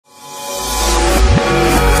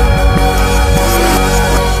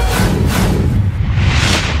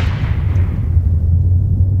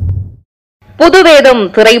புதுவேதம்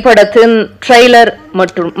திரைப்படத்தின் ட்ரெய்லர்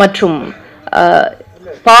மற்றும்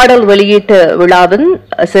பாடல் வெளியீட்டு விழாவின்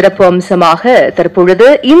சிறப்பு அம்சமாக தற்பொழுது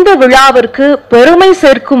இந்த விழாவிற்கு பெருமை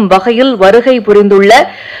சேர்க்கும் வகையில் வருகை புரிந்துள்ள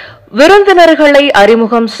விருந்தினர்களை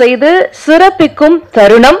அறிமுகம் செய்து சிறப்பிக்கும்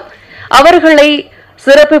தருணம். அவர்களை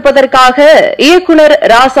சிறப்பிப்பதற்காக இயக்குனர்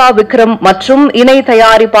ராசா விக்ரம் மற்றும் இணை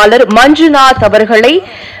தயாரிப்பாளர் மஞ்சுநாத் அவர்களை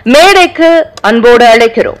மேடைக்கு அன்போடு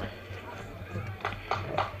அழைக்கிறோம்.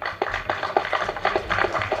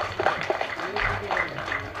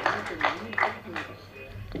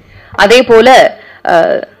 அதேபோல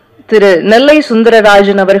திரு நெல்லை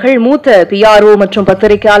சுந்தரராஜன் அவர்கள் மூத்த பிஆர்ஓ மற்றும்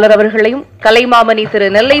பத்திரிகையாளர் அவர்களையும் கலைமாமணி திரு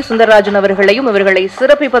நெல்லை சுந்தரராஜன் அவர்களையும் இவர்களை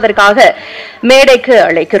சிறப்பிப்பதற்காக மேடைக்கு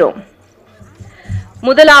அழைக்கிறோம்.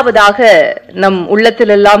 முதலாவதாக நம்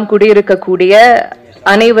உள்ளத்திலெல்லாம் குடியிருக்கக்கூடிய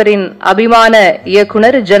அனைவரின் அபிமான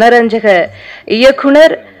இயக்குனர், ஜனரஞ்சக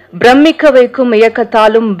இயக்குனர், பிரமிக்க வைக்கும்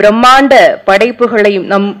இயக்கத்தாலும் பிரம்மாண்ட படைப்புகளையும்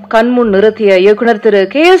நம் கண்முன் நிறுத்திய இயக்குனர் திரு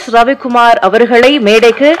KS ரவிக்குமார் அவர்களை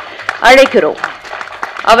மேடைக்கு அழைக்கிறோம்.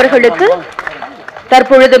 அவர்களுக்கு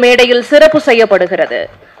தற்பொழுது மேடையில் சிறப்பு செய்யப்படுகிறது.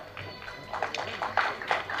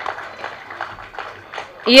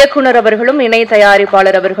 இயக்குனர் அவர்களும் இணை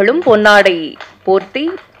தயாரிப்பாளர் அவர்களும் பொன்னாடை போர்த்தி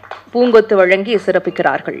பூங்கொத்து வழங்கி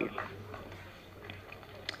சிறப்பிக்கிறார்கள்.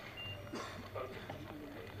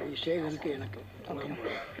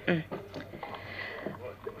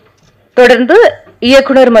 தொடர்ந்து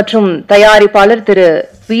இயக்குனர் மற்றும் தயாரிப்பாளர் திரு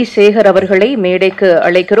வி சேகர் அவர்களை மேடைக்கு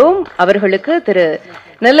அழைக்கிறோம். அவர்களுக்கு திரு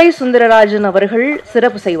நெல்லை சுந்தரராஜன் அவர்கள்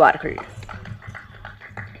சிறப்பு செய்வார்கள்.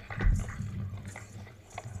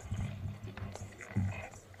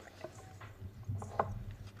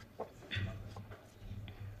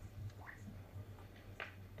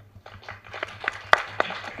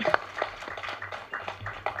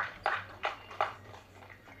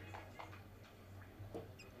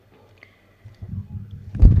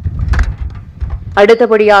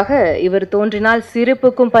 அடுத்தபடியாக இவர் தோன்றினால்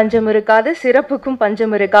சிரிப்புக்கும் பஞ்சம் இருக்காது, சிறப்புக்கும்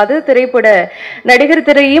பஞ்சம் இருக்காது. திரைப்பட நடிகர்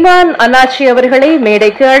திரு ஈமான் அண்ணாச்சி அவர்களை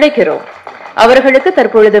மேடைக்கு அழைக்கிறோம். அவர்களுக்கு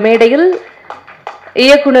தற்பொழுது மேடையில்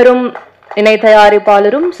இயக்குனரும் இணை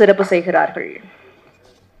தயாரிப்பாளரும் சிறப்பு செய்கிறார்கள்.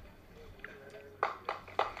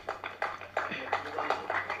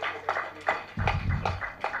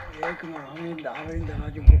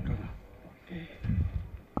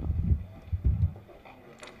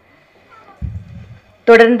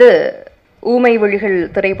 தொடர்ந்து ஊமை விழிகள்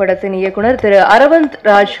திரைப்படத்தின் இயக்குனர் திரு அரவிந்த்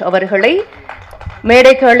ராஜ் அவர்களை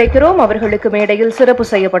மேடைக்கு அழைக்கிறோம். அவர்களுக்கு மேடையில் சிறப்பு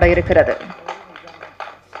செய்யப்பட இருக்கிறது.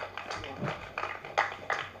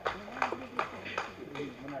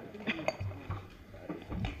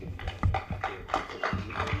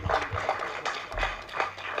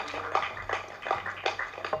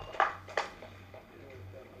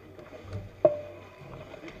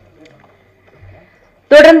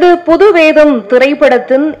 தொடர்ந்து புது வேதம்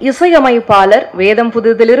திரைப்படத்தின் இசையமைப்பாளர், வேதம்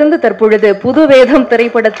புதுதிலிருந்து தற்பொழுது புது வேதம்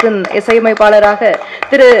திரைப்படத்தின் இசையமைப்பாளராக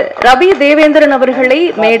திரு ரவி தேவேந்திரன் அவர்களை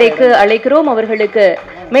மேடைக்கு அழைக்கிறோம். அவர்களுக்கு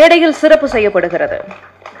மேடையில் சிறப்பு செய்யப்படுகிறது.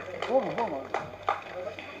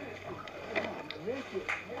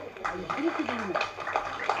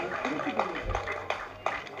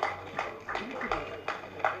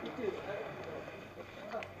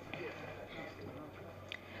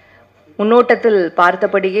 முன்னோட்டத்தில்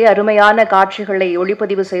பார்த்தபடியே அருமையான காட்சிகளை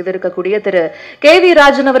ஒளிப்பதிவு செய்திருக்கக்கூடிய திரு KV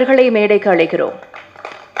ராஜன் அவர்களை மேடைக்கு அழைக்கிறோம்.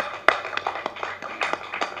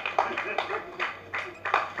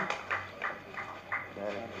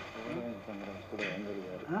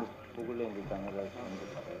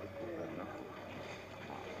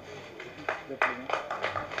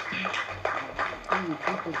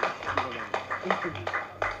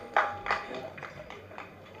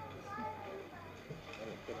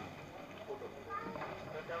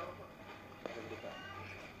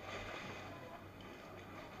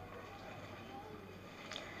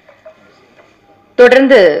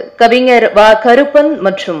 தொடர்ந்து கவிஞர் வ கருப்பன்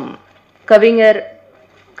மற்றும் கவிஞர்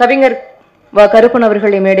வ கருப்பன்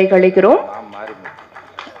அவர்களை மேடைக்கு அழைக்கிறோம்.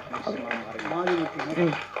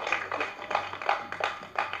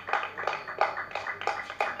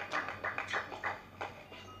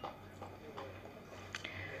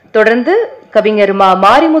 தொடர்ந்து கவிஞர்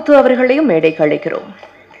மாரிமுத்து அவர்களையும் மேடைக்கு அழைக்கிறோம்.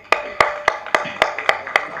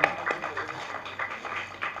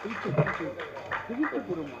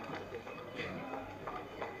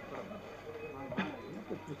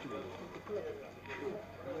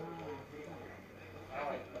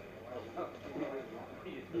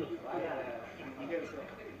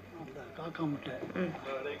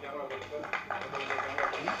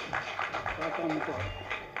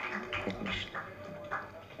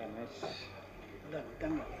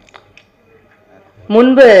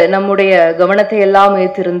 முன்பு நம்முடைய கவனத்தை எல்லாம்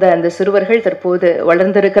ஈர்த்திருந்த அந்த சிறுவர்கள் தற்போது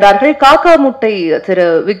வளர்ந்திருக்கிறார்கள். காக்கா முட்டை திரு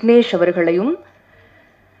விக்னேஷ் அவர்களையும்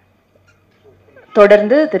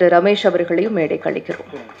தொடர்ந்து திரு ரமேஷ் அவர்களையும் மேடைக்கு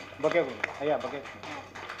அழைக்கிறோம்.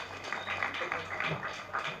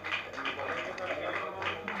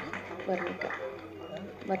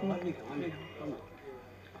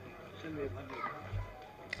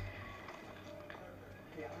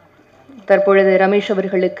 தற்பொழுது ரமேஷ்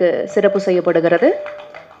அவர்களுக்கு சிறப்பு செய்யப்படுகிறது.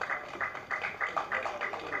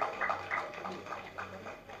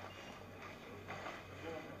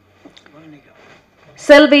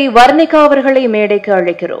 செல்வி வர்ணிகா அவர்களை மேடைக்கு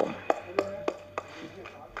அழைக்கிறோம்.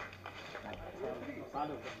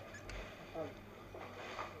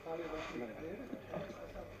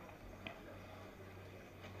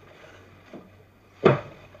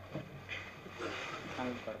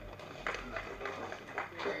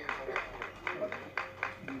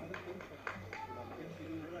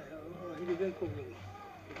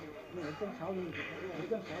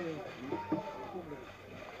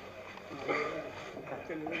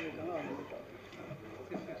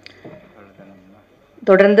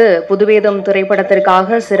 தொடர்ந்து புதுவேதம்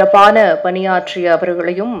திரைப்படத்திற்காக சிறப்பான பணியாற்றிய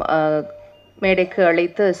அவர்களையும் மேடைக்கு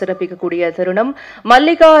அழைத்து சிறப்பிக்கக்கூடிய தருணம்.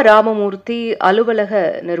 மல்லிகா ராமமூர்த்தி அலுவலக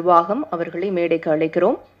நிர்வாகம் அவர்களை மேடைக்கு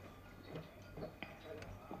அழைக்கிறோம்.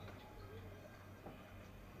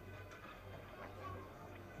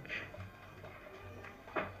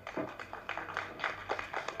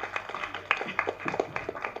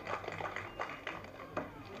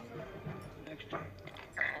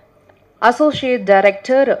 அசோசியேட்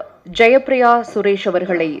டைரக்டர் ஜெயப்பிரியா சுரேஷ்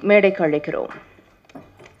அவர்களை மேடைக்கு அழைக்கிறோம்.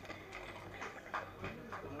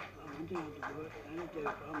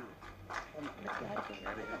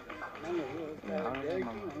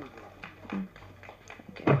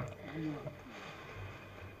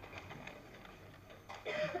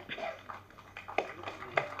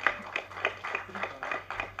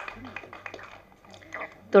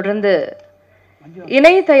 தொடர்ந்து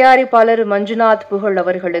இணை தயாரிப்பாளர் மஞ்சுநாத் புகழ்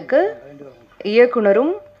அவர்களுக்கு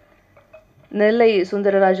இயக்குனரும் நெல்லை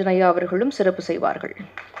சுந்தரராஜன் ஐயா அவர்களும் சிறப்பு செய்வார்கள்.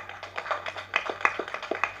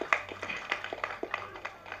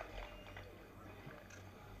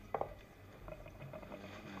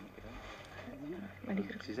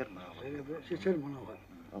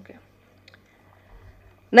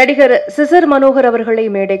 நடிகர் சிசர் மனோகர் அவர்களை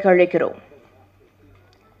மேடைக்கு அழைக்கிறோம்.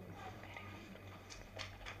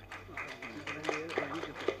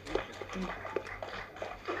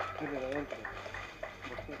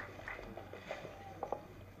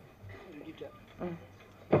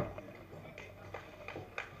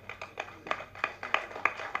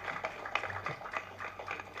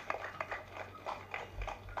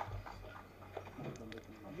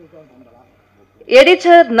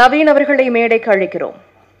 எடிட்டர் நவீன் அவர்களை மேடைக்கு அழைக்கிறோம்.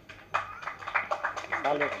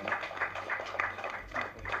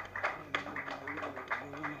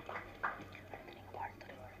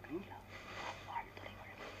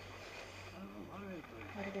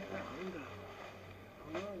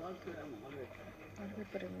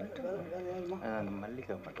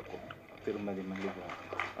 மல்லிகா மட்டும் திருமதி மல்லிகா.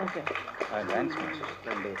 ஓகே. டான்ஸ்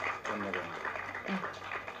ரெண்டு ஒன்று.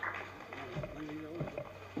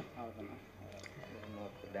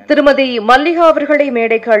 திருமதி மல்லிகா அவர்களை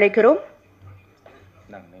மேடைக்கு அழைக்கிறோம்.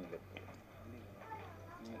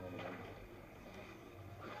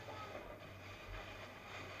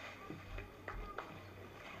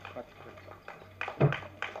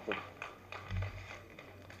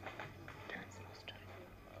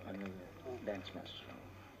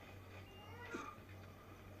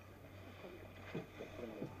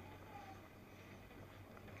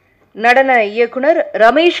 நடன இயக்குனர்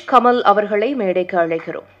ரமேஷ் கமல் அவர்களை மேடைக்கு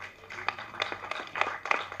அழைக்கிறோம்.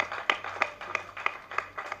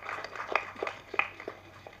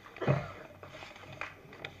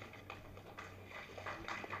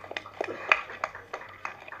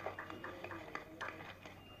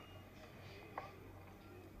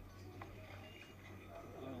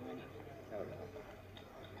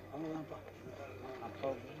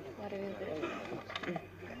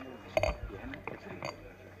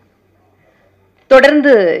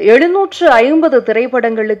 தொடர்ந்து 750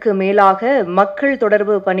 திரைப்படங்களுக்கு மேலாக மக்கள்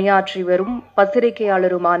தொடர்பு பணியாற்றி வரும்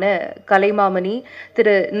பத்திரிகையாளருமான கலைமாமணி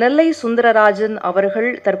திரு நெல்லை சுந்தரராஜன் அவர்கள்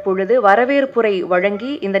தற்பொழுது வரவேற்புரை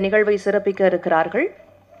வழங்கி இந்த நிகழ்வை சிறப்பிக்க இருக்கிறார்கள்.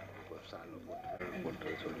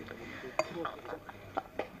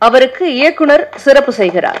 அவருக்கு இயக்குனர் சிறப்பு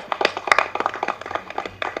செய்கிறார்.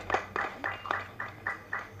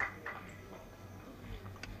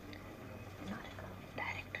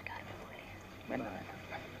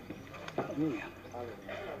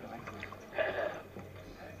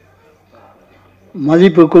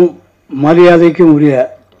 மதிப்புக்கும் மரியாதைக்கும் உரிய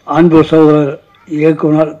அன்பு சகோதரர்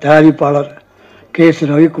இயக்குனர் தயாரிப்பாளர் கே.எஸ்.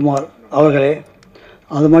 ரவிக்குமார் அவர்களே,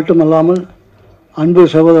 அது மட்டுமல்லாமல் அன்பு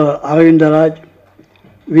சகோதரர் அரவிந்தராஜ்,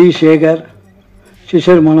 வி. சேகர்,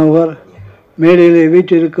 சிசர் மனோகர், மேடையிலே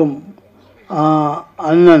வீட்டிருக்கும்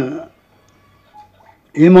அண்ணன்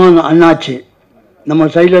இமான் அண்ணாச்சி. நம்ம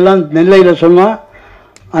சைட்லெல்லாம் நெல்லையில் சொன்னால்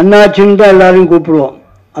அண்ணாச்சின்னு தான் எல்லாரையும் கூப்பிடுவோம்.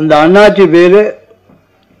 அந்த அண்ணாச்சி பேர்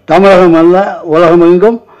தமிழகம் அல்ல உலகம்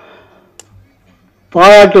எங்கும்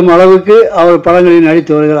பாராட்டும் அளவுக்கு அவர் படங்களில்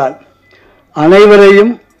நடித்து வருகிறார்.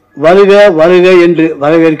 அனைவரையும் வருக வருக என்று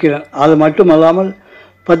வரவேற்கிறேன். அது மட்டுமல்லாமல்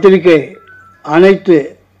பத்திரிகை அனைத்து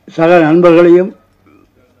சக நண்பர்களையும்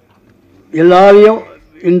எல்லாரையும்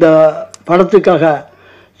இந்த படத்துக்காக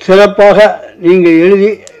சிறப்பாக நீங்கள் எழுதி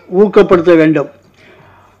ஊக்கப்படுத்த வேண்டும்.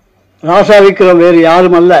 ராசா விக்ரம் வேறு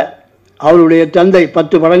யாரும் அல்ல, அவருடைய தந்தை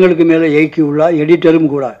 10 படங்களுக்கு மேலே இயக்கியுள்ளார், எடிட்டரும்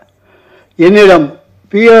கூட. என்னிடம்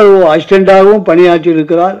PRO அசிஸ்டண்டாகவும் பணியாற்றி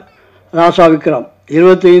இருக்கிறார் ராசா விக்ரம்.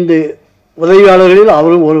 25 உதவியாளர்களில்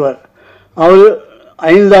அவரும் ஒருவர். அவர்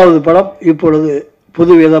 5வது படம் இப்பொழுது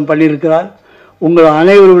புது வேதம் பண்ணியிருக்கிறார். உங்கள்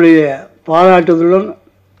அனைவருடைய பாராட்டுதலுடன்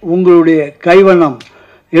உங்களுடைய கைவண்ணம்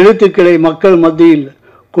எழுத்துக்களை மக்கள் மத்தியில்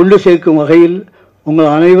கொண்டு சேர்க்கும் வகையில்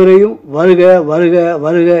உங்கள் அனைவரையும் வருக வருக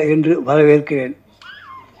வருக என்று வரவேற்கிறேன்.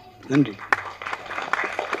 நன்றி.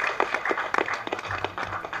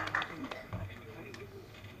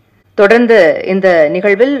 தொடர்ந்து இந்த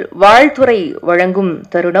நிகழ்வில் வாழ்த்துரை வழங்கும்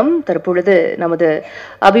தருணம் தற்பொழுது நமது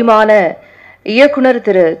அபிமான இயக்குனர்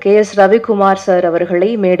திரு கே.எஸ். ரவிக்குமார் சார் அவர்களை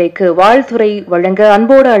மேடைக்கு வாழ்த்துரை வழங்க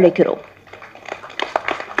அன்போடு அழைக்கிறோம்.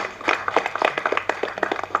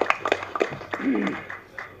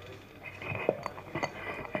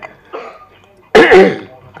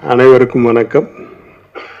 அனைவருக்கும் வணக்கம்.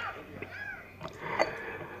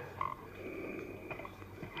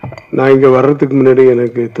 நான் இங்கே வர்றதுக்கு முன்னாடி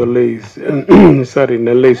எனக்கு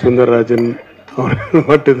நெல்லை சுந்தரராஜன் அவர்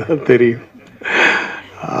மட்டும்தான் தெரியும்.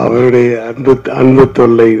 அவருடைய அன்பு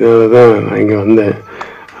தொல்லைனால தான் நான் இங்கே வந்தேன்.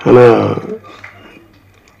 ஆனால்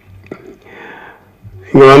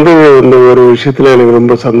இங்கே வந்து இந்த ஒரு விஷயத்தில் எனக்கு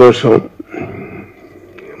ரொம்ப சந்தோஷம்.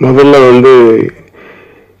 முதல்ல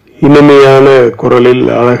இனிமையான குரலில்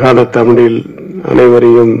அழகான தமிழில்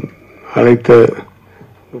அனைவரையும் அழைத்த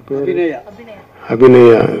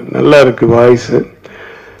அபிநயா, நல்லா இருக்கு, வாய்ஸ்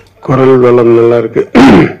குரல் வளம் நல்லா இருக்கு.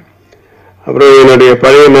 அப்புறம் என்னுடைய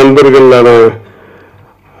பழைய நண்பர்களான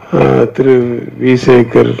திரு வி.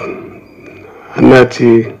 சேகர்,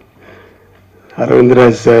 அண்ணாச்சி,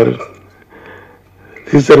 அரவிந்தராஜ் சார்,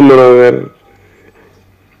 சிசர் மனோகர்,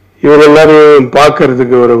 இவங்க எல்லாரும்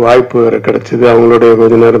பார்க்கறதுக்கு ஒரு வாய்ப்பு வேற கிடைச்சது. அவங்களுடைய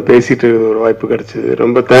கொஞ்ச நேரம் பேசிட்டு ஒரு வாய்ப்பு கிடைச்சது.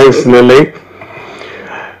 ரொம்ப தேங்க்ஸ் நெல்லை.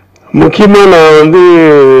 முக்கியமா நான்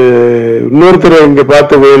இன்னொருத்தரை இங்க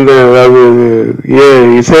பார்த்து வேந்தேன். அதாவது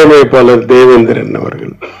இசையமைப்பாளர் தேவேந்திரன்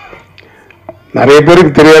அவர்கள். நிறைய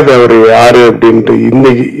பேருக்கு தெரியாது அவர் யாரு அப்படின்ட்டு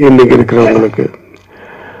இன்னைக்கு இருக்கிறவங்களுக்கு.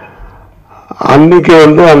 அன்னைக்கு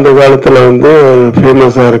அந்த காலத்துல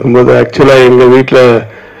ஃபேமஸா இருக்கும்போது ஆக்சுவலா எங்க வீட்டுல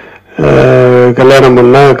கல்யாணம்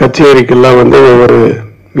பண்ணா கச்சேரிக்கெல்லாம் ஒவ்வொரு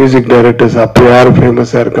மியூசிக் டைரக்டர்ஸ் அப்போ யார்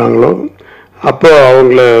ஃபேமஸா இருக்காங்களோ அப்போ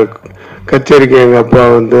அவங்கள கச்சேரிக்கு எங்க அப்பா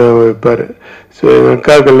வைப்பாரு. ஸோ எங்க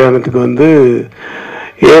அக்கா கல்யாணத்துக்கு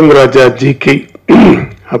ஏம் ராஜா ஜிகே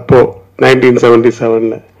அப்போ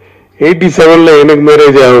 1977 87 எனக்கு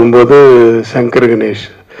மேரேஜ் ஆகும்போது சங்கர் கணேஷ்.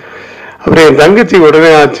 அப்புறம் என் தங்கச்சி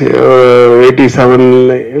உடனே ஆச்சு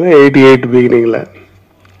 87 88 பிகினிங்ல.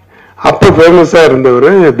 அப்போ ஃபேமஸா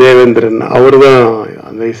இருந்தவர் தேவேந்திரன், அவரு தான்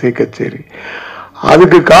அந்த இசை கச்சேரி.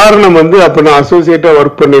 அதுக்கு காரணம் அப்ப நான் அசோசியேட்டா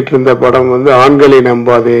ஒர்க் பண்ணிட்டு இருந்த படம் ஆண்களை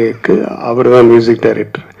நம்பாதேக்கு அவர் தான் மியூசிக்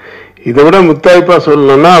டைரக்டர். இதை விட முத்தாய்ப்பா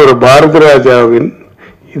சொல்லணும்னா அவர் பாரதிராஜாவின்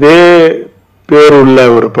இதே பேர் உள்ள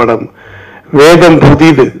ஒரு படம் வேதம்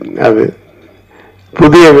புதிது. அது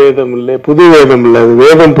புதிய வேதம் இல்லை, புது வேதம் இல்லை, அது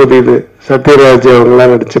வேதம் புதிது. சத்யராஜ்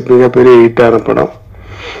அவங்களாம் நடிச்ச மிகப்பெரிய ஹிட்டான படம்.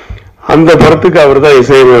 அந்த படத்துக்கு அவர் தான்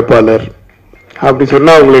இசையமைப்பாளர். அப்படி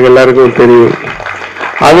சொன்னா உங்களுக்கு எல்லாருக்கும் தெரியும்.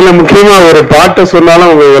 அதுல முக்கியமா ஒரு பாட்டை சொன்னாலும்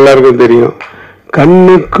உங்களுக்கு எல்லாருக்கும் தெரியும்.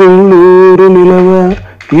 கண்ணுக்குள் ஒரு நிலவா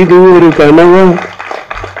இது ஒரு கனவா.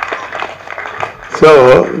 சோ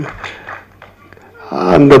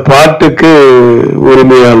அந்த பாட்டுக்கு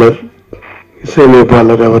உரிமையாளர்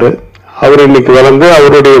இசையமைப்பாளர் அவர் இன்னைக்கு வளர்ந்து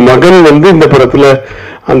அவருடைய மகன் இந்த படத்துல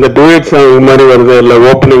அந்த டூயட் சாங் மாதிரி வருது இல்ல,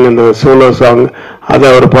 ஓப்பனிங் அந்த சோலோ சாங், அதை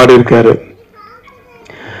அவர் பாடியிருக்காரு.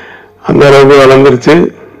 அந்த அளவுக்கு வளர்ந்துருச்சு.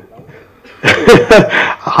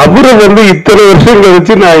 அவரை இத்தனை வருஷம்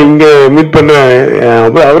கழிச்சு நான் இங்க மீட் பண்ணேன்.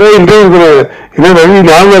 அவரே இன்டர்வியூ என்ன ரவி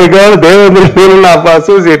ஞாபகம் இருக்கா தேவேந்திரன் அப்ப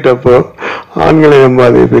அசோசியேட் அப்போ ஆண்களை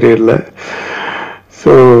நம்பாதே பீரியட்ல.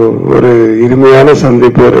 ஸோ ஒரு இனிமையான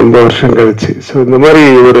சந்திப்பு ரொம்ப வருஷம் கழிச்சு. ஸோ இந்த மாதிரி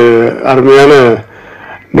ஒரு அருமையான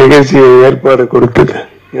நிகழ்ச்சியை ஏற்பாடு கொடுத்து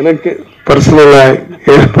எனக்கு பர்சனலாக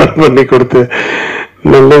ஏற்பாடு பண்ணி கொடுத்து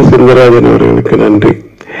நல்ல சுந்தரராஜன் அவர்களுக்கு நன்றி.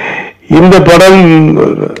 இந்த படம்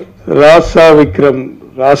ராசா விக்ரம்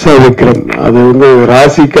அது வந்து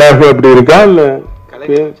ராசிக்காக அப்படி இருக்கா இல்ல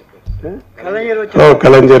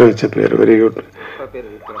கலைஞர் வச்ச பேர்? Very good.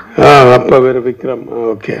 அப்பா பேர் விக்ரம்.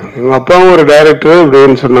 ஓகே. இவங்க அப்பாவும் ஒரு டைரக்டர்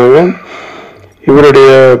அப்படின்னு சொன்னாங்க. இவருடைய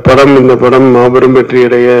படம், இந்த படம் மாபெரும்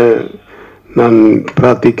வெற்றியடைய நான்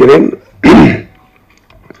பிரார்த்திக்கிறேன்.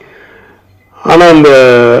 ஆனா அந்த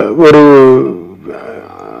ஒரு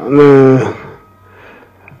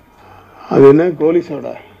அது என்ன கோலி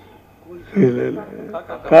சோடா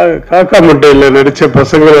காக்கா முட்டையில நடிச்ச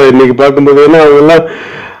பசங்களை இன்னைக்கு பார்க்கும்போது, ஏன்னா அவங்க எல்லாம்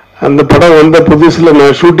அந்த படம் வந்த புதுசுல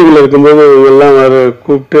நான் ஷூட்டிங்ல இருக்கும்போது இவங்கெல்லாம் வர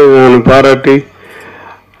கூப்பிட்டு நான் பாராட்டி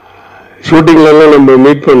ஷூட்டிங்ல எல்லாம் நம்ம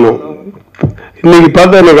மீட் பண்ணோம். இன்னைக்கு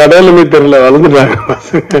பார்த்தா எனக்கு அடையாளமே தெரியல, வளர்ந்துட்டாங்க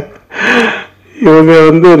பசங்க. இவங்க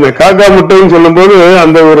வந்து இந்த காக்கா முட்டைன்னு சொல்லும் போது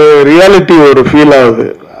அந்த ஒரு ரியாலிட்டி ஒரு ஃபீல் ஆகுது.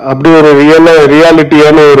 அப்படி ஒரு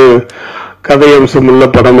ரியாலிட்டியான ஒரு கதை அம்சம் உள்ள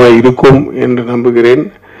படமா இருக்கும் என்று நம்புகிறேன்.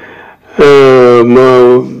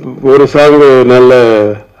 ஒரு சாங் நல்ல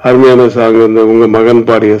அருமையான சாங், இந்த உங்க மகன்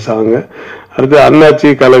பாடிய சாங். அடுத்து அண்ணாச்சி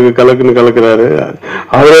கலக்குன்னு கலக்குறாரு.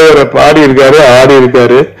 அவரே பாடி இருக்காரு, ஆடி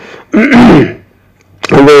இருக்காரு.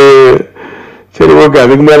 அந்த சரி, ஓகே,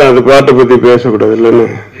 அதுக்கு மேல அந்த பாட்டை பத்தி பேசக்கூடாது இல்லைன்னு.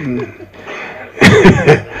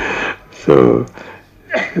 ஸோ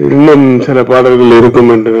இன்னும் சில பாடல்கள்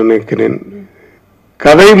இருக்கும் என்று நினைக்கிறேன்.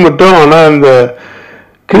 கதை மட்டும், ஆனா அந்த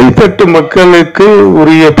கீழ்த்தட்டு மக்களுக்கு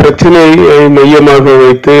உரிய பிரச்சனையை மையமாக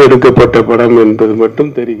வைத்து எடுக்கப்பட்ட படம் என்பது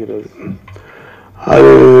மட்டும் தெரிகிறது.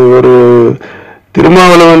 அது ஒரு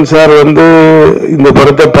திருமாவளவன் சார் வந்து இந்த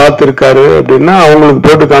படத்தை பார்த்திருக்காரு அப்படின்னா அவங்களுக்கு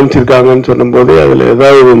போட்டு காமிச்சிருக்காங்கன்னு சொன்னும் போது அதுல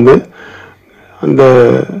ஏதாவது வந்து அந்த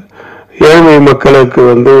ஏழை மக்களுக்கு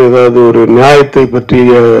வந்து ஏதாவது ஒரு நியாயத்தை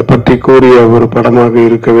பற்றி கூறிய ஒரு படமாக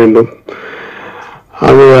இருக்க வேண்டும்.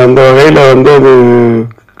 அது அந்த வகையில வந்து அது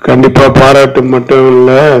கண்டிப்பா பாராட்டு மட்டும்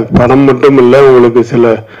இல்ல, பணம் மட்டும் இல்ல, உங்களுக்கு சில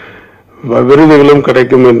விருதுகளும்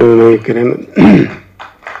கிடைக்கும் என்று நினைக்கிறேன்.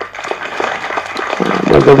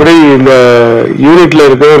 மற்றபடி இந்த யூனிட்ல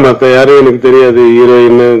இருக்க மற்ற யாரும் எனக்கு தெரியாது,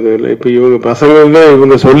 ஹீரோயின். இப்ப இவங்க பசங்க தான்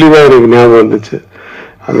இவங்க சொல்லிதான் எனக்கு ஞாபகம் வந்துச்சு.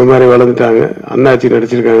 அந்த மாதிரி வளர்ந்துட்டாங்க. அண்ணாச்சி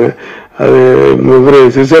நடிச்சிருக்காங்க. அது இவரு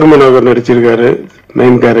சிசர் மனோகர் நடிச்சிருக்காரு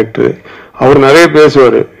மெயின் கேரக்டர். அவர் நிறைய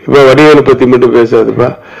பேசுவாரு. இப்ப வடிவேலு பத்தி மட்டும்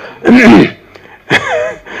பேசாதுப்பா.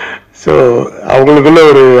 ஸோ அவங்களுக்குள்ள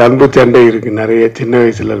ஒரு அன்பு சண்டை இருக்கு நிறைய சின்ன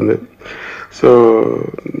வயசுல இருந்து. ஸோ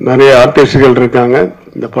நிறைய ஆர்டிஸ்டுகள் இருக்காங்க.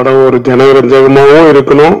 இந்த படம் ஒரு ஜனரஞ்சகமாகவும்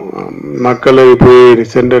இருக்கணும், மக்களை போய்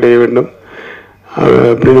சென்றடைய வேண்டும்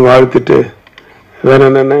அப்படின்னு வாழ்த்துட்டு, வேற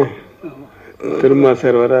என்னென்ன திருமா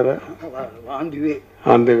சார் வராரா?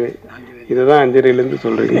 ஆண்டவே இதுதான் அஞ்சரையிலேருந்து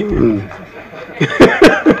சொல்றீங்க.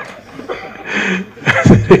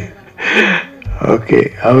 ஓகே.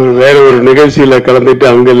 அவர் வேற ஒரு நிகழ்ச்சியில கலந்துட்டு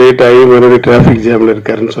அங்க லேட் ஆகி மறுபடியும் டிராபிக் ஜாம்ல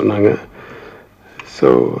இருக்காருன்னு சொன்னாங்க. So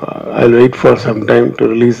I will wait for some time to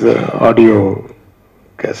release the audio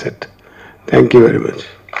cassette. Thank you very much.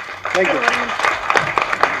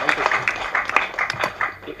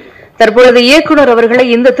 தற்பொழுது இயக்குனர் அவர்களை,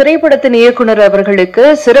 இந்த திரைப்படத்தின் இயக்குனர் அவர்களுக்கு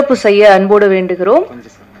சிறப்பு செய்ய அன்போடு வேண்டுகிறோம்.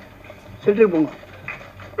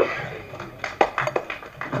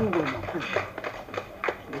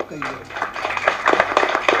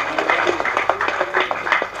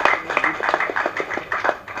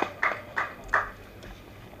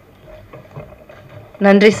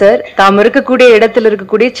 நன்றி சார். தாம் இருக்கக்கூடிய இடத்தில்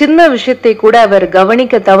இருக்கக்கூடிய சின்ன விஷயத்தை கூட அவர்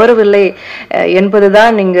கவனிக்க தவறவில்லை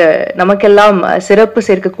என்பதுதான் இங்க நமக்கெல்லாம் சிறப்பு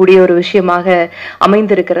சேர்க்கக்கூடிய ஒரு விஷயமாக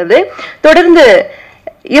அமைந்திருக்கிறது. தொடர்ந்து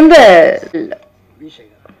இந்த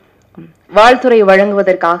வாழ்த்துறை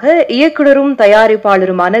வழங்குவதற்காக இயக்குனரும்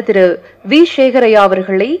தயாரிப்பாளருமான திரு வி சேகரையா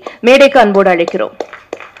அவர்களை மேடைக்கு அன்போடு அழைக்கிறோம்.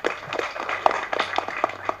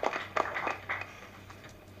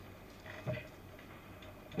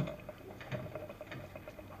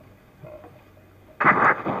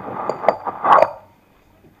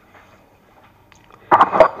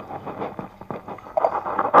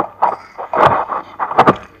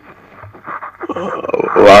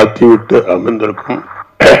 வாழ்த்திவிட்டு அமர்ந்திருக்கும்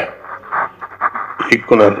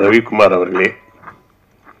இயக்குனர் ரவிக்குமார் அவர்களே,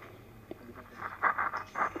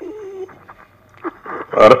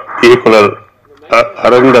 இயக்குனர்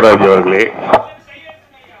அரவிந்தராஜ்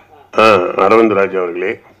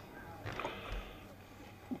அவர்களே,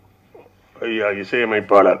 ஐயா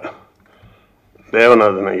இசையமைப்பாளர்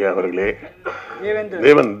தேவநாதன் ஐயா அவர்களே,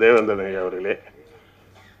 தேவேந்திரன் ஐயா அவர்களே,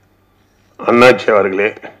 அண்ணாச்சி அவர்களே,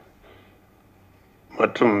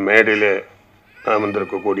 மற்றும் மேடையிலே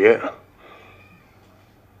அமர்ந்திருக்கக்கூடிய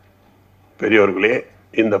பெரியோர்களே,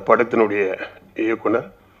 இந்த படத்தினுடைய இயக்குனர்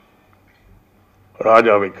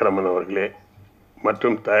ராஜா விக்ரமன் அவர்களே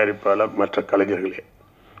மற்றும் தயாரிப்பாளர் மற்ற கலைஞர்களே,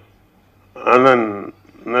 ஆனால்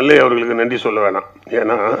நல்ல அவர்களுக்கு நன்றி சொல்ல வேணாம்.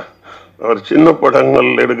 ஏன்னா அவர் சின்ன படங்கள்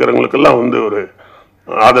எடுக்கிறவங்களுக்கெல்லாம் ஒரு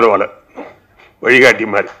ஆதரவாளர், வழிகாட்டி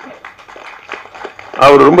மாதிரி.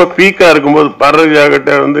 அவர் ரொம்ப பீக்கா இருக்கும்போது பரவாயில்ல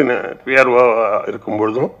பிஆர்ஓ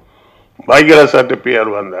இருக்கும்பொழுதும் பாக்யராஜ்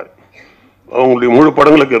பிஆர்ஓ இருந்தார். அவங்களுடைய முழு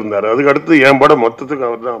படங்களுக்கு இருந்தார். அதுக்கு அடுத்து என் படம் மொத்தத்துக்கு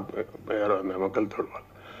அவர் தான் பிஆர்ஓ இருந்தார், மக்கள் தொடர்பாளர்.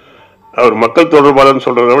 அவர் மக்கள் தொடர்பாளர்னு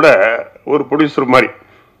சொல்றதை விட ஒரு ப்ரொடியூசர் மாதிரி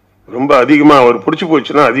ரொம்ப அதிகமாக அவர் பிடிச்சி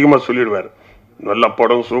போச்சுன்னா அதிகமாக சொல்லிடுவார். நல்ல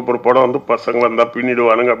படம், சூப்பர் படம், பசங்க வந்தா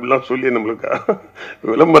பின்னிடுவானுங்க அப்படிலாம் சொல்லி நம்மளுக்கு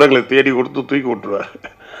விளம்பரங்களை தேடி கொடுத்து தூக்கி விட்டுருவார்.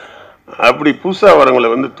 அப்படி புதுசாக வரவங்களை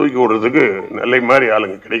தூக்கி விடுறதுக்கு நல்ல மாதிரி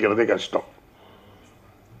ஆளுங்க கிடைக்கிறதே கஷ்டம்.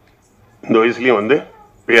 இந்த வயசுலயும்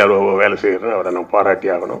பிஆர்ஓ வேலை செய்யறேன், அவரை நான் பாராட்டி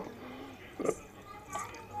ஆகணும்.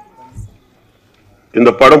 இந்த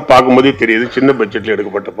படம் பார்க்கும்போதே தெரியுது சின்ன பட்ஜெட்ல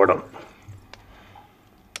எடுக்கப்பட்ட படம்.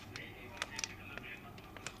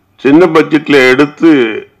 சின்ன பட்ஜெட்ல எடுத்து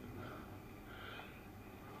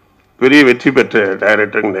பெரிய வெற்றி பெற்ற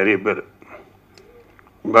டைரக்டர் நிறைய பேர்.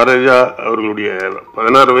 பாரதியா அவர்களுடைய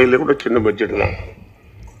 16 வயதுல கூட சின்ன பட்ஜெட் தான்.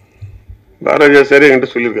 பாரதியா சரி என்கிட்ட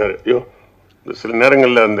சொல்லியிருக்காரு, ஐயோ சில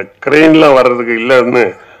நேரங்களில் அந்த கிரெயின்லாம் வர்றதுக்கு இல்லைன்னு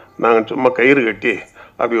நாங்கள் சும்மா கயிறு கட்டி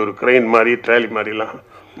அப்படி ஒரு கிரெயின் மாதிரி ட்ராலி மாதிரிலாம்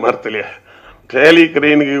மரத்துலையே ட்ராலி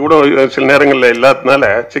கிரெயினுக்கு கூட சில நேரங்களில் இல்லாததுனால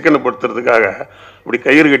சிக்கனை படுத்துறதுக்காக அப்படி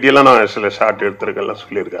கயிறு கட்டியெல்லாம் நான் சில ஷார்ட் எடுத்துருக்கெல்லாம்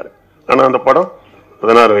சொல்லியிருக்காரு. ஆனால் அந்த படம்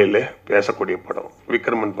 16 வயதிலே பேசக்கூடிய படம்,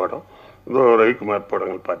 விக்ரமன் படம், ரவிக்குமார்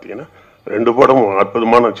படங்கள் பார்த்தீங்கன்னா 2 படமும்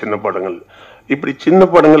அற்புதமான சின்ன படங்கள். இப்படி சின்ன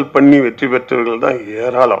படங்கள் பண்ணி வெற்றி பெற்றவர்கள் தான்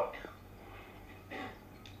ஏராளம்.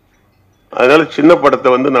 அதனால சின்ன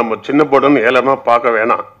படத்தை நம்ம சின்ன படம்னு ஏலமா பார்க்க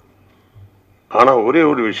வேணாம். ஆனா ஒரே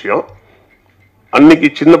ஒரு விஷயம், அன்னைக்கு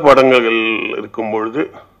சின்ன படங்கள் இருக்கும் பொழுது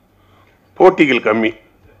போட்டிகள் கம்மி.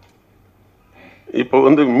 இப்போ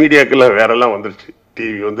மீடியாக்கெல்லாம் வேறெல்லாம் வந்துருச்சு,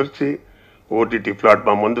 டிவி வந்துருச்சு, ஓடிடி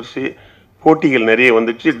பிளாட்ஃபார்ம் வந்துருச்சு, போட்டிகள் நிறைய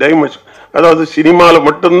வந்துச்சு. அதாவது சினிமாவில்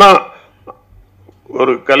மட்டும்தான்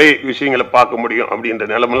ஒரு கலை விஷயங்களை பார்க்க முடியும் அப்படின்ற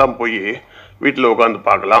நிலைமெல்லாம் போய் வீட்டில் உட்காந்து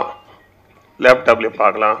பார்க்கலாம், லேப்டாப்லேயே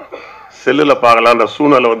பார்க்கலாம், செல்லில் பார்க்கலான்ற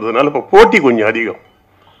சூழ்நிலை வந்ததுனால இப்போ போட்டி கொஞ்சம் அதிகம்.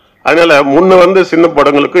 அதனால முன்ன சின்ன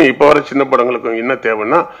படங்களுக்கும் இப்போ வர சின்ன படங்களுக்கும் என்ன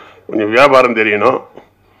தேவைன்னா கொஞ்சம் வியாபாரம் தெரியணும்,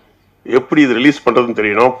 எப்படி இது ரிலீஸ் பண்ணுறதுன்னு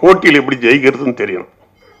தெரியணும், போட்டியில் எப்படி ஜெயிக்கிறதுன்னு தெரியணும்.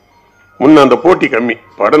 முன்ன அந்த போட்டி கம்மி.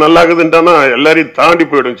 படம் நல்லா இருக்குதுன்றானா எல்லாரையும் தாண்டி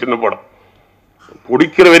போயிடும். சின்ன படம்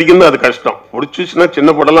பிடிக்கிற வரைக்கும் தான் அது கஷ்டம். பிடிச்சிச்சுன்னா சின்ன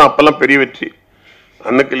படம்லாம் அப்பெல்லாம் பெரிய வெற்றி.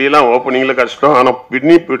 அன்னக்கிளியெல்லாம் ஓப்பனிங்ல கஷ்டம், ஆனால்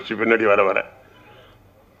போயிடுச்சு பின்னாடி வர வர.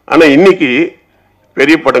 ஆனால் இன்னைக்கு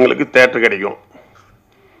பெரிய படங்களுக்கு தேட்டர் கிடைக்கும்,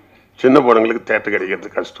 சின்ன படங்களுக்கு தேட்டர் கிடைக்கிறது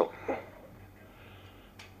கஷ்டம்.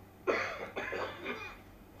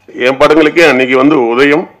 என் படங்களுக்கே அன்னைக்கு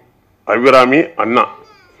உதயம், அபிராமி, அண்ணா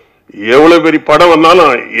எவ்வளவு பெரிய படம்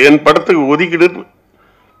வந்தாலும் என் படத்துக்கு ஒதுக்கிடு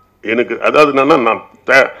எனக்கு. அதாவது என்னன்னா நான்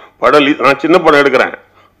படம் நான் சின்ன படம் எடுக்கிறேன்,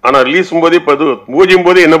 ஆனா ரிலீஸும் போதே பூஜ்யம்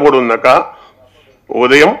போதே என்ன போடுவேன்னாக்கா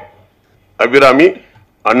உதயம், அபிராமி,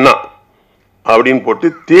 அண்ணா அப்படின்னு போட்டு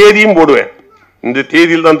தேதியும் போடுவேன். இந்த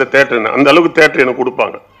தேதியில் தான் இந்த தேட்டர், அந்த அளவுக்கு தேட்டர் எனக்கு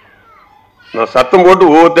கொடுப்பாங்க. நான் சத்தம் போட்டு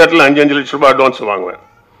ஒவ்வொரு தேட்டரில் 5 லட்சம் ரூபாய் அட்வான்ஸ் வாங்குவேன்.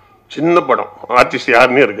 சின்ன படம், ஆர்டிஸ்ட்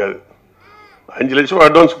யாருன்னே இருக்காது, 5 லட்சம் ரூபாய்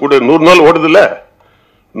அட்வான்ஸ் கொடு. 100 நாள் ஓடுது இல்ல,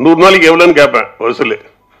 100 நாளைக்கு எவ்வளோன்னு கேட்பேன் வசூல்.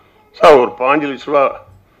 சார் ஒரு 5 லட்ச ரூபா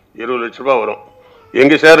 20 லட்ச ரூபா வரும்.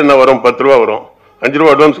 எங்க ஷேர் என்ன வரும்? 10 ரூபா வரும். 5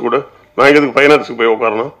 ரூபா அட்வான்ஸ் கொடு. நான் எதுக்கு ஃபைனான்ஸுக்கு போய்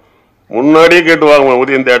உட்காரணும்? முன்னாடியே கேட்டு வாங்குவேன்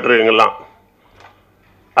உதயம் தேட்டர் எங்கெல்லாம்.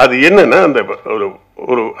 அது என்னன்னா அந்த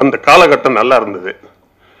ஒரு அந்த காலகட்டம் நல்லா இருந்தது.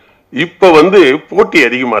 இப்ப போட்டி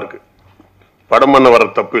அதிகமா இருக்கு. படம் பண்ண வர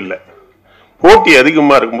தப்பு இல்லை, போட்டி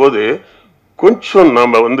அதிகமா இருக்கும்போது கொஞ்சம்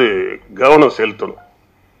நாம கவனம் செலுத்தணும்,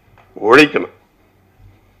 உழைக்கணும்.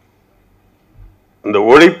 அந்த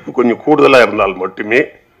உழைப்பு கொஞ்சம் கூடுதலா இருந்தால் மட்டுமே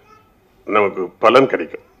நமக்கு பலன்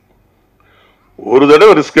கிடைக்கும். ஒரு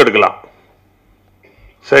தடவை ரிஸ்க் எடுக்கலாம்.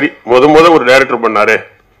 சரி, முத ஒரு டைரக்டர் பண்ணாரு,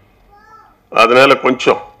 அதனால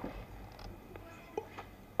கொஞ்சம்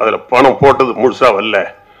அதுல பணம் போட்டது முழுசா வரல,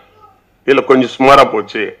 இல்ல கொஞ்சம் சுமாரா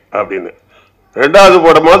போச்சு அப்படின்னு 2வது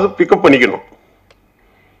படமாவது பிக்கப் பண்ணிக்கணும்.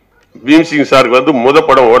 பீம்சிங் சாருக்கு முத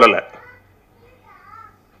படம் ஓடல,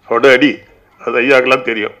 சொட அடி, அது ஐயாக்கெல்லாம்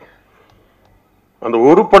தெரியும். அந்த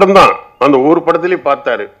ஒரு படம் தான், அந்த ஒரு படத்திலேயே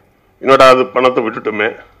பார்த்தாரு, என்னோட அது பணத்தை விட்டுட்டுமே,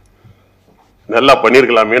 நல்லா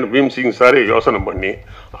பண்ணிருக்கலாமேன்னு பீம்சிங் சார் யோசனை பண்ணி,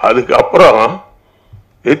 அதுக்கப்புறம்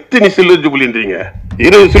எத்தனை சில்வர் ஜூப்ளின்றீங்க,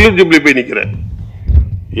 20 சில்வர் ஜூப்ளி போய் நிக்கிறேன்.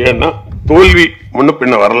 ஏன்னா தோல்வி முன்ன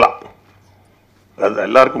பின்ன வரலாம், அது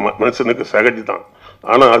எல்லாருக்கும் மனுஷனுக்கு சகஜம் தான்.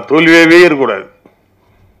 ஆனா அது தோல்வியவே இருக்கக்கூடாது.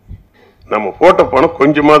 நம்ம போட்ட பணம்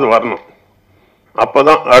கொஞ்சமாவது வரணும்.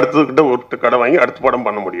 அப்பதான் அடுத்ததுக்கிட்ட ஒரு கடை வாங்கி அடுத்த படம்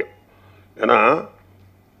பண்ண முடியும். ஏன்னா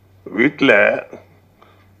வீட்டில்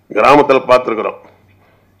கிராமத்தில் பார்த்துருக்குறோம்,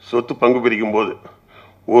 சொத்து பங்கு பிரிக்கும் போது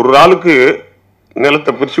ஒரு ஆளுக்கு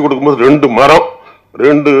நிலத்தை பிரித்து கொடுக்கும்போது 2 மரம்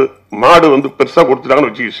 2 மாடு வந்து பெருசாக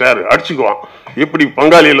கொடுத்துட்டாங்கன்னு வச்சுக்க, சார் அடிச்சுக்குவான். இப்படி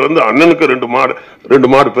பங்காளியில் வந்து அண்ணனுக்கு 2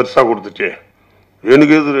 மாடு பெருசாக கொடுத்துச்சு,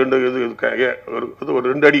 எனக்கு இது 2 ஒரு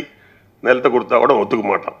 2 அடி நிலத்தை கொடுத்தா கூட ஒத்துக்க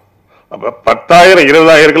மாட்டான். அப்போ 10,000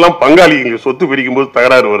 20,000 பங்காளி சொத்து பிரிக்கும் போது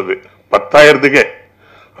தகராறு வருது 10,000த்துக்கே.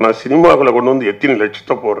 ஆனால் சினிமாக்களை கொண்டு வந்து எத்தனை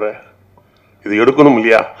லட்சத்தை போடுற, இது எடுக்கணும்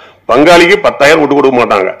இல்லையா? பங்காளிக்கு 10,000 விட்டு கொடுக்க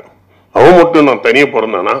மாட்டாங்க. அவன் மட்டும் நான் தனியாக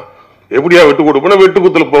பிறந்தானா எப்படியா விட்டு கொடுப்பேன்னா வெட்டு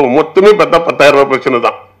குத்துல போகும். மொத்தமே பார்த்தா 10,000 ரூபாய் பிரச்சனை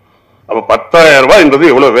தான். அப்ப 10,000 ரூபாய் என்றது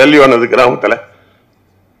எவ்வளவு வேல்யூவானது கிராமத்துல.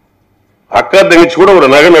 அக்கா தங்கச்சி கூட ஒரு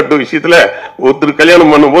நகை நட்டு விஷயத்துல ஒருத்தர்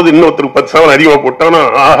கல்யாணம் பண்ணும் போது இன்னொருத்தருக்கு 10,000 அதிகமா போட்டானா,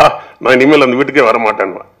 ஆஹா நான் இனிமேல் அந்த வீட்டுக்கே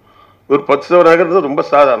வரமாட்டேன். ஒரு 10,000 நகைறது ரொம்ப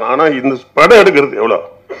சாதாரணம். ஆனா இந்த படம் எடுக்கிறது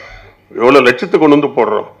எவ்வளவு லட்சத்தை கொண்டு வந்து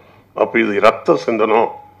போடுறோம். அப்ப இது ரத்தம் சிந்தணும்,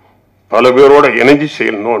 பல பேரோட இணைஞ்சு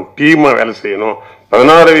செய்யணும், டீமா வேலை செய்யணும்.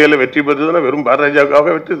 16 வெற்றி பெற்றதுன்னா வெறும்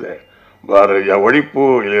பாரதிராஜாவுக்காக வெற்றுது. பாரதிராஜா ஒழிப்பு,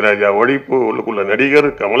 இளையராஜா ஒழிப்பு, உள்ளுக்குள்ள நடிகர்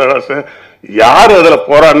கமலஹாசன் யாரு அதுல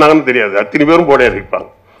போராடினாங்கன்னு தெரியாது, அத்தனை பேரும் போட இருப்பாங்க.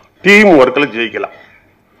 டீம் ஒர்க்கில் ஜெயிக்கலாம்.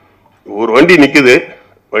 ஒரு வண்டி நிக்குது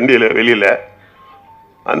வண்டியில வெளியில,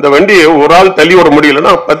 அந்த வண்டியை ஒரு ஆள் தள்ளி விட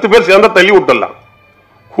முடியலன்னா 10 பேர் சேர்ந்தா தள்ளி விட்டுடலாம்.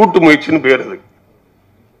 கூட்டு முயற்சின்னு பேர். அது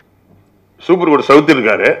சூப்பர் கூட சவுத்து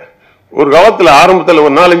இருக்காரு. ஒரு காலத்துல ஆரம்பத்தில்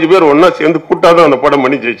ஒரு 4-5 பேர் ஒன்னா சேர்ந்து கூட்டாதான் அந்த படம்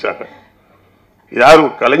பண்ணி ஜெயிச்சாங்க. யாரு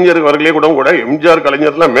கலைஞர் அவர்களே கூட எம்ஜிஆர்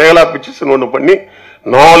கலைஞர்லாம் மேகலா பிக்சர்ஸ் ஒண்ணு பண்ணி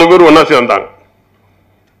 4 பேர் ஒன்னா சேர்ந்தாங்க.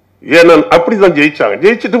 ஏன்னா அப்படிதான் ஜெயிச்சாங்க.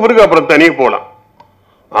 ஜெயிச்சிட்டு பிறகு அப்புறம் தனியே போலாம்.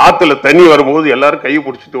 ஆத்துல தண்ணி வரும்போது எல்லாரும் கை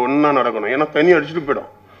பிடிச்சிட்டு ஒன்னா நடக்கணும். ஏன்னா தண்ணி அடிச்சுட்டு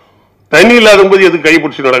போயிடும். தண்ணி இல்லாத போது எது கை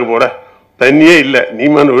பிடிச்சி நடக்க போற, தண்ணியே இல்லை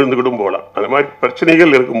நீமான் விழுந்துக்கிட்டும் போகலாம். அந்த மாதிரி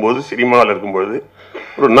பிரச்சனைகள் இருக்கும்போது சினிமாவில் இருக்கும்போது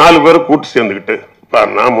ஒரு 4 பேரை கூட்டு சேர்ந்துக்கிட்டு,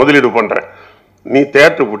 நான் முதலீடு பண்றேன், நீ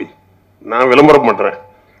தேட்டர் பிடி, நான் விளம்பரம் பண்றேன்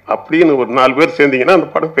அப்படின்னு ஒரு 4 பேர் சேர்ந்தீங்கன்னா அந்த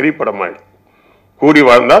படம் பெரிய படம் ஆயிடும். கூடி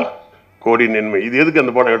வாழ்ந்தால் கோடி நன்மை. இது எதுக்கு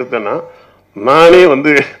அந்த படம் எடுத்தேன்னா, நானே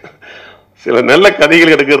சில நல்ல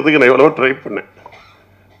கதைகள் எடுக்கிறதுக்கு நான் எவ்வளவோ ட்ரை பண்ணேன்.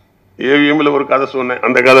 ஏவிஎம்ல ஒரு கதை சொன்னேன்,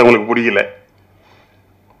 அந்த கதை உங்களுக்கு பிடிக்கல.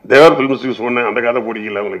 தேவர் பிலிம்ஸுக்கு சொன்னேன், அந்த கதை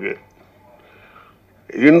பிடிக்கல அவங்களுக்கு.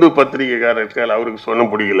 இந்து பத்திரிகைக்காரர் அவருக்கு சொன்ன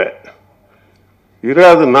பிடிக்கல.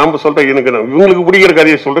 இராது நாம சொல்ற எனக்கு இவங்களுக்கு பிடிக்கிற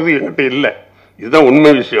கதையை சொல்றது என்கிட்ட இல்லை. இதுதான்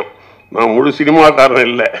உண்மை விஷயம். நான் முழு சினிமாக்காரன்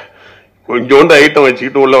இல்லை, கொஞ்சோண்டு ஐட்டம்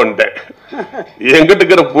வச்சுக்கிட்டு உள்ள வந்துட்டேன். என்கிட்ட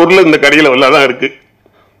இருக்கிற பொருள் இந்த கடையில் உள்ளதான் இருக்கு,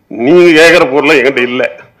 நீங்க கேட்கிற பொருள் என்கிட்ட இல்லை.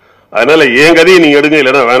 அதனால என் கதையை நீங்க எடுங்க,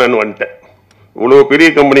 இல்லைன்னா வேணான்னு வந்துட்டேன். இவ்வளவு பெரிய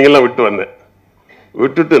கம்பெனிங்கெல்லாம் விட்டு வந்தேன்.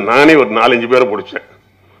 விட்டுட்டு நானே ஒரு 4-5 பேரை பிடிச்சேன்.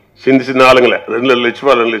 சின்ன ஆளுங்களை 2 லட்ச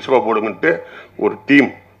ரூபா போடுங்கன்ட்டு ஒரு டீம்,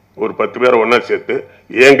 ஒரு 10 பேரை ஒன்னா சேர்த்து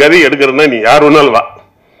என் கதையை எடுக்கிறதுனா நீ யார் வேணாலும் வா,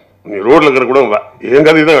 நீ ரோட்ல இருக்கிற கூட வா, என்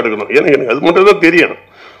கதையை தான் எடுக்கணும். ஏன்னா எனக்கு அது மட்டும் தான் தெரியும்.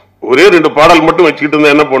 ஒரே 2 பாடல் மட்டும் வச்சுக்கிட்டு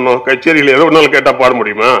இருந்தா என்ன பண்ணும், கச்சேரியில் எதோ ஒன்னாலும் கேட்டா பாட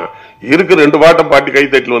முடியுமா? இருக்கிற 2 பாட்டை பாட்டி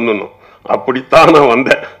கைத்தட்டில் வந்துடணும். அப்படித்தான் நான்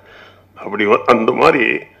வந்தேன். அப்படி அந்த மாதிரி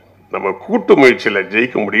நம்ம கூட்டு முயற்சியில்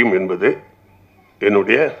ஜெயிக்க முடியும் என்பது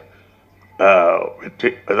என்னுடைய வெற்றி.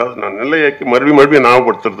 அதாவது நான் நிலையாக்கி மறுபடியும்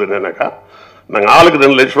ஞாபகப்படுத்துறது என்னன்னாக்கா, நாங்கள் ஆளுக்கு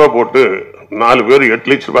 2 லட்ச ரூபா போட்டு 4 பேர் 8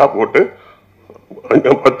 லட்ச ரூபா போட்டு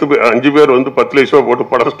 5 பேர் 10 லட்ச ரூபா போட்டு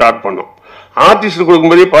படம் ஸ்டார்ட் பண்ணோம். ஆர்டிஸ்ட்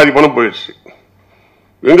கொடுக்கும்போதே பாதி பணம் போயிடுச்சு.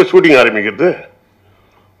 எங்க ஷூட்டிங் ஆரம்பிக்கிறது?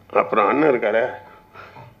 அப்புறம் அண்ணன் இருக்காரு,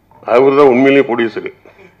 அவரு தான் உண்மையிலேயே ப்ரொடியூசரு.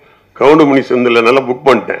 கவுண்டமணி செந்தில் நல்லா புக்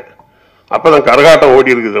பண்ணிட்டேன். அப்பதான் கரகாட்டம்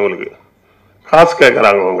ஓடி இருக்குது. அவங்களுக்கு காசு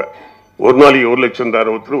கேட்கறாங்க. அவங்க ஒரு நாளைக்கு 1 லட்சம் தர,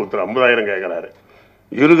 ஒருத்தர் 50,000 கேட்கறாரு.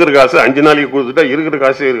 இருக்கிற காசு 5 நாளைக்கு கொடுத்துட்டா இருக்கிற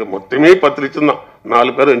காசு மொத்தமே 10 லட்சம் தான்.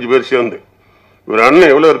 4 பேர் 5 பேர் சேர்ந்து. இவர்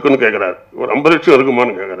அண்ணன் எவ்வளவு இருக்குன்னு கேட்கறாரு. ஒரு 50 லட்சம்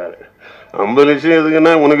இருக்குமான்னு கேட்கறாரு. 50 லட்சம்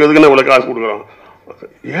எதுக்குன்னா உனக்கு எதுக்குன்னா இவ்வளவு காசு கொடுக்குறோம்.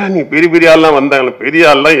 ஏன் நீ பெரிய ஆள்லாம் வந்தாங்க, பெரிய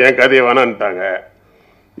ஆள்லாம் என் கதையை வேணான்ட்டாங்க.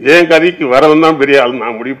 என் கதைக்கு வரவன் தான் பெரிய ஆள்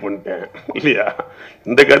நான் முடிவு பண்ணிட்டேன் இல்லையா?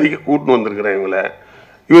 இந்த கதைக்கு கூட்டின்னு வந்திருக்கிறேன் இவங்களை.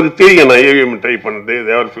 இவருக்கு தெரியும் நான் ஏவிஎம் ட்ரை பண்ணது,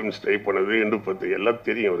 தேவர் ஃபிலிம்ஸ் ட்ரை பண்ணது, இந்து பத்திரிகை எல்லாம்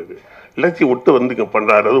தெரியும் அவருக்கு. எல்லாத்தையும் விட்டு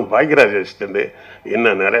பண்றாரு. அதுவும் பாக்கியராஜ் அசிஸ்டன்ட்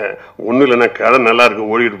என்ன நிறைய ஒன்றும் இல்லைன்னா கதை நல்லா இருக்கு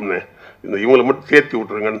ஓடிடும்னே, இந்த இவங்களை மட்டும் சேர்த்து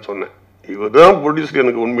விட்டுருங்கன்னு சொன்னேன். இவர் தான் ப்ரொடியூசர்.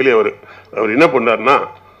 எனக்கு உண்மையிலே அவர் என்ன பண்ணாருன்னா,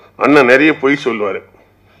 அண்ணன் நிறைய பொய் சொல்லுவார்.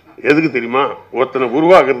 எதுக்கு தெரியுமா? ஒருத்தனை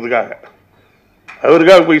உருவாக்குறதுக்காக.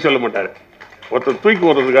 அவருக்காக பொய் சொல்ல மாட்டாரு, ஒருத்தர் தூக்கி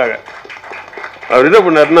போடுறதுக்காக. அவர் என்ன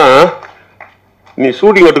பண்ணாருன்னா, நீ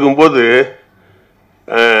ஷூட்டிங் எடுக்கும் போது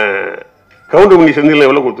கவுண்டமணி செந்தில்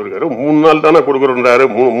எவ்வளவு கொடுத்துருக்காரு? 3 நாள் தானே கொடுக்குறோன்றாரு.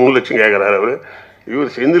 3 லட்சம் கேட்கறாரு அவரு. இவர்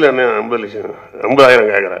செந்தில் அண்ணன் 50,000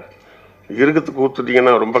 கேட்கறாரு. இருக்கிறதுக்கு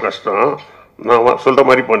கொடுத்துட்டீங்கன்னா ரொம்ப கஷ்டம், நான் சொல்கிற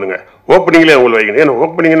மாதிரி பண்ணுங்க. ஓப்பனிங்லேயே அவங்களை வைக்கணும். ஏன்னா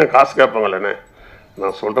ஓப்பனிங்னா காசு கேட்பாங்கல்லண்ணே.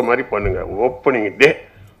 நான் சொல்கிற மாதிரி பண்ணுங்க. ஓப்பனிங் டே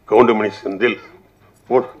கவுண்டமணி செந்தில்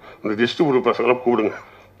இந்த டிஸ்ட்ரிபியூட்டர் பசங்களாம்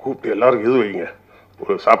கூப்பிட்டு எல்லாரும் எது வைங்க,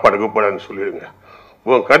 ஒரு சாப்பாடு கூப்பாடான்னு சொல்லிடுங்க.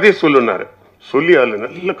 உன் கதையை சொல்லுனாரு. சொல்லி அதில்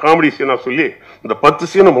நல்ல காமெடி சீனாக சொல்லி இந்த 10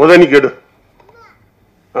 சீனை முதனி கேடு.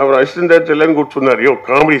 அவர் அசிஸ்டன்ட் டைரக்டர் எல்லாரும் கூப்பிட்டு சொன்னார், யோ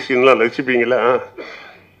காமெடி சீன்லாம் ரசிப்பீங்களா?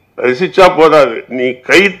 ரசிச்சா போதாது, நீ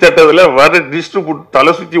கை தட்டதுல வர டிஸ்ட்ரிபியூட்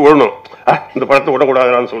தலை சுற்றி விடணும். இந்த படத்தை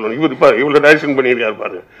விடக்கூடாதான்னு சொல்லணும். இவர் இப்போ இவ்வளோ டைரக்ஷன் பண்ணியிருக்காரு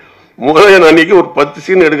பாருங்க. முதல்ல அன்னைக்கு ஒரு 10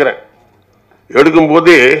 சீன் எடுக்கிறேன்.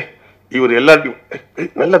 எடுக்கும்போது இவர் எல்லார்ட்டையும்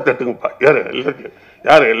நல்லா தட்டுங்கப்பா,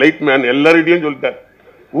 யாரு லைட் மேன் எல்லார்கிட்டையும் சொல்லிட்டார்.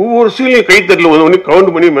 ஒவ்வொரு சீன்லையும் கை தட்டல உதவி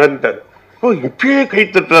கவுண்ட் பண்ணி மேறிட்டார். இப்பயே கை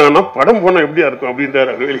தட்டுறாங்கன்னா படம் போனா எப்படியா இருக்கும்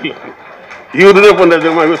அப்படின்றாரு. வெளியில இவரு என்ன பண்றாரு,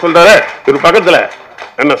 இவர் சொல்றாரு, இவர் பக்கத்துல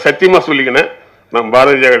என்ன சத்தியமா சொல்லிக்கினேன், நான்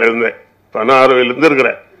பாரதிய ஜனதா இருந்தேன், 16 வயதுல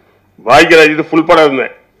இருக்கிறேன், பாக்கியராஜ் ஃபுல் படம்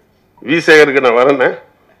இருந்தேன், வி சேகருக்கு நான் வரேன்,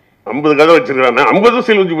 50 கதை வச்சிருக்கான், 50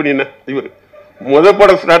 சீல் வச்சு பண்ணினேன். இவர்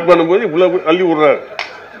படம் ஸ்டார்ட் பண்ணும்போது இவ்வளவு அள்ளி விடுறாரு.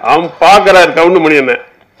 அவன் பாக்குறாரு கவுண்ட் மணி என்ன,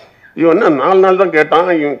 இவன் என்ன 4 நாள் தான் கேட்டான்,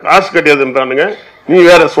 இவன் காசு கட்டியாதுன்றானுங்க, நீ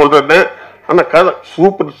வேற சொல்றேன். ஆனா கதை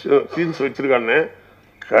சூப்பர் சீன்ஸ் வச்சிருக்கானே,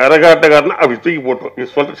 கரகாட்டக்காரன அப்படி தூக்கி போட்டோம்,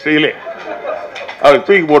 இவன் சொல்ற செய்யலே அப்படி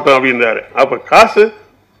தூக்கி போட்டோம் அப்படின்றாரு. அப்ப காசு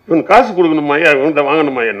இவன் காசு கொடுக்கணுமாயா, இவன்கிட்ட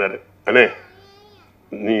வாங்கணுமா என்னாரு. அண்ணே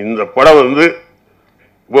நீ இந்த படம்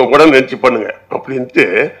படம் நினைச்சு பண்ணுங்க அப்படின்ட்டு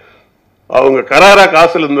அவங்க கராரா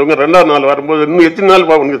காசுல இருந்தவங்க 2ஆம் நாள் வரும்போது இன்னும் எத்தனை நாள்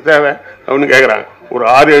உனக்கு தேவை அப்படின்னு கேட்கறாங்க. ஒரு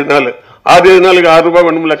 6-7 நாள். 6-7 நாளுக்கு 6 ரூபாய்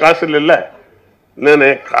வேணும்ல, காசு இல்லைல்ல. என்னண்ணே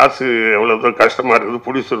காசு எவ்வளவு கஷ்டமா இருக்குது,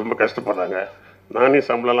 ப்ரொடியூசர் ரொம்ப கஷ்டப்படுறாங்க, நானே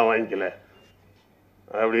சம்பளம்லாம் வாங்கிக்கல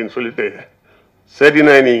அப்படின்னு சொல்லிட்டு,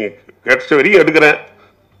 சரிண்ணா நீங்க கிடைச்ச வரைக்கும் எடுக்கிறேன்,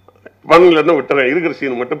 பண்ணலன்னா விட்டுறேன், இருக்கிற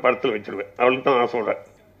சீன் மட்டும் படத்தில் வச்சிருவேன், அவளுக்கு தான் நான் சொல்றேன்.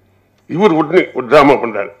 இவர் உடனே ஒரு டிராமா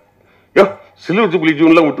பண்றாரு. யோ சிலுவத்து புலி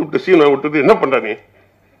ஜூன்லாம் விட்டு சீனை விட்டுட்டு என்ன பண்ற நீ,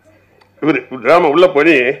 இவர் டிராமா உள்ள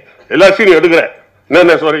பண்ணி எல்லா சீனும் எடுக்கிற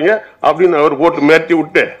என்ன சொல்றீங்க அப்படின்னு அவர் போட்டு மிரட்டி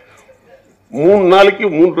விட்டு 3 நாளைக்கு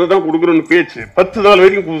 3 ரூபாய் தான் கொடுக்குறோன்னு பேச்சு 10 நாள்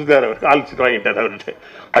வரைக்கும் கொடுத்துட்டாரு. அவர் ஆலோசிட்டு வாங்கிட்டாரு அவர்கிட்ட.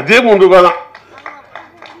 அதே 3 ரூபாய் தான்.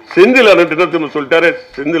 செந்தில் என்ன சொல்லிட்டாரு,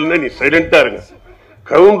 செந்தில்னா நீ சைலண்டா இருங்க,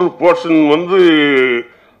 கவுண்டர் போர்ஷன்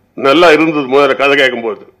நல்லா இருந்தது முதல்ல கதை கேட்கும்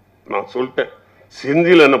போது. நான் சொல்லிட்டேன்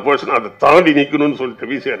செந்தில் என்ன போர்ஷன் அதை தாண்டி நிக்கணும்னு சொல்லிட்டு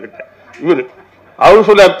வீசியார்கிட்ட. இவரு அவரு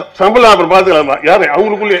சொல்ல சம்பளம் அப்புறம் பாத்துக்கலாமா, யாரு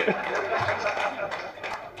அவங்களுக்குள்ளே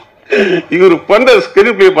இவரு பண்ற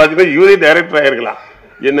ஸ்கிரிப்ட் பாத்தீங்கன்னா இவரே டைரக்டர் ஆயிருக்கலாம்.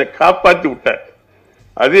 என்னை காப்பாத்தி விட்டார்.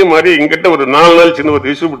 அதே மாதிரி எங்கிட்ட ஒரு 4 நாள் சின்ன ஒரு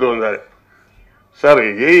டிஸ்ட்ரிபியூட்டர் வந்தாரு. சார்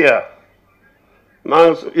ஏய்யா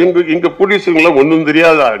நான் எங்க ப்ரொடியூசருங்களாம் ஒன்றும்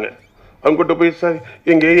தெரியாதாங்க, அவங்ககிட்ட போய் சார்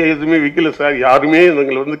எங்க ஏரியா எதுவுமே விற்கல சார், யாருமே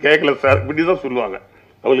எங்களை கேட்கல சார் இப்படிதான் சொல்லுவாங்க,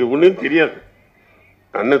 அவங்களுக்கு ஒன்றும் தெரியாது.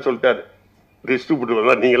 அண்ணன் சொல்லிட்டாரு டிஸ்ட்ரிபியூட்டர்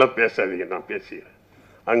வந்தா நீங்களாம் பேசாதீங்க, நான் பேசிக்கிறேன்.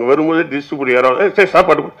 அங்கே வரும்போது டிஸ்ட்ரிபியூட்டர் யாராவது சரி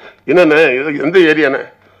சாப்பாடு என்னண்ணே எந்த ஏரியாண்ணே,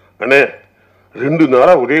 அண்ணே 2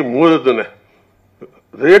 நாளா ஒரே மூதத்துண்ணே,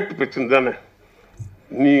 ரேட்டு பிரச்சனை தானே,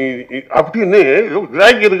 நீ அப்படின்னு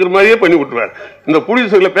கிராக்கி இருக்கிற மாதிரியே பண்ணி விட்டுருவார். இந்த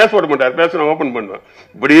ப்ரொடியூசர்களை பேச விட மாட்டார், பேச நான் ஓப்பன் பண்ணுவேன்.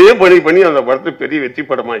 இப்படியே பண்ணி அந்த படத்தை பெரிய வெற்றி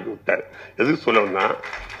படமாக்கி விட்டார். எதுக்கு சொல்லணும்னா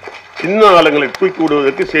சின்ன ஆளுங்களை தூக்கி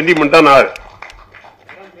விடுவதற்கு சென்டிமெண்டா நான்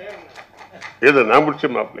ஏதோ நான் பிடிச்ச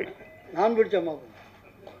மாப்பிள்ளை தான்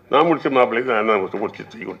முடிச்சு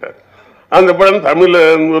தூக்கி விட்டார். அந்த படம் தமிழ்ல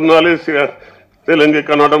 1 நாள் தெலுங்கு,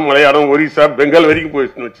 கன்னடம், மலையாளம், ஒரிசா, பெங்கால் வரைக்கும்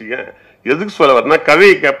போயிடுச்சுன்னு வச்சுக்க. எதுக்கு சொல்ல வரனா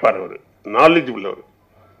கதையை கேட்பார், அவர் நாலேஜ் உள்ளவர்,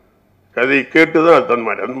 கதையை கேட்டுதான்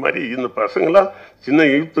அந்த மாதிரி இந்த பசங்களா சின்ன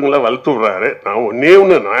யூத்துங்களா வளர்த்து விடுறாரு. நான்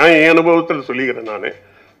ஒண்ணு நான் என் அனுபவத்தில் சொல்லிக்கிறேன். நானு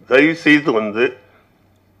தயவு செய்து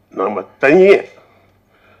நாம தனியே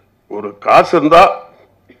ஒரு காசு இருந்தா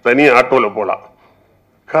தனி ஆட்டோல போலாம்,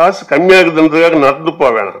 காசு கம்மியாகுதுன்றதுக்காக நடந்து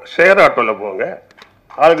போக வேணாம், ஷேர் ஆட்டோல போங்க,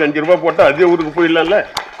 ஆளுக்கு 5 ரூபாய் போட்டா அதே ஊருக்கு போயிடலாம்ல.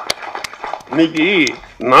 இன்னைக்கு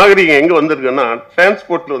நாகரிகம் எங்க வந்திருக்குன்னா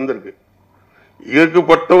டிரான்ஸ்போர்ட்ல வந்திருக்கு.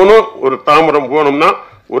 இருக்கப்பட்டவனும் ஒரு தாம்பரம் போனோம்னா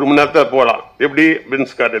 1 மணி நேரத்துல போகலாம், எப்படி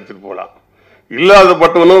பென்ஸ் கார் எடுத்துட்டு போகலாம்.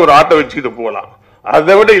 இல்லாதப்பட்டவனும் ஒரு ஆட்டோ வச்சுக்கிட்டு போகலாம்.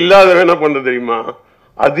 அதை விட இல்லாதவன் என்ன பண்றது தெரியுமா,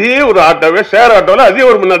 அதே ஒரு ஆட்டோவே ஷேர் ஆட்டோல அதே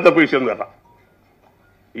 1 மணி நேரத்தை போய் சேர்ந்துடலாம்.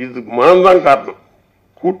 இது மனம்தான் காரணம்.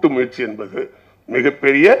 கூட்டு முயற்சி என்பது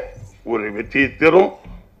மிகப்பெரிய ஒரு வெற்றியை தரும்.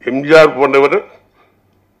 எம்ஜிஆர் போன்றவர்,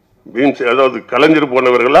 அதாவது கலைஞர்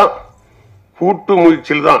போன்றவர்களாம் கூட்டு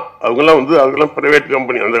முயற்சியில் தான். அவங்கெல்லாம் பிரைவேட்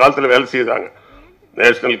கம்பெனி அந்த காலத்தில் வேலை செய்தாங்க.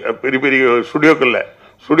 நேஷனல் பெரிய ஸ்டுடியோக்கள்ல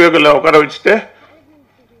உட்கார வச்சுட்டு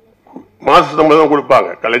மாச சம்பளம் கொடுப்பாங்க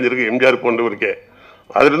கலைஞருக்கு, எம்ஜிஆர் போன்றவருக்கே.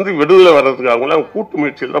 அதுல இருந்து விடுதலை வர்றதுக்கு அவங்களாம் கூட்டு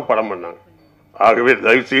முயற்சியில் தான் படம் பண்ணாங்க. ஆகவே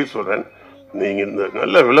தயவு செய்து சொல்றேன், நீங்க இந்த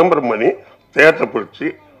நல்ல விளம்பரம் பண்ணி தேட்டரை பிடிச்சி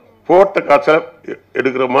போட்ட காசை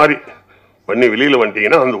எடுக்கிற மாதிரி பண்ணி வெளியில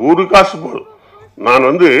வந்துட்டீங்கன்னா அந்த 1 காசு போதும். நான்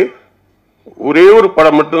ஒரே ஒரு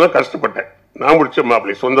படம் மட்டும்தான் கஷ்டப்பட்டேன். நான் முடிச்ச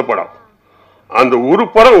மாப்பிள்ளை சொந்த படம். அந்த ஒரு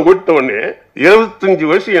படம் ஓட்ட உடனே 25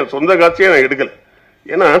 வருஷம் என் சொந்த காசையே நான் எடுக்கல.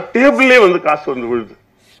 ஏன்னா டேபிள்லே வந்து காசு வந்து விழுது.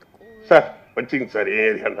 சார் வச்சுங்க சார் ஏன்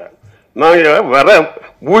ஏரியாண்டா, நான் வர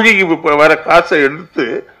மூழ்கிக்கு வர காசை எடுத்து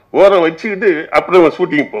ஓரம் வச்சுக்கிட்டு அப்புறம்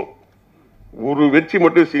ஷூட்டிங் போவோம். ஒரு வெற்றி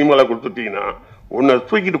மட்டும் சினிமாவில் கொடுத்துட்டீங்கன்னா உன்னை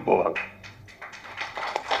தூக்கிட்டு போவாங்க.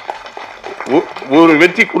 ஒரு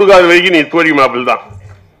வெற்றி கொடுக்காத வரைக்கும் நீ தோழி மாப்பிள்ள தான்.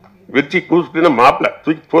 வெற்றி கொடுத்துட்டீங்கன்னா மாப்பிள்ள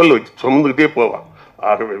தூக்கி தோல்ல வச்சு சுமந்துக்கிட்டே போவான்.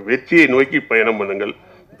 ஆகவே வெற்றியை நோக்கி பயணம் பண்ணுங்கள்.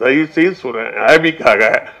 தயவு செய்து சொல்றேன், ஹாபிக்காக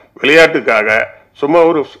விளையாட்டுக்காக சும்மா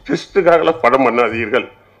ஒரு டெஸ்ட்டுக்காக படம் பண்ணாதீர்கள்.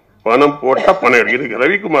 பணம் போட்டா பணம் எடுக்கிறது.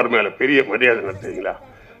 ரவிக்குமார் மேல பெரிய மரியாதை நடத்துறீங்களா?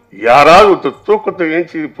 யாராவது ஒரு தூக்கத்தை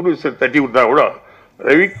ஏஞ்சி ப்ரொடியூசர் தட்டி விட்டா கூட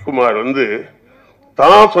ரவிக்குமார் வந்து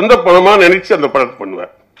தான் சொந்த பணமா நினைச்சு அந்த படத்தை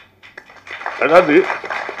பண்ணுவார். அதாவது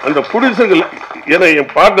அந்த ப்ரொடியூசர்கள், ஏன்னா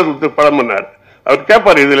என் பார்ட்னர் படம் பண்ணார், அவர்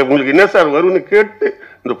கேட்பாரு இதுல உங்களுக்கு என்ன சார் வரும்னு கேட்டு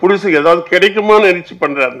இந்த ப்ரொடியூசருக்கு ஏதாவது கிடைக்குமான்னு நினைச்சு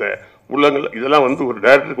பண்ற அந்த உள்ளங்கள், இதெல்லாம் வந்து ஒரு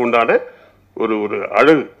டைரக்டருக்கு உண்டான ஒரு ஒரு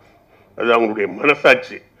அழகு, அது அவங்களுடைய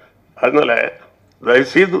மனசாட்சி. அதனால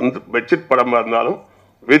தயவுசெய்து இந்த பட்ஜெட் படமா இருந்தாலும்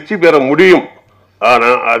வெற்றி பெற முடியும். ஆனா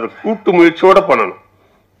அது கூட்டு முயற்சியோட பண்ணணும்.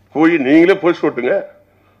 போய் நீங்களே போய் சொல்லிட்டுங்க,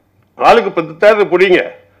 ஆளுக்கு 10 தேட்டர் பிடிங்க.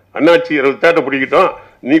 அண்ணாச்சி 20 தேட்டர் பிடிக்கிட்டோம்,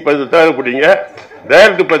 நீ 10 தேட்டர் பிடிங்க,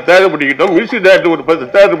 டைரக்டர் 10 தேட்டர் பிடிக்கிட்டோம், மியூசிக் டைரக்டர் ஒரு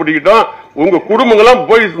 10 தேட்டர் பிடிக்கிட்டோம். உங்க குடும்பங்கள்லாம்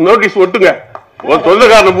போய் நோட்டீஸ் ஒட்டுங்க, ஒரு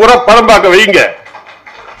சொந்தக்காரன் பூரா படம் பார்க்க வைங்க.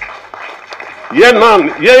 ஏன்னா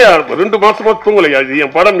ஏன் 2 மாசமா தூங்கலையா? இது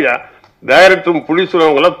என் படம் யா, டைரக்டரும் ப்ரொடியூசரும்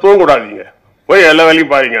அவங்க எல்லாம் தூங்கக்கூடாதீங்க, போய் எல்லா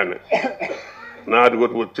வேலையும் பாருங்கன்னு. நான் அதுக்கு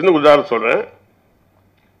ஒரு சின்ன உதாரணம் சொல்றேன்.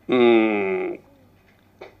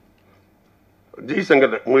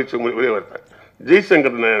 ஜெய்சங்கர் ஒரே வார்த்தை,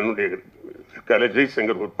 ஜெய்சங்கர் என்னுடைய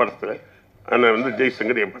ஜெய்சங்கர் ஒரு படத்துல அண்ணன் வந்து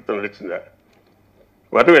ஜெய்சங்கர் என் படத்தை நடிச்சிருந்தார்.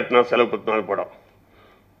 வரவேட்டினா செலவு 10 நாள் படம்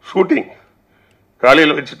ஷூட்டிங்.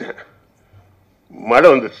 காலையில் வச்சுட்டேன், மழை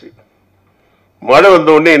வந்துருச்சு. மழை வந்த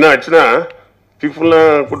உடனே என்ன ஆச்சுன்னா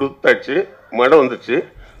டிஃபன்லாம் கொடுத்தாச்சு, மழை வந்துச்சு.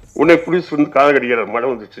 உடனே புடிச்சு வந்து காதை கடிக்கிறார், மழை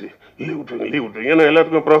வந்துச்சு, லீவ் விட்டுருங்க. ஏன்னா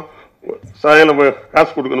எல்லாருக்கும் அப்புறம் சாயங்காலம்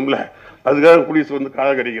காசு கொடுக்கணும்ல, அதுக்காக புடிச்சு வந்து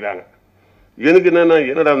காதை கடிக்கிறாங்க. எனக்கு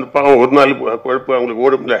என்னடா அந்த பாவம் ஒரு நாள் குழப்பம் அவங்களுக்கு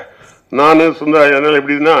ஓடும்ல. நான் சுந்தர அதனால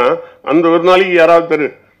எப்படின்னா அந்த ஒரு நாளைக்கு யாராவது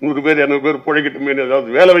 100 பேர் 200 பேர் பிழைக்கட்டுமே,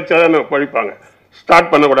 ஏதாவது வேலை வச்சாதான் பழிப்பாங்க.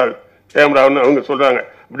 ஸ்டார்ட் பண்ணக்கூடாது கேமரான்னு அவங்க சொல்றாங்க,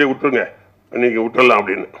 அப்படியே விட்டுருங்க நீங்க விட்டுறலாம்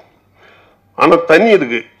அப்படின்னு. ஆனா தண்ணி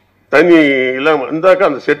இருக்கு, தண்ணி இல்லாம வந்தாக்கா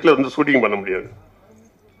அந்த செட்ல வந்து ஷூட்டிங் பண்ண முடியாது.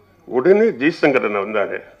 உடனே ஜெய்சங்கர்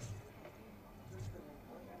வந்தாரு,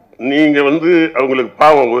 நீங்க வந்து அவங்களுக்கு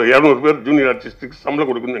பாவம் 200 பேர் ஜூனியர் ஆர்டிஸ்டுக்கு சம்பளம்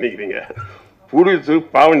கொடுக்கணும்னு நினைக்கிறீங்க, புடிச்சு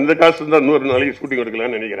பாவம் இந்த காசு இருந்தா 100 நாளைக்கு ஷூட்டிங்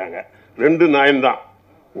எடுக்கலாம்னு நினைக்கிறாங்க. 2 நியாயம்தான்,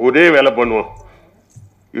 ஒரே வேலை பண்ணுவோம்,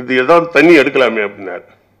 இது ஏதாவது தண்ணி எடுக்கலாமே அப்படின்னாரு.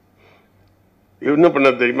 என்ன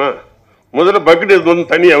பண்ண தெரியுமா, முதல்ல பக்கெட் எடுத்து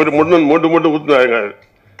வந்து தண்ணி அவர் மொண்டு ஊத்துனாங்க.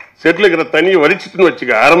 செட்டில் இருக்கிற தண்ணியை வலிச்சுட்டுன்னு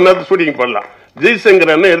வச்சுக்க, 1/2 மணி நேரத்துக்கு ஷூட்டிங் பண்ணலாம்.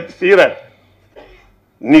 ஜெய்சங்கர் என்ன எடுத்து செய்யறாரு,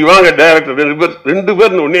 நீ வாங்க டைரக்டர் 2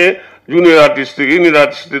 பேர் உடனே ஜூனியர் ஆர்டிஸ்ட் சீனியர்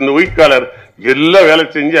ஆர்டிஸ்ட் இந்த ஒயிட்காலர் எல்லாம் வேலை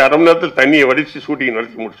செஞ்சு 1/2 மணி நேரத்தில் தண்ணியை வடிச்சு ஷூட்டிங்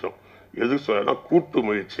நடத்தி முடிச்சோம். எதுக்கு சொல்றேன்னா கூட்டு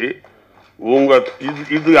முயற்சி. உங்க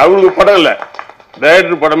இது அவங்களுக்கு படம் இல்லை,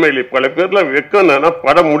 டைரக்டர் படமே இல்லை. பல பேர்லாம் வைக்கணும்னா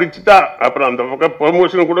படம் முடிச்சுட்டா அப்புறம் அந்த பக்கம்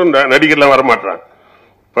ப்ரமோஷன் கூட நடிகர்லாம் வரமாட்டாங்க.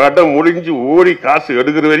 படம் முடிஞ்சு ஓடி காசு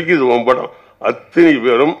எடுக்கிற வரைக்கும் இது உன் படம். அத்தனை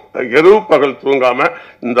பேரும் இரவு பகல் தூங்காம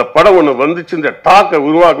இந்த படம் ஒண்ணு வந்துச்சு, இந்த டாக்கை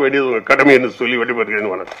உருவாக்க வேண்டியது உங்க கடமை என்று சொல்லி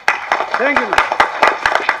விடைபெறுகிறேன். வணக்கம்.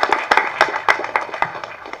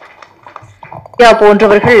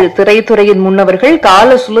 போன்றவர்கள் திரைத்துறையின் முன்னவர்கள்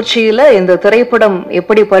கால சுழற்சியில இந்த திரைப்படம்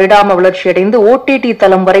எப்படி பரிணாம வளர்ச்சி அடைந்து OTT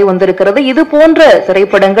தளம் வரை வந்திருக்கிறது, இது போன்ற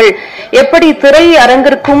திரைப்படங்கள் எப்படி திரை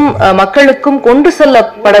அரங்கிற்கும் மக்களுக்கும் கொண்டு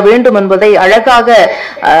செல்லப்பட வேண்டும் என்பதை அழகாக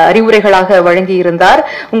அறிவுரைகளாக வழங்கியிருந்தார்.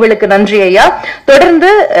 உங்களுக்கு நன்றி ஐயா.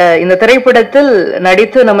 தொடர்ந்து இந்த திரைப்படத்தில்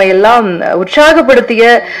நடித்து நம்ம எல்லாம் உற்சாகப்படுத்திய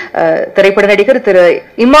திரைப்பட நடிகர் திரு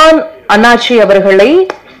இமான் அண்ணாச்சி அவர்களை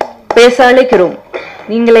பேச அழைக்கிறோம்.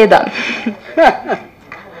 நீங்களே தான்.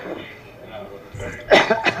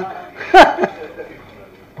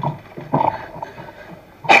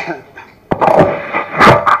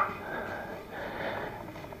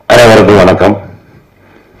 அனைவருக்கும் வணக்கம்.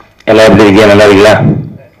 எல்லாம் எப்படி இருக்கீங்க? நல்லா இருக்கீங்களா?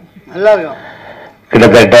 நல்லா இருக்கும்.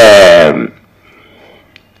 கிட்டத்தட்ட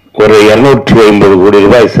ஒரு 250 கோடி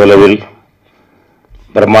ரூபாய் செலவில்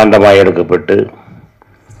பிரம்மாண்டமாக எடுக்கப்பட்டு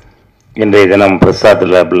இன்றைய தினம் பிரசாத்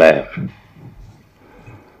லேப்ல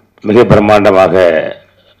மிக பிரம்மாண்டமாக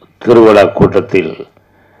திருவிழா கூட்டத்தில்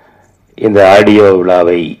இந்த ஆடியோ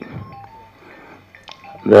விழாவை,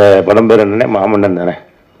 இந்த படம் பேர் என்ன, மாமன்னன் தானே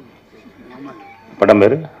படம்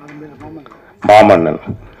பேரு, மாமன்னன்,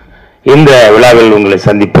 இந்த விழாவில் உங்களை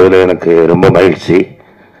சந்திப்பதில் எனக்கு ரொம்ப மகிழ்ச்சி.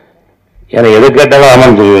 ஏன்னா எது கேட்டாலும்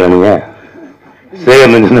ஆமான்னு சொல்லுவீங்க நீங்க.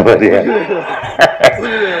 சேகர் சொன்ன மாதிரியா?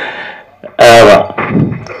 ஆமா.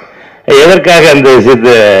 எதற்காக அந்த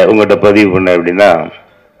விஷயத்தை உங்கள்கிட்ட பதிவு பண்ண அப்படின்னா,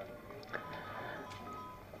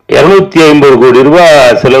 250 கோடி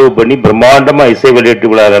ரூபாய் செலவு பண்ணி பிரம்மாண்டமா இசை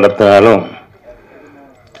வெளியீட்டு விழா நடத்தினாலும்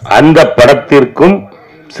அந்த படத்திற்கும்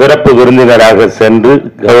சிறப்பு விருந்தினராக சென்று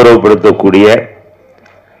கௌரவப்படுத்தக்கூடிய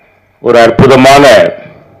ஒரு அற்புதமான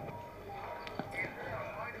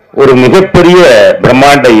ஒரு மிகப்பெரிய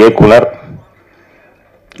பிரம்மாண்ட இயக்குனர்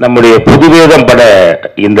நம்முடைய புதுவேதம் பட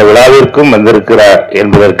இந்த விழாவிற்கும் வந்திருக்கிறார்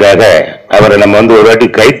என்பதற்காக அவரை நம்ம வந்து ஒரு வாட்டி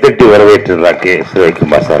கைத்தட்டி வரவேற்றிருந்தார் கே.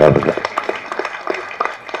 ரவிக்குமார் சார் அவர்கள்.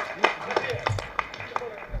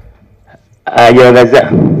 ஐயா வந்தாச்சா?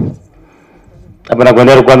 அப்ப நான் கொஞ்ச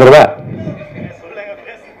நேரம் உட்காந்துருவா?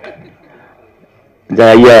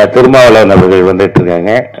 ஐயா திருமாவளவன் அவர்கள் வந்துட்டு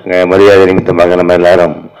இருக்காங்க. மரியாதை நிமித்தமாக நம்ம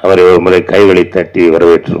எல்லாரும் அவரை ஒரு முறை கைகளை தட்டி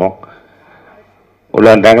வரவேற்றுவோம். உள்ள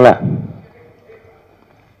வந்தாங்களா?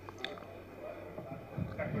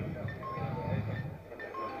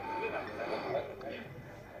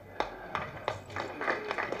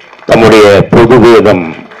 நம்முடைய புதுவேதம்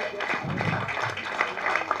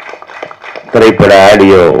திரைப்பட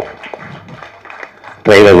ஆடியோ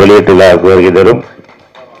ட்ரெய்லர் வெளியீட்டு வருகை தரும்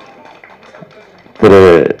திரு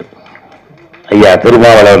ஐயா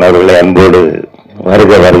திருமாவளவன் அவர்களை அன்போடு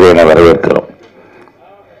வருக வருக என வரவேற்கிறோம்.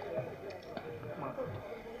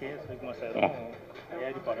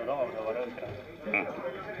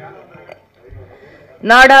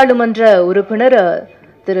 நாடாளுமன்ற உறுப்பினர்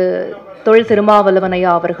திரு திருமாவளவன்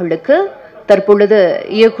ஐயா அவர்களுக்கு தற்பொழுது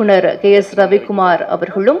இயக்குனர் கே.எஸ். ரவிக்குமார்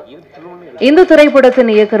அவர்களும் இந்த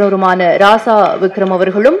திரைப்படத்தின் இயக்குனருமான ராசா விக்ரம்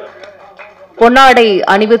அவர்களும் பொன்னாடை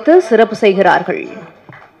அணிவித்து சிறப்பு செய்கிறார்கள்.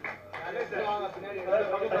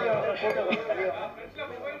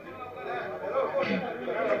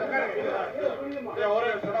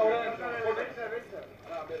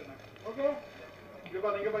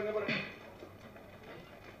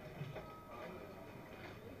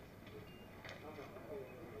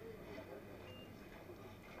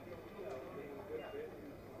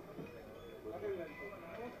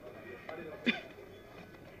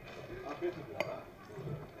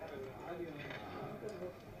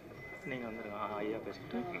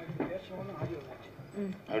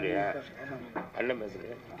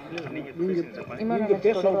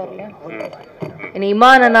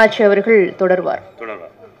 இமான் அண்ணாச்சி அவர்கள் தொடர்வார்.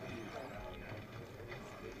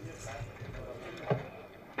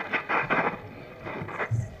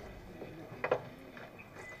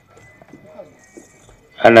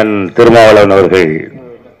 அண்ணன் திருமாவளவன் அவர்கள்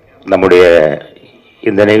நம்முடைய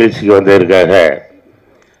இந்த நிகழ்ச்சிக்கு வந்ததற்காக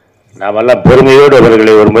நாமெல்லாம் பெருமையோடு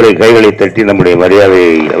அவர்களை ஒரு முறை கைகளை தட்டி நம்முடைய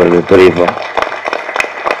மரியாதையை அவர்கள் தெரிவிப்போம்.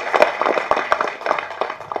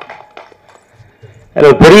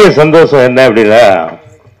 பெரிய சந்தோஷம் என்ன அப்படின்னா,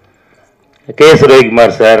 கே.எஸ்.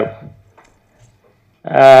 ரவிக்குமார் சார்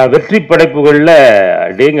வெற்றி படைப்புகளில்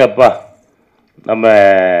அடேங்கப்பா நம்ம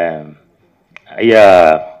ஐயா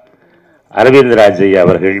அரவிந்தராஜ் ஐயா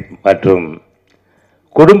அவர்கள் மற்றும்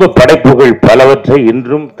குடும்ப படைப்புகள் பலவற்றை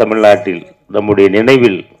இன்றும் தமிழ்நாட்டில் நம்முடைய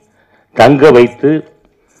நினைவில் தங்க வைத்து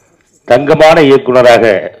தங்கமான இயக்குனராக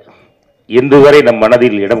இன்று வரை நம்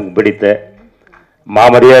மனதில் இடம் பிடித்த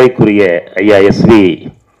மாமரியாதைக்குரிய ஐயா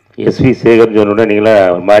எஸ்வி சேகர் சொன்ன நீங்களா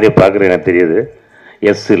ஒரு மாதிரியே பார்க்குறேன் எனக்கு தெரியுது.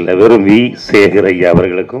 எஸ் இல்லை, வெறும் வி சேகர் ஐயா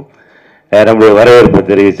அவர்களுக்கும் நம்முடைய வரவேற்பை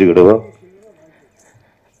தெரிவிச்சுக்கிடுவோம்.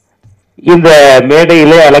 இந்த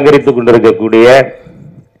மேடையிலே அலங்கரித்துக் கொண்டிருக்கக்கூடிய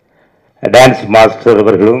டான்ஸ் மாஸ்டர்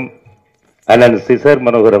அவர்களும் அண்ணன் சிசர்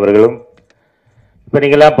மனோகர் அவர்களும், இப்போ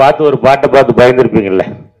நீங்களாம் பார்த்து ஒரு பாட்டை பார்த்து பயந்துருப்பீங்கள்ல,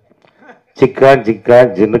 சிக்கான்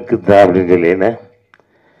சிக்கான் ஜின்னுக்கு தான் அப்படின்னு சொல்லின்னு.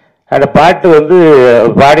 அந்த பாட்டு வந்து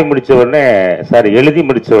பாடி முடித்த உடனே, எழுதி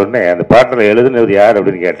முடித்த உடனே அந்த பாட்டில் எழுதுனது யார்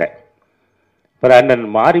அப்படின்னு கேட்டேன். அப்புறம் அண்ணன்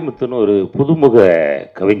மாரிமுத்துன்னு ஒரு புதுமுக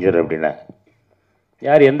கவிஞர் அப்படின்னா,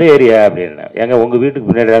 யார் எந்த ஏரியா அப்படின்னா, எங்க உங்கள் வீட்டுக்கு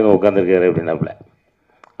பின்னாடி தாங்க உட்காந்துருக்காரு அப்படின்னாப்புல.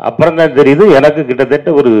 அப்புறம் தான் தெரியுது எனக்கு கிட்டத்தட்ட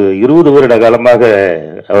ஒரு 20 வருட காலமாக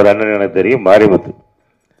அவர் அண்ணன் எனக்கு தெரியும், மாரிமுத்து.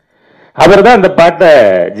 அவர் தான் அந்த பாட்டை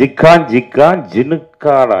ஜிக்கான் ஜிக்கான்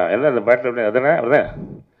ஜினுக்கானா என்ன அந்த பாட்டு அப்படி அதானே அவர்தான்.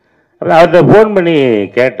 அப்புறம் அவர்கிட்ட ஃபோன் பண்ணி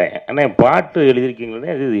கேட்டேன், அண்ணா பாட்டு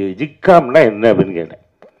எழுதியிருக்கீங்களே அது ஜிக்காம்னா என்ன அப்படின்னு கேட்டேன்.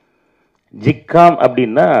 ஜிக்காம்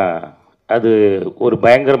அப்படின்னா அது ஒரு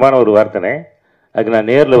பயங்கரமான ஒரு வார்த்தைனே, அதுக்கு நான்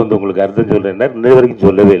நேரில் வந்து உங்களுக்கு அர்த்தம் சொல்கிறேன்னா இன்ன வரைக்கும்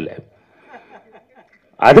சொல்லவே இல்லை.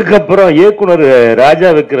 அதுக்கப்புறம் இயக்குனர் ராஜா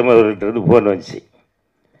விக்ரம் அவர்கிட்ட இருந்து ஃபோன் வந்துச்சு,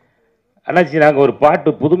 அண்ணாச்சி நாங்கள் ஒரு பாட்டு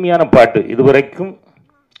புதுமையான பாட்டு, இதுவரைக்கும்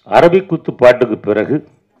அரபிக் குத்து பாட்டுக்கு பிறகு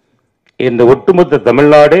இந்த ஒட்டுமொத்த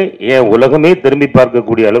தமிழ்நாடு ஏன் உலகமே திரும்பி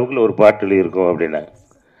பார்க்கக்கூடிய அளவுக்கு ஒரு பாட்டில் இருக்கும் அப்படின்னா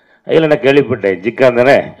அதில் நான் கேள்விப்பட்டேன் ஜிக்கான்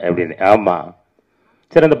தானே அப்படின்னு. ஆமாம்.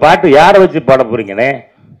 சரி, அந்த பாட்டு யாரை வச்சு பாட போறீங்கண்ணே?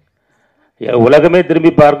 உலகமே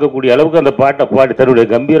திரும்பி பார்க்கக்கூடிய அளவுக்கு அந்த பாட்டை பாடி தன்னுடைய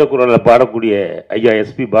கம்பீர குரலில் பாடக்கூடிய ஐயா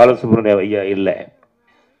எஸ்பி பாலசுப்ரமணிய ஐயா இல்லை.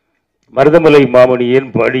 மருதமலை மாமணியின்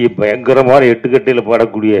பாடி பயங்கரமான எட்டுக்கட்டையில்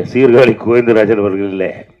பாடக்கூடிய சீர்காழி கோவிந்தராஜன் அவர்கள்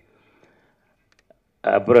இல்லை.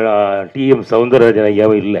 அப்புறம் டிஎம் சவுந்தரராஜன்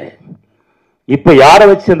ஐயாவும் இல்லை. இப்போ யாரை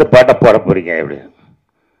வச்சு அந்த பாட்டை பாட போறீங்க அப்படின்னு?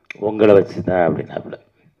 உங்களை வச்சு தான் அப்படின்னா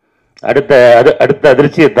அடுத்த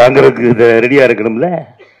அதிர்ச்சியை தாங்கிறதுக்கு ரெடியாக இருக்கணும்ல,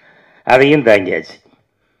 அதையும் தாங்கியாச்சு.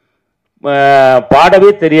 பாடவே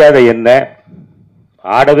தெரியாத என்ன,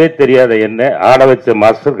 ஆடவே தெரியாத என்ன ஆட வச்ச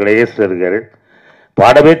மாஸ்டர் கணேசன் இருக்காரு.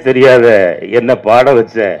 பாடவே தெரியாத என்ன பாட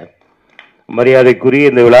வச்ச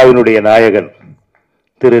மரியாதைக்குரிய இந்த விழாவினுடைய நாயகன்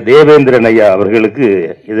திரு தேவேந்திரன் ஐயா அவர்களுக்கு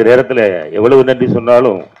இந்த நேரத்தில் எவ்வளவு நன்றி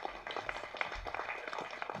சொன்னாலும்,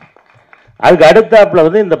 அதுக்கு அடுத்தாப்புல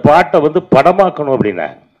வந்து இந்த பாட்டை வந்து படமாக்கணும் அப்படின்னா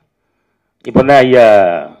இப்போ தான் ஐயா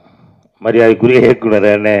மரியாதைக்குரிய இயக்குனர்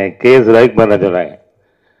என்ன KS ரவிக்குமார் சொன்னாங்க,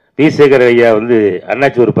 வி சேகர் ஐயா வந்து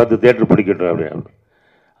அண்ணாச்சி ஒரு 10 தியேட்டர் பிடிக்கட்டும் அப்படின்னு.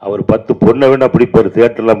 அவர் 10 பொண்ணை வேணா பிடிப்பார்,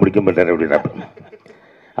 தியேட்டர்லாம் பிடிக்க மாட்டார் அப்படின்னா.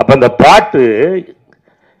 அப்போ இந்த பாட்டு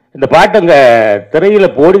அங்கே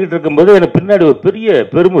திரையில் போடிக்கிட்டு இருக்கும்போது எனக்கு பின்னாடி ஒரு பெரிய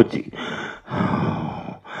பெருமூச்சு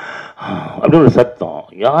அப்படின்னு ஒரு சத்தம்.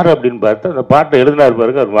 யார் அப்படின்னு பார்த்தா அந்த பாட்டை எழுதினார்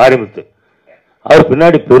பாருங்க, அவர் மாரிமுத்து. அவர்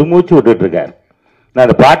பின்னாடி பெருமூச்சு விட்டுட்டு இருக்கார். நான்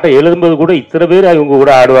அந்த பாட்டை எழுதும்போது கூட இத்தனை பேர் அவங்க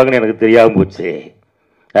கூட ஆடுவாங்கன்னு எனக்கு தெரியாமல் போச்சு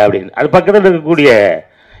அப்படின்னு. அது பக்கத்தில் இருக்கக்கூடிய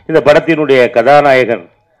இந்த படத்தினுடைய கதாநாயகன்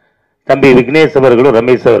தம்பி விக்னேஷ் அவர்களும்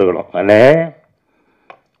ரமேஷ் அவர்களும், அண்ணே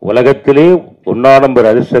உலகத்திலே 1ஆம் நம்பர்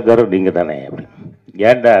அதிர்ஷ்டக்காரர் நீங்கள் தானே அப்படின்னு.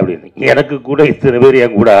 ஏன்டா அப்படின்னு. எனக்கு கூட இத்தனை பேர்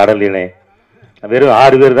என் கூட ஆடலைனே, வெறும்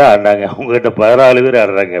 6 பேர் தான் ஆடினாங்க, அவங்ககிட்ட 14 பேர்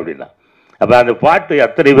ஆடுறாங்க அப்படின்னா. அப்போ அந்த பாட்டு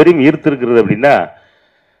அத்தனை பேரையும் ஈர்த்திருக்கிறது அப்படின்னா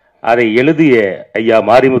அதை எழுதிய ஐயா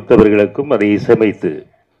மாரிமுத்தவர்களுக்கும் அதை இசைமைத்து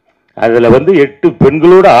அதில் வந்து 8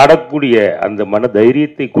 பெண்களோடு ஆடக்கூடிய அந்த மன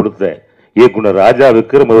தைரியத்தை கொடுத்த இயக்குனர் ராஜா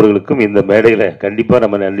விக்ரம் அவர்களுக்கும் இந்த மேடையில் கண்டிப்பாக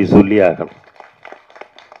நம்ம நன்றி சொல்லி ஆகணும்.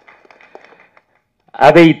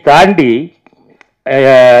 அதை தாண்டி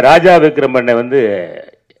ராஜா விக்ரம் அண்ணன் வந்து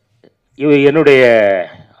என்னுடைய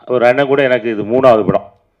ஒரு அண்ணன் கூட எனக்கு இது 3வது படம்.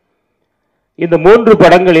 இந்த 3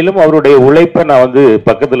 படங்களிலும் அவருடைய உழைப்பை நான் வந்து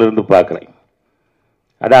பக்கத்தில் இருந்து பார்க்குறேன்.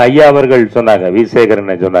 அதான் ஐயா அவர்கள் சொன்னாங்க, வி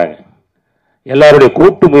சேகரன் சொன்னாங்க, எல்லாருடைய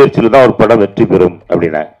கூட்டு முயற்சியில் தான் ஒரு படம் வெற்றி பெறும்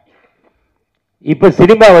அப்படின்னா. இப்போ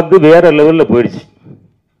சினிமா வந்து வேற லெவலில் போயிடுச்சு.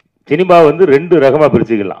 சினிமா வந்து 2 ரகமாக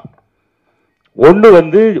பிரிச்சுக்கலாம். ஒன்று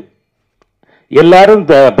வந்து எல்லாரும்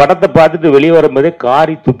படத்தை பார்த்துட்டு வெளியே வரும்போதே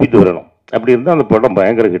காரி துப்பிட்டு வரணும், அப்படி இருந்தால் அந்த படம்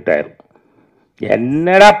பயங்கர ஹிட் ஆயிரும்.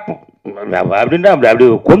 என்னடா அப்படின்னா அப்படி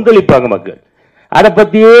கொந்தளிப்பாங்க மக்கள். அதை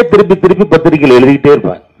பற்றியே திருப்பி திருப்பி பத்திரிகையில் எழுதிக்கிட்டே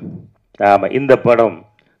இருப்பாங்க. ஆமாம், இந்த படம்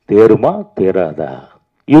தேருமா தேராதா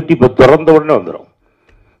யூடியூப்பை திறந்த உடனே வந்துடும்.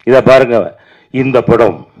 இதை பாருங்க, இந்த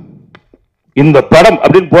படம்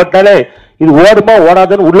அப்படின்னு போட்டாலே இது ஓடுமா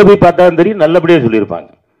ஓடாதுன்னு உள்ள போய் பார்த்தா தெரியும், நல்லபடியாக சொல்லியிருப்பாங்க.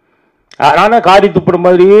 ஆனால் காரி துப்புற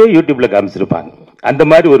மாதிரியே யூடியூப்ல காமிச்சிருப்பாங்க. அந்த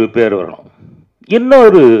மாதிரி ஒரு பேர் வரணும்.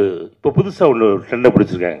 இன்னொரு இப்போ புதுசாக ஒன்று ட்ரெண்டை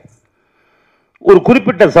பிடிச்சிருக்காங்க. ஒரு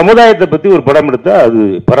குறிப்பிட்ட சமுதாயத்தை பற்றி ஒரு படம் எடுத்தால் அது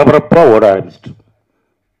பரபரப்பாக ஓட ஆரம்பிச்சிட்டு.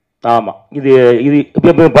 ஆமாம், இது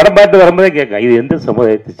இப்போ படம் பார்த்து வரும்போதே கேட்க, இது எந்த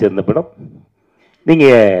சமுதாயத்தை சேர்ந்த படம்?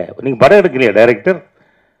 நீங்கள் படம் எடுக்கலையா டைரக்டர்?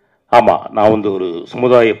 ஆமாம், நான் வந்து ஒரு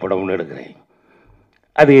சமுதாய படம்னு எடுக்கிறேன்.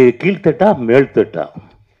 அது கீழ்த்தட்டா மேல்தட்டா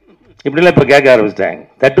இப்படிலாம் இப்போ கேட்க ஆரம்பிச்சிட்டாங்க.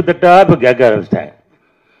 தட்டா இப்போ கேட்க ஆரம்பிச்சிட்டாங்க.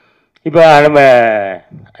 இப்போ நம்ம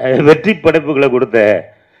வெற்றி படைப்புகளை கொடுத்த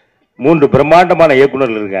 3 பிரம்மாண்டமான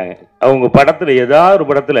இயக்குநர்கள் இருக்காங்க. அவங்க படத்தில் ஏதாவது ஒரு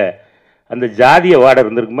படத்தில் அந்த ஜாதிய வாடை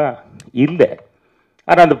இருந்திருக்குமா? இல்லை.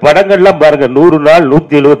 ஆனால் அந்த படங்கள்லாம் பாருங்க, 100 நாள்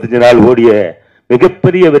 175 நாள் ஓடிய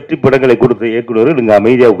மிகப்பெரிய வெற்றி படங்களை கொடுத்த இயக்குநர்கள் இங்கே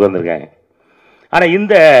அமைதியாக உட்கார்ந்துருக்காங்க. ஆனால்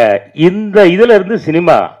இந்த இதில் இருந்து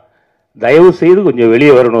சினிமா தயவு செய்து கொஞ்சம்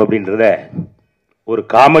வெளியே வரணும் அப்படின்றத ஒரு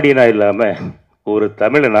காமெடினா இல்லாமல் ஒரு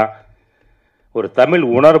தமிழனா, ஒரு தமிழ்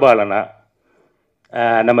உணர்வாளனா,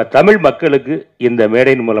 நம்ம தமிழ் மக்களுக்கு இந்த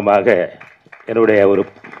மேடையின் மூலமாக என்னுடைய ஒரு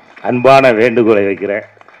அன்பான வேண்டுகோளை வைக்கிறேன்.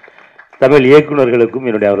 தமிழ் இயக்குநர்களுக்கும்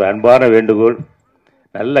என்னுடைய ஒரு அன்பான வேண்டுகோள்,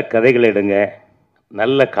 நல்ல கதைகள் எடுங்க,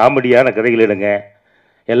 நல்ல காமெடியான கதைகள் எடுங்க.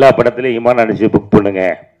 எல்லா படத்துலையும் இமான் அடிச்சு புக் பண்ணுங்க.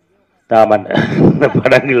 ஆமாம், இந்த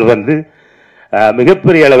படங்கள் வந்து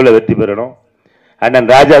மிகப்பெரிய அளவில் வெற்றி பெறணும்.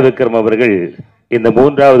 அண்ணன் ராஜா விக்ரம் அவர்கள் இந்த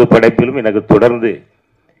 3வது படைப்பிலும் எனக்கு தொடர்ந்து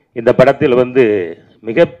இந்த படத்தில் வந்து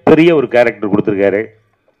மிகப்பெரிய ஒரு கேரக்டர் கொடுத்துருக்காரு.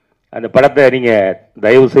 அந்த படத்தை நீங்கள்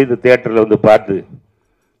தயவு செய்து தியேட்டரில் வந்து பார்த்து,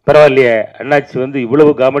 பரவாயில்லையே அண்ணாச்சி வந்து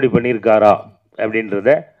இவ்வளவு காமெடி பண்ணியிருக்காரா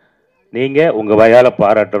அப்படின்றத நீங்கள் உங்கள் வாயால்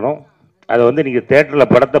பாராட்டணும். அதை வந்து நீங்கள்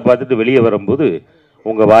தேட்டரில் படத்தை பார்த்துட்டு வெளியே வரும்போது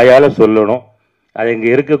உங்கள் வாயால் சொல்லணும். அது இங்கே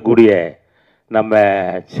இருக்கக்கூடிய நம்ம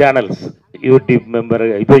சேனல்ஸ் யூடியூப் மெம்பர்,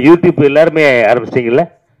 இப்போ யூடியூப் எல்லாருமே ஆரம்பிச்சிட்டிங்கள?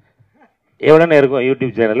 எவ்வளோன்னு இருக்கும்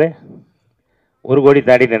யூடியூப் சேனலு? 1 கோடி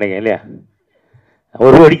தாண்டி நினைக்கிறேன் இல்லையா?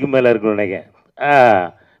 1 கோடிக்கு மேலே இருக்குன்னு நினைக்கிறேன்.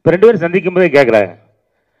 இப்போ 2 பேரும் சந்திக்கும் போதே கேட்குறாங்க,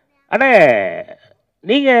 அண்ணே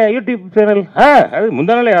நீங்கள் யூடியூப் சேனல்? அது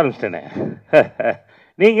முந்தா நாளே ஆரம்பிச்சிட்டேனே.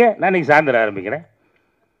 நீங்கள்? நான் இன்றைக்கி சாயந்தரம் ஆரம்பிக்கிறேன்.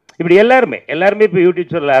 இப்படி எல்லாருமே இப்போ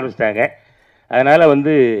யூடியூப் சேனல் ஆரம்பிச்சிட்டாங்க. அதனால்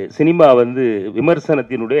வந்து சினிமா வந்து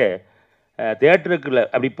விமர்சனத்தினுடைய தியேட்டருக்குள்ள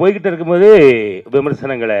அப்படி போய்கிட்டு இருக்கும்போது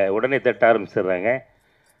விமர்சனங்களை உடனே தட்ட ஆரம்பிச்சிடுறாங்க.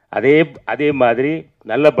 அதே மாதிரி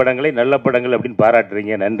நல்ல படங்கள் அப்படின்னு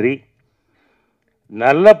பாராட்டுறீங்க, நன்றி.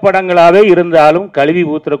 நல்ல படங்களாகவே இருந்தாலும் கழுவி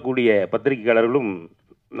ஊற்றக்கூடிய பத்திரிகையாளர்களும்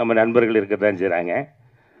நம்ம நண்பர்கள் இருக்கத்தான் செய்கிறாங்க.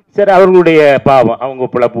 சரி, அவர்களுடைய பாவம், அவங்க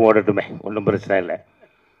பிழப்பு ஓடட்டுமே, ஒன்றும் பிரச்சனை இல்லை.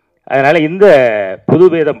 அதனால் இந்த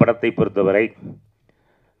புதுவேதம் படத்தை பொறுத்தவரை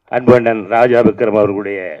அன்பண்ணன் ராஜா விக்ரம்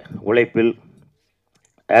அவர்களுடைய உழைப்பில்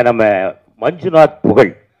நம்ம மஞ்சுநாத்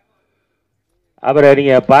புகழ் அவரை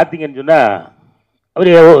நீங்கள் பார்த்தீங்கன்னு சொன்னால், அவர்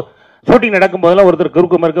ஷூட்டிங் நடக்கும்போதெல்லாம் ஒருத்தர்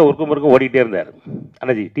குறுக்கு மறுக்க ஓடிக்கிட்டே இருந்தார்.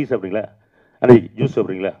 அண்ணாஜி டீ சாப்பிட்றீங்களா, அண்ணாஜி ஜூஸ்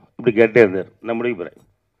சாப்பிட்றீங்களா, இப்படி கேட்டே இருந்தார். நான் முடிவு போகிறேன்,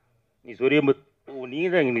 நீ சூரியன்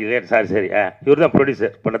நீங்கள் தான் இங்கே லேட், சரி இவர் தான்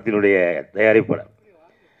ப்ரொடியூசர் படத்தினுடைய தயாரிப்பாளர்.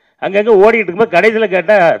 அங்கங்கே ஓடிக்கிட்டு இருக்கும்போது கடைசியில்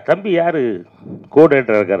கேட்டால், தம்பி யார்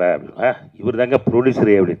கோஆர்டினேட்டர் இருக்காரா அப்படின்னா, இவர் தாங்க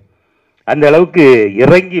ப்ரொடியூசரே அப்படின்னு. அந்த அளவுக்கு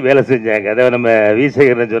இறங்கி வேலை செஞ்சாங்க. அதை நம்ம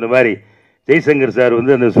விசேகரன் சொன்ன மாதிரி ஜெய்சங்கர் சார்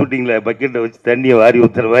வந்து அந்த ஷூட்டிங்கில் பக்கெட்டை வச்சு தண்ணியை வாரி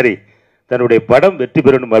ஊற்றுற மாதிரி தன்னுடைய படம் வெற்றி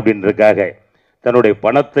பெறணும் அப்படின்றதுக்காக தன்னுடைய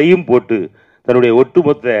பணத்தையும் போட்டு தன்னுடைய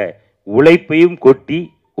ஒட்டுமொத்த உழைப்பையும் கொட்டி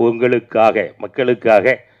உங்களுக்காக,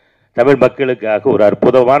 மக்களுக்காக, தமிழ் மக்களுக்காக ஒரு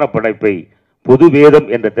அற்புதமான படைப்பை புதுவேதம்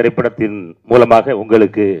என்ற திரைப்படத்தின் மூலமாக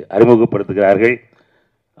உங்களுக்கு அறிமுகப்படுத்துகிறார்கள்.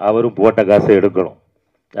 அவரும் போட்ட காசை எடுக்கணும்.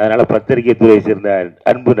 அதனால் பத்திரிகை துறை சேர்ந்த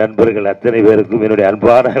அன்பு நண்பர்கள் அத்தனை பேருக்கும் என்னுடைய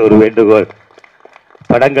அன்பான ஒரு வேண்டுகோள்,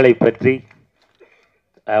 படங்களை பற்றி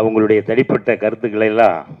உங்களுடைய தனிப்பட்ட கருத்துக்களை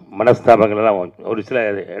எல்லாம், மனஸ்தாபங்கள் எல்லாம் ஒரு சில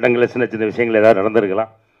இடங்களில் சின்ன சின்ன விஷயங்கள் ஏதாவது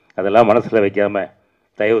நடந்திருக்கலாம், அதெல்லாம் மனசில் வைக்காமல்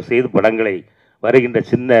தயவு செய்து படங்களை, வருகின்ற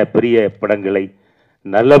சின்ன பெரிய படங்களை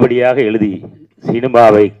நல்லபடியாக எழுதி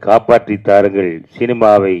சினிமாவை காப்பாற்றி தாருங்கள்,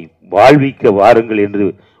 சினிமாவை வாழ்விக்க வாருங்கள் என்று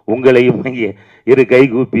உங்களையும் இரு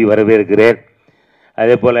கைகூப்பி வரவேற்கிறேன்.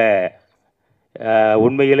 அதே போல்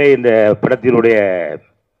உண்மையிலே இந்த படத்தினுடைய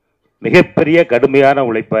மிகப்பெரிய கடுமையான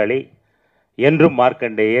உழைப்பாளி என்றும்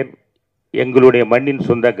மார்க்கண்டேயன், எங்களுடைய மண்ணின்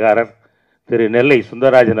சொந்தக்காரர் திரு நெல்லை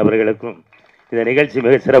சுந்தரராஜன் அவர்களுக்கும் இந்த நிகழ்ச்சி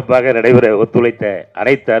மிக சிறப்பாக நடைபெற ஒத்துழைத்த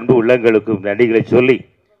அனைத்து அன்பு உள்ளங்களுக்கும் நன்றிகளை சொல்லி,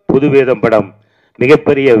 புதுவேதம் படம்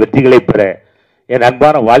மிகப்பெரிய வெற்றிகளை பெற என்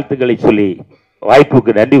அன்பான வாழ்த்துக்களை சொல்லி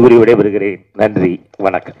வாய்ப்புக்கு நன்றி கூறி விடைபெறுகிறேன். நன்றி,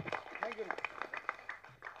 வணக்கம்.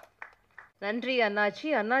 நன்றி அண்ணாச்சி.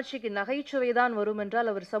 அண்ணாச்சிக்கு நகைச்சுவைதான் வரும்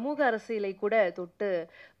என்றால் அவர் சமூக அரசியலை கூட தொட்டு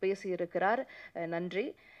பேசியிருக்கிறார். நன்றி.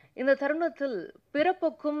 இந்த தருணத்தில்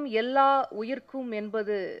பிறப்புக்கும் எல்லா உயிர்க்கும்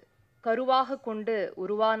என்பது கருவாக கொண்டு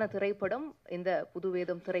உருவான திரைப்படம் இந்த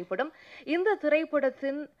புதுவேதம் திரைப்படம். இந்த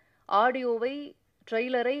திரைப்படத்தின் ஆடியோவை,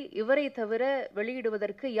 ட்ரெய்லரை இவரை தவிர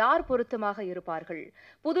வெளியிடுவதற்கு யார் பொருத்தமாக இருப்பார்கள்?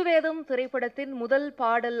 புதுவேதம் திரைப்படத்தின் முதல்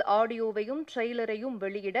பாடல் ஆடியோவையும் ட்ரெய்லரையும்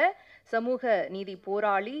வெளியிட சமூக நீதி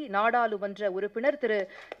போராளி, நாடாளுமன்ற உறுப்பினர் திரு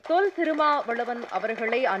திருமாவளவன்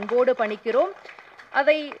அவர்களை அன்போடு பணிக்கிறோம்.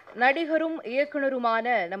 அதை நடிகரும் இயக்குனருமான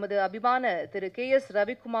நமது அபிமான திரு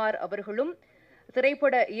ரவிக்குமார் அவர்களும்,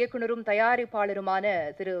 திரைப்பட இயக்குனரும் தயாரிப்பாளருமான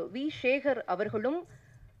திரு சேகர் அவர்களும்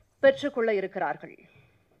பெற்றுக்கொள்ள இருக்கிறார்கள்.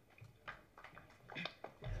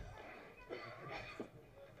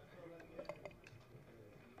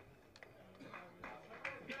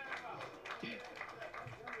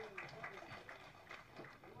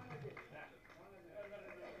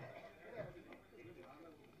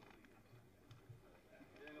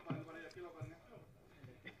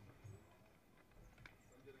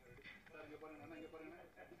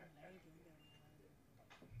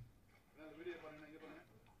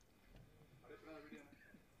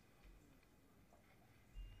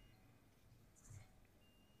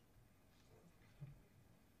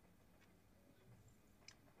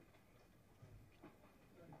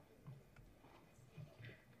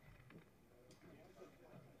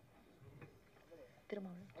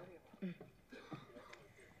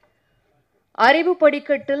 அறிவு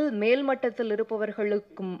படிக்கட்டில் மேல்மட்டத்தில்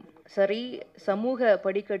இருப்பவர்களுக்கும் சரி, சமூக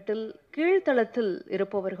படிக்கட்டில் கீழ்த்தளத்தில்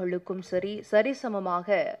இருப்பவர்களுக்கும் சரி,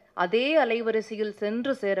 சரிசமமாக அதே அலைவரிசையில்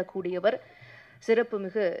சென்று சேரக்கூடியவர்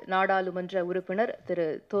சிறப்புமிகு நாடாளுமன்ற உறுப்பினர் திரு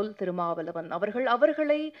திருமாவளவன் அவர்கள்.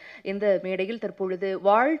 அவர்களை இந்த மேடையில் தற்பொழுது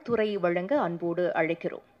வாழ்த்துரை வழங்க அன்போடு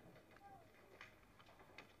அழைக்கிறோம்.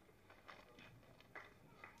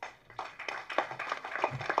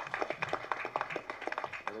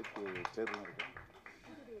 இந்த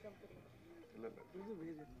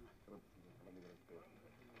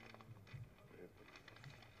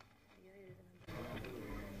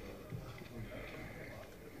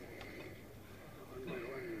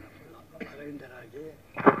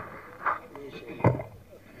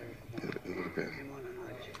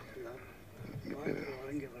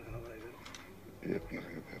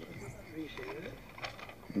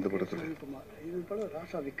படத்தில் இது படம்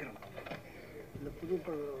ராசா விக்ரம். இந்த புது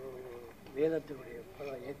வேதத்தினுடைய பட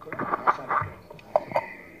இயக்குனர் ராசா விக்ரம்.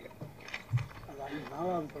 அது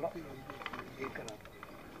 4வது படம் இயக்குனர்.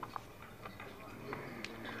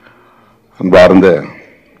 அன்பார்ந்த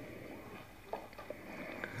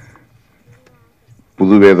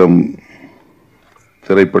புது வேதம்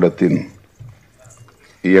திரைப்படத்தின்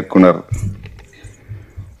இயக்குனர்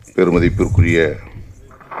பெருமதிப்பிற்குரிய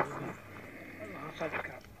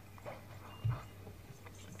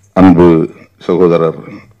அன்பு சகோதரர்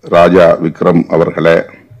ராஜா விக்ரம் அவர்களே,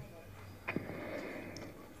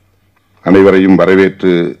 அனைவரையும்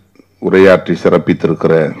வரவேற்று உரையாற்றி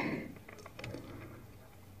சிறப்பித்திருக்கிற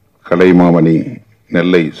கலைமாமணி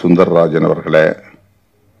நெல்லை சுந்தரராஜன் அவர்களே,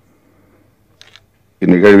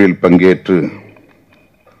 இந்நிகழ்வில் பங்கேற்று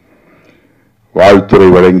வாழ்த்துரை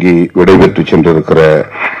வழங்கி விடைபெற்று சென்றிருக்கிற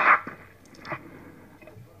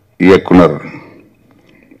இயக்குனர்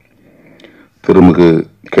திருமிகு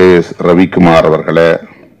KS ரவிக்குமார் அவர்களே,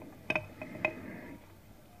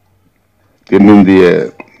 தென்னிந்திய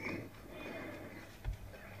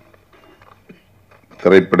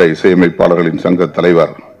திரைப்பட இசையமைப்பாளர்களின் சங்க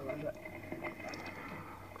தலைவர்,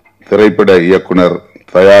 திரைப்பட இயக்குனர்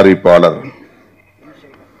தயாரிப்பாளர்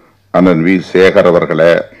அண்ணன் வி. சேகர்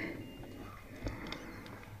அவர்களே,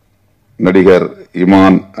 நடிகர்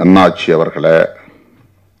இமான் அண்ணாச்சி அவர்களே,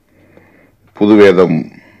 புதுவேதம்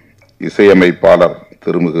இசையமைப்பாளர்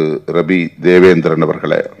திருமிகு ரவி தேவேந்திரன்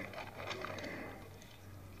அவர்களே,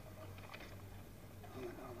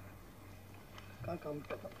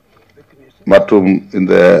 மற்றும்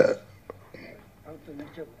இந்த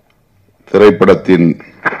திரைப்படத்தின்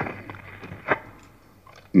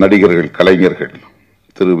நடிகர்கள் கலைஞர்கள்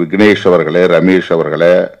திரு விக்னேஷ் அவர்களே, ரமேஷ்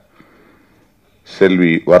அவர்களே,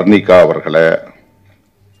 செல்வி வர்ணிகா அவர்களே,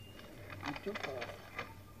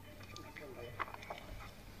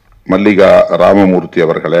 மல்லிகா ராமமூர்த்தி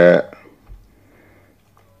அவர்களே,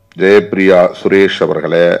 ஜெயப்பிரியா சுரேஷ்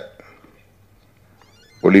அவர்களே,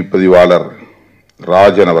 ஒளிப்பதிவாளர்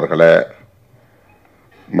ராஜன் அவர்களே,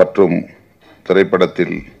 மற்றும்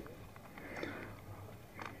திரைப்படத்தில்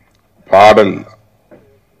பாடல்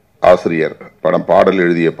ஆசிரியர் பாடல்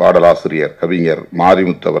எழுதிய பாடலாசிரியர் கவிஞர்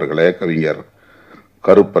மாரிமுத்து அவர்களே, கவிஞர்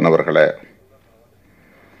கருப்பன் அவர்களே,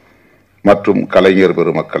 மற்றும் கலைஞர்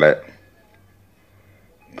பெருமக்களே,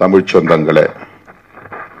 தமிழ் சொந்தங்களே,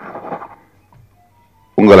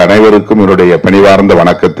 உங்கள் அனைவருக்கும் என்னுடைய பணிவார்ந்த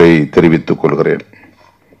வணக்கத்தை தெரிவித்துக் கொள்கிறேன்.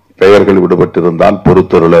 பெயர்கள் விடுபட்டிருந்தால்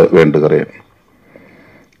பொறுத்தருள வேண்டுகிறேன்.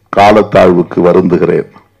 காலத்தாழ்வுக்கு வருந்துகிறேன்.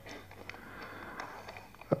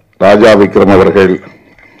 ராஜா விக்ரம் அவர்கள்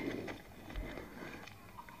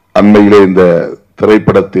அண்மையிலே இந்த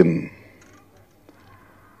திரைப்படத்தின்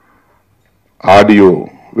ஆடியோ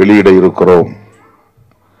வெளியிட இருக்கிறோம்,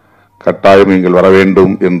 கட்டாயம் நீங்கள் வர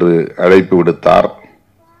வேண்டும் என்று அழைப்பு விடுத்தார்.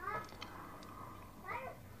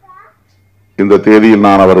 இந்த தேதியில்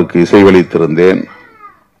நான் அவருக்கு இசைவளித்திருந்தேன்.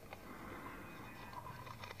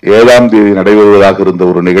 7ஆம் தேதி நடைபெறுவதாக இருந்த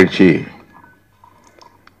ஒரு நிகழ்ச்சி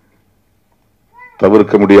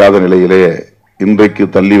தவிர்க்க முடியாத நிலையிலே இன்றைக்கு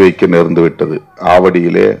தள்ளி வைக்க நேர்ந்துவிட்டது.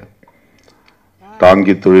 ஆவடியிலே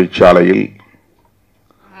டாங்கி தொழிற்சாலையில்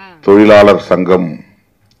தொழிலாளர் சங்கம்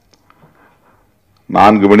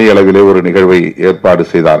 4 மணி அளவிலே ஒரு நிகழ்வை ஏற்பாடு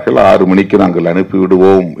செய்தார்கள். 6 மணிக்கு நாங்கள்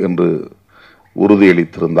அனுப்பிவிடுவோம் என்று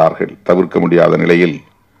உறுதியளித்திருந்தார்கள். தவிர்க்க முடியாத நிலையில்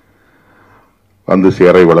வந்து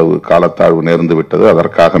சேர இவ்வளவு காலத்தாழ்வு நேர்ந்து விட்டது.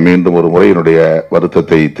 அதற்காக மீண்டும் ஒரு முறை என்னுடைய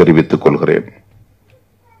வருத்தத்தை தெரிவித்துக் கொள்கிறேன்.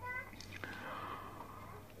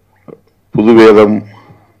 புதுவேதம்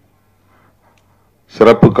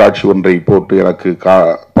சிறப்பு காட்சி ஒன்றை போட்டு எனக்கு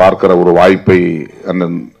பார்க்கிற ஒரு வாய்ப்பை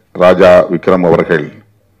அண்ணன் ராஜா விக்ரம் அவர்கள்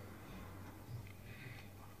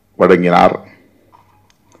வழங்கினார்.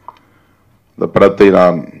 இந்த படத்தை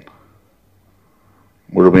நான்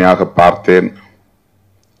முழுமையாக பார்த்தேன்.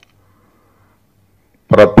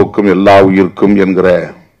 பிறப்புக்கும் எல்லா உயிர்க்கும் என்கிற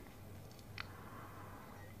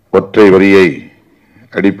ஒற்றை வரியை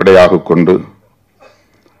அடிப்படையாக கொண்டு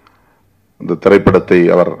இந்த திரைப்படத்தை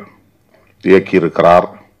அவர் இயக்கியிருக்கிறார்.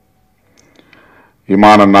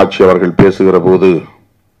 இமான் அண்ணாச்சி அவர்கள் பேசுகிற போது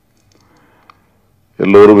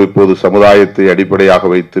எல்லோரும் இப்போது சமுதாயத்தை அடிப்படையாக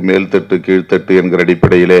வைத்து மேல்தட்டு கீழ்த்தட்டு என்கிற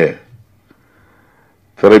அடிப்படையிலே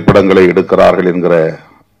திரைப்படங்களை எடுக்கிறார்கள் என்கிற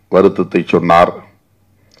வருத்தத்தை சொன்னார்.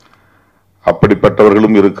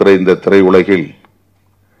 அப்படிப்பட்டவர்களும் இருக்கிற இந்த திரையுலகில்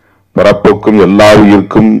பிறப்புக்கும் எல்லா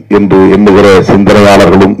உயிர்க்கும் என்று எண்ணுகிற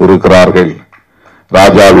சிந்தனையாளர்களும் இருக்கிறார்கள்.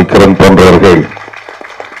 ராஜா விக்ரம் போன்றவர்கள்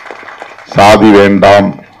சாதி வேண்டாம்,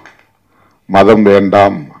 மதம்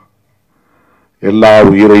வேண்டாம், எல்லா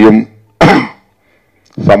உயிரையும்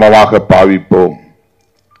சமமாக பாவிப்போம்,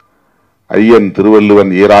 ஐயன்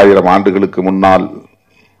திருவள்ளுவன் 2000 ஆண்டுகளுக்கு முன்னால்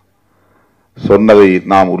சொன்னதை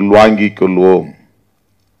நாம் உள்வாங்கிக் கொள்வோம்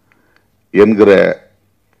என்கிற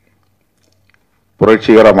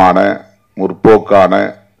புரட்சிகரமான முற்போக்கான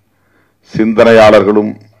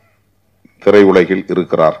சிந்தனையாளர்களும் திரையுலகில்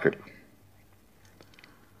இருக்கிறார்கள்.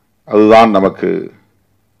 அதுதான் நமக்கு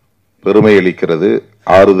பெருமை அளிக்கிறது,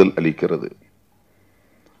 ஆறுதல் அளிக்கிறது.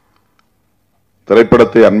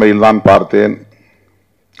 திரைப்படத்தை அண்மையில் தான் பார்த்தேன்.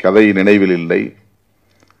 கதை நினைவில் இல்லை.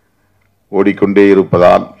 ஓடிக்கொண்டே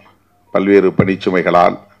இருப்பதால், பல்வேறு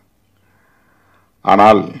பணிச்சுமைகளால்.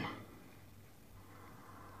 ஆனால்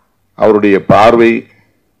அவருடைய பார்வை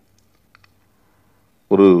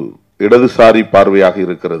ஒரு இடதுசாரி பார்வையாக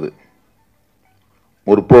இருக்கிறது,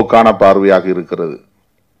 முற்போக்கான பார்வையாக இருக்கிறது,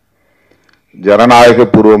 ஜனநாயக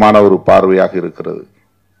பூர்வமான ஒரு பார்வையாக இருக்கிறது,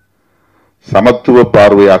 சமத்துவ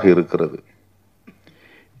பார்வையாக இருக்கிறது,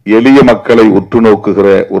 எளிய மக்களை உற்று நோக்குகிற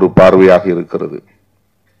ஒரு பார்வையாக இருக்கிறது,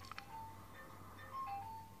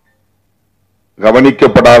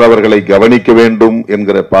 கவனிக்கப்படாதவர்களை கவனிக்க வேண்டும்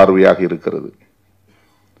என்கிற பார்வையாக இருக்கிறது.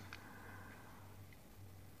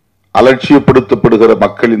 அலட்சியப்படுத்தப்படுகிற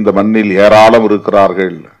மக்கள் இந்த மண்ணில் ஏராளம்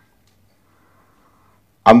இருக்கிறார்கள்.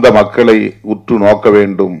 அந்த மக்களை உற்று நோக்க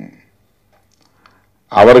வேண்டும்.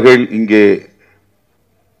 அவர்கள் இங்கே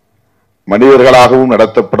மனிதர்களாகவும்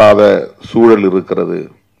நடத்தப்படாத சூழல் இருக்கிறது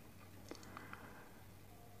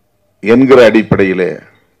என்கிற அடிப்படையிலே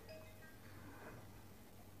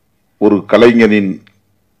ஒரு கலைஞனின்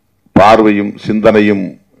பார்வையும் சிந்தனையும்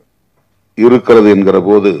இருக்கிறது என்கிற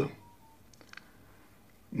போது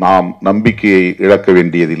நாம் நம்பிக்கையை இழக்க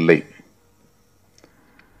வேண்டியதில்லை.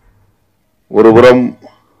 ஒருபுறம்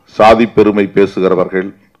சாதி பெருமை பேசுகிறவர்கள்,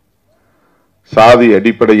 சாதி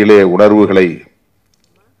அடிப்படையிலே உணர்வுகளை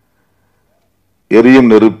எரியும்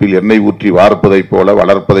நெருப்பில் எண்ணெய் ஊற்றி வார்ப்பதைப் போல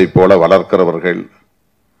வளர்ப்பதைப் போல வளர்க்கிறவர்கள்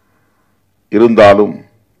இருந்தாலும்,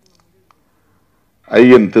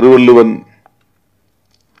 ஐயன் திருவள்ளுவன்,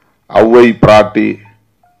 ஔவை பிராட்டி,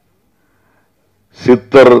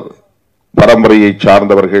 சித்தர் பரம்பரையை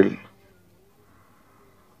சார்ந்தவர்கள்,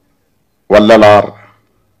 வள்ளலார்,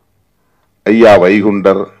 ஐயா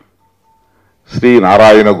வைகுண்டர், ஸ்ரீ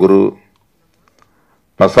நாராயணகுரு,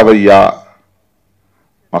 பசவையா,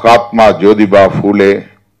 மகாத்மா ஜோதிபா பூலே,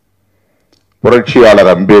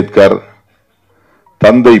 புரட்சியாளர் அம்பேத்கர்,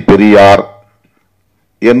 தந்தை பெரியார்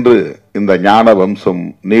என்று இந்த ஞான வம்சம்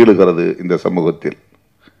நீளுகிறது இந்த சமூகத்தில்.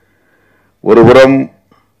 ஒருபுறம்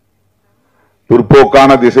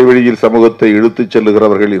பிற்போக்கான திசை வழியில் சமூகத்தை இழுத்துச்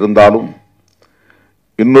செல்லுகிறவர்கள் இருந்தாலும்,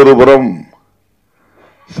 இன்னொரு புறம்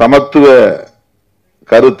சமத்துவ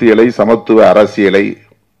கருத்தியலை, சமத்துவ அரசியலை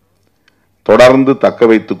தொடர்ந்து தக்க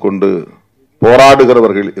வைத்துக் கொண்டு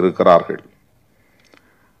போராடுகிறவர்கள் இருக்கிறார்கள்.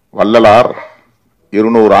 வள்ளலார்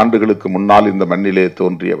 200 ஆண்டுகளுக்கு முன்னால் இந்த மண்ணிலே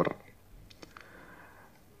தோன்றியவர்.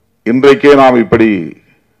 இன்றைக்கே நாம் இப்படி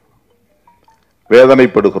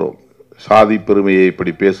வேதனைப்படுகிறோம். சாதி பெருமையை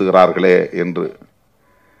இப்படி பேசுகிறார்களே என்று,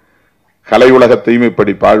 கலை உலகத்தையும்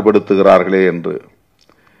இப்படி பாழ்படுத்துகிறார்களே என்று.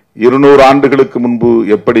 200 ஆண்டுகளுக்கு முன்பு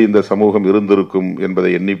எப்படி இந்த சமூகம் இருந்திருக்கும்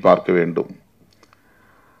என்பதை எண்ணி பார்க்க வேண்டும்.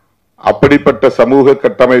 அப்படிப்பட்ட சமூக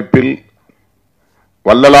கட்டமைப்பில்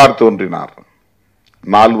வள்ளலார் தோன்றினார்.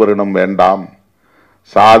 நால்வரினம் வேண்டாம்,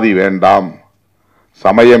 சாதி வேண்டாம்,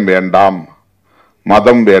 சமயம் வேண்டாம்,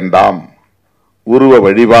 மதம் வேண்டாம், உருவ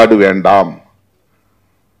வழிபாடு வேண்டாம்,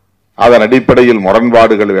 அதன் அடிப்படையில்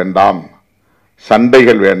முரண்பாடுகள் வேண்டாம்,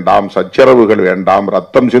 சண்டைகள் வேண்டாம், சச்சரவுகள் வேண்டாம்,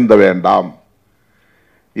 ரத்தம் சிந்த வேண்டாம்.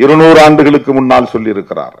 200 ஆண்டுகளுக்கு முன்னால்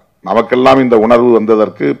சொல்லியிருக்கிறார். நமக்கெல்லாம் இந்த உணர்வு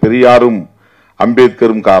வந்ததற்கு பெரியாரும்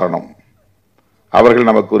அம்பேத்கரும் காரணம். அவர்கள்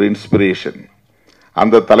நமக்கு ஒரு இன்ஸ்பிரேஷன்.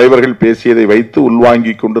 அந்த தலைவர்கள் பேசியதை வைத்து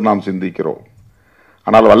உள்வாங்கிக் கொண்டு நாம் சிந்திக்கிறோம்.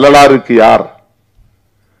 ஆனால் வள்ளலாருக்கு யார்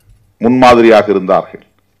முன்மாதிரியாக இருந்தார்கள்?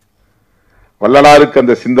 வள்ளலாருக்கு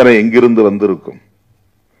அந்த சிந்தனை எங்கிருந்து வந்திருக்கும்?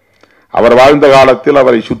 அவர் வாழ்ந்த காலத்தில்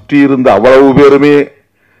அவரை சுற்றி இருந்த அவ்வளவு பேருமே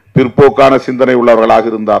பிற்போக்கான சிந்தனை உள்ளவர்களாக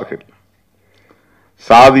இருந்தார்கள்,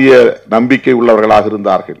 சாதிய நம்பிக்கை உள்ளவர்களாக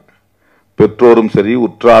இருந்தார்கள். பெற்றோரும் சரி,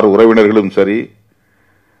 உற்றார் உறவினர்களும் சரி,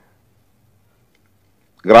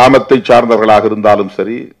 கிராமத்தை சார்ந்தவர்களாக இருந்தாலும்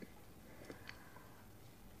சரி,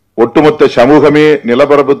 ஒட்டுமொத்த சமூகமே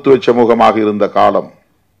நிலப்பரப்புத்துவ சமூகமாக இருந்த காலம்,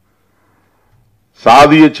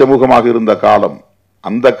 சாதிய சமூகமாக இருந்த காலம்.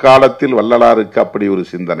 அந்த காலத்தில் வள்ளலாருக்கு அப்படி ஒரு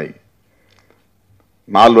சிந்தனை.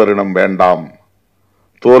 நால்வரினம் வேண்டாம்,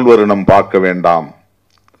 தோல்வரினம் பார்க்க வேண்டாம்,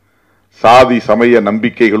 சாதி சமய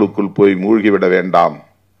நம்பிக்கைகளுக்குள் போய் மூழ்கிவிட வேண்டாம்,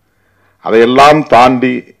 அதையெல்லாம்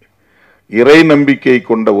தாண்டி இறை நம்பிக்கை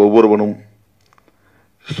கொண்ட ஒவ்வொருவனும்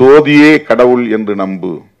சோதியே கடவுள் என்று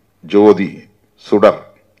நம்பு. ஜோதி சுடர்,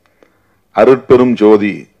 அருட்பெரும்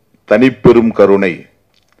ஜோதி, தனிப்பெரும் கருணை.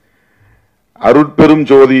 அருட்பெரும்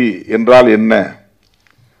ஜோதி என்றால் என்ன?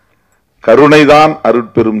 கருணைதான்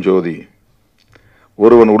அருட்பெரும் ஜோதி.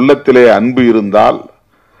 ஒருவன் உள்ளத்திலே அன்பு இருந்தால்,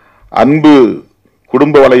 அன்பு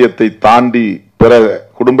குடும்ப வலயத்தை தாண்டி பிற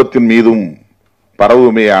குடும்பத்தின் மீதும்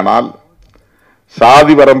பரவுமேயானால்,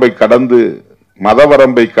 சாதி வரம்பை கடந்து, மத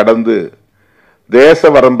வரம்பை கடந்து, தேச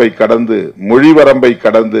வரம்பை கடந்து, மொழி வரம்பை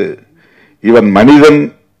கடந்து, இவன் மனிதன்,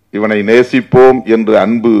 இவனை நேசிப்போம் என்று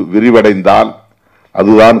அன்பு விரிவடைந்தால்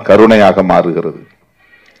அதுதான் கருணையாக மாறுகிறது.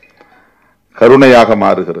 கருணையாக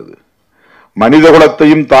மாறுகிறது.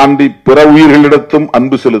 மனிதகுலத்தையும் தாண்டி பிற உயிர்களிடத்தும்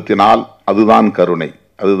அன்பு செலுத்தினால் அதுதான் கருணை,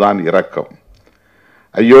 அதுதான் இரக்கம்.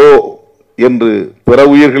 ஐயோ என்று பிற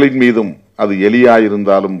உயிர்களின் மீதும், அது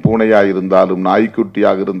எலியாயிருந்தாலும், பூனையாயிருந்தாலும்,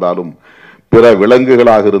 நாய்க்குட்டியாக இருந்தாலும், பிற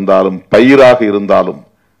விலங்குகளாக இருந்தாலும், பயிராக இருந்தாலும்,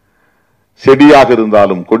 செடியாக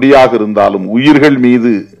இருந்தாலும், கொடியாக இருந்தாலும், உயிர்கள்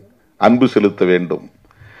மீது அன்பு செலுத்த வேண்டும்.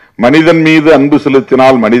 மனிதன் மீது அன்பு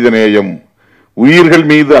செலுத்தினால் மனிதநேயம், உயிர்கள்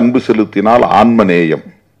மீது அன்பு செலுத்தினால் ஆன்மநேயம்.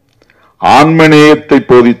 ஆன்மநேயத்தை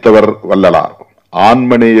போதித்தவர் வள்ளலார்.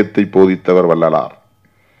 ஆன்மநேயத்தை போதித்தவர் வள்ளலார்.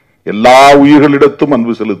 எல்லா உயிர்களிடத்தும்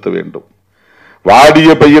அன்பு செலுத்த வேண்டும். வாடிய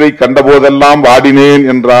பயிரை கண்டபோதெல்லாம் வாடினேன்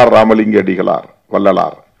என்றார் ராமலிங்க அடிகளார்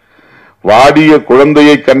வள்ளலார். வாடிய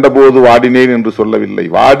குழந்தையை கண்டபோது வாடினேன் என்று சொல்லவில்லை.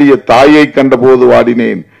 வாடிய தாயை கண்டபோது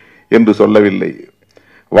வாடினேன் என்று சொல்லவில்லை.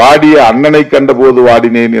 வாடிய அண்ணனை கண்டபோது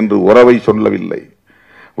வாடினேன் என்று உறவை சொல்லவில்லை.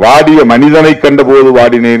 வாடிய மனிதனை கண்டபோது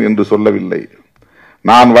வாடினேன் என்று சொல்லவில்லை.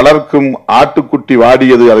 நான் வளர்க்கும் ஆட்டுக்குட்டி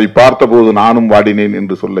வாடியது, அதை பார்த்தபோது நானும் வாடினேன்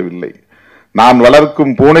என்று சொல்லவில்லை. நான்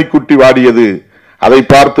வளர்க்கும் பூனைக்குட்டி வாடியது, அதை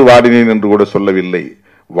பார்த்து வாடினேன் என்று கூட சொல்லவில்லை.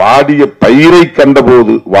 வாடிய பயிரை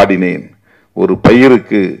கண்டபோது வாடினேன். ஒரு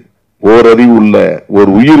பயிருக்கு ஓரறிவு உள்ள ஒரு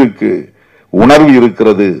உயிருக்கு உணர்வு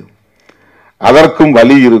இருக்கிறது, அதற்கும்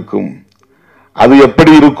வலி இருக்கும். அது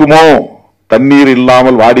எப்படி இருக்குமோ? தண்ணீர்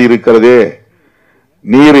இல்லாமல் வாடி இருக்கிறதே,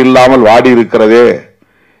 நீர் இல்லாமல் வாடி இருக்கிறதே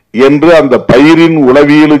என்று அந்த பயிரின்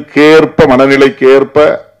உளவியலுக்கேற்ப, மனநிலைக்கேற்ப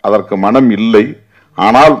அதற்கு மனம் இல்லை,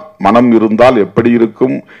 ஆனால் மனம் இருந்தால் எப்படி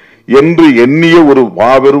இருக்கும் என்று எண்ணிய ஒரு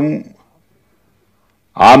மாபெரும்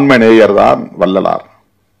ஆன்மநேயர் தான் வள்ளலார்.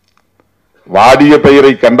 வாடிய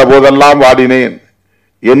பயிரை கண்டபோதெல்லாம் வாடினேன்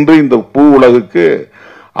என்று இந்த பூ உலகுக்கு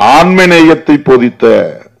ஆன்மநேயத்தை போதித்த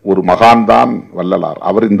ஒரு மகான் தான் வள்ளலார்.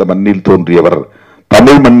 அவர் இந்த மண்ணில் தோன்றியவர்,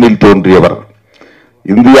 தமிழ் மண்ணில் தோன்றியவர்.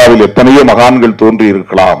 இந்தியாவில் எத்தனையோ மகான்கள் தோன்றி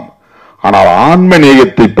இருக்கலாம், ஆனால்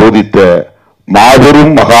ஆன்மநேயத்தை போதித்த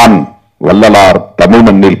மாபெரும் மகான் வள்ளலார். தமிழ்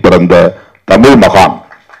மண்ணில் பிறந்த தமிழ் மகான்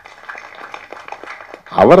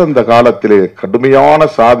அவர். அந்த காலத்திலே கடுமையான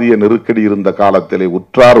சாதிய நெருக்கடி இருந்த காலத்திலே,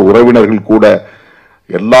 உற்றார் உறவினர்கள் கூட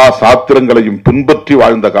எல்லா சாத்திரங்களையும் பின்பற்றி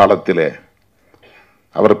வாழ்ந்த காலத்திலே,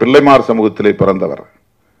 அவர் பிள்ளைமார் சமூகத்திலே பிறந்தவர்.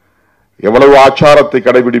 எவ்வளவு ஆச்சாரத்தை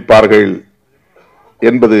கடைபிடிப்பார்கள்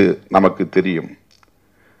என்பது நமக்கு தெரியும்.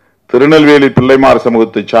 திருநெல்வேலி பிள்ளைமார்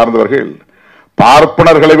சமூகத்தை சார்ந்தவர்கள்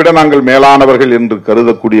பார்ப்பனர்களை விட நாங்கள் மேலானவர்கள் என்று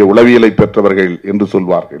கருதக்கூடிய உளவியலை பெற்றவர்கள் என்று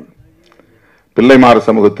சொல்வார்கள். பிள்ளைமார்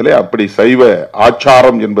சமூகத்திலே அப்படி சைவ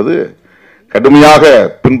ஆச்சாரம் என்பது கடுமையாக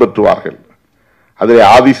பின்பற்றுவார்கள். அதிலே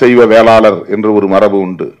ஆதிசைவ வேளாளர் என்று ஒரு மரபு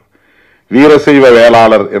உண்டு, வீரசைவ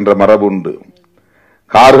வேளாளர் என்ற மரபு உண்டு,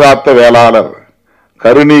 கார்காத்த வேளாளர்,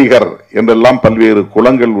 கருணீகர் என்றெல்லாம் பல்வேறு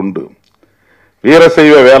குலங்கள் உண்டு.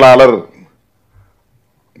 வீரசைவ வேளாளர்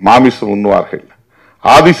மாமிசம் உண்ணுவார்கள்,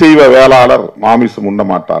 ஆதிசைவ வேளாளர் மாமிசம் உண்ண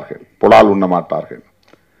மாட்டார்கள், புலால் உண்ண மாட்டார்கள்.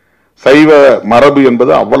 சைவ மரபு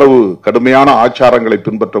என்பது அவ்வளவு கடுமையான ஆச்சாரங்களை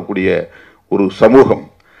பின்பற்றக்கூடிய ஒரு சமூகம்.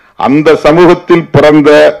 அந்த சமூகத்தில் பிறந்த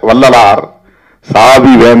வள்ளலார்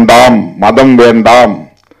சாதி வேண்டாம், மதம் வேண்டாம்,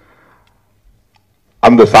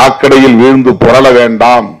 அந்த சாக்கடையில் வீழ்ந்து புரள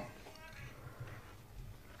வேண்டாம்,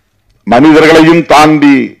 மனிதர்களையும்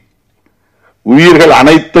தாண்டி உயிர்கள்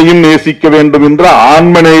அனைத்தையும் நேசிக்க வேண்டும் என்ற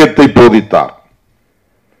ஆன்மநேயத்தை போதித்தார்.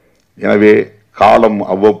 எனவே காலம்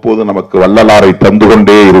அவ்வப்போது நமக்கு வள்ளலாரை தந்து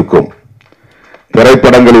கொண்டே இருக்கும்.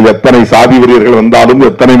 திரைப்படங்களில் எத்தனை சாதி வெறியர்கள் வந்தாலும்,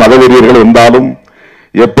 எத்தனை மத வெறியர்கள் வந்தாலும்,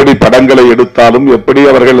 எப்படி படங்களை எடுத்தாலும், எப்படி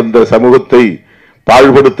அவர்கள் இந்த சமூகத்தை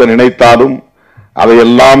பாழ்படுத்த நினைத்தாலும்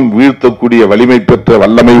அதையெல்லாம் வீழ்த்தக்கூடிய வலிமை பெற்ற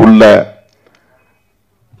வல்லமை உள்ள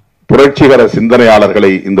புரட்சிகர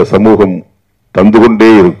சிந்தனையாளர்களை இந்த சமூகம் தந்து கொண்டே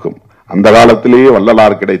இருக்கும். அந்த காலத்திலேயே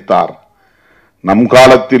வள்ளலார் கிடைத்தார், நம்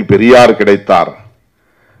காலத்தில் பெரியார் கிடைத்தார்,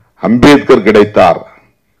 அம்பேத்கர் கிடைத்தார்,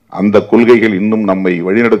 அந்த கொள்கைகள் இன்னும் நம்மை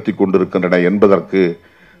வழிநடத்தி கொண்டிருக்கின்றன என்பதற்கு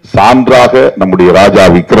சான்றாக நம்முடைய ராஜா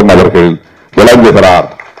விக்ரம் அவர்கள் விளங்குகிறார்.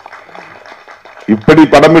 இப்படி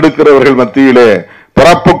படம் எடுக்கிறவர்கள் மத்தியிலே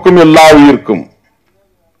பிறப்புக்கும் எல்லா உயிர்க்கும்,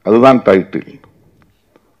 அதுதான் டைட்டில்.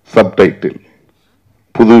 சப்டைட்டில்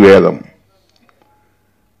புது வேதம்.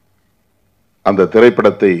 அந்த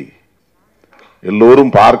திரைப்படத்தை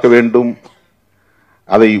எல்லோரும் பார்க்க வேண்டும்,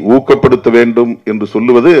 அதை ஊக்கப்படுத்த வேண்டும் என்று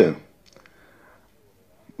சொல்லுவது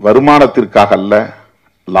வருமானத்திற்காக அல்ல,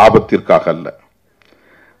 லாபத்திற்காக அல்ல.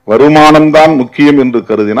 வருமானம்தான் முக்கியம் என்று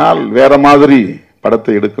கருதினால் வேற மாதிரி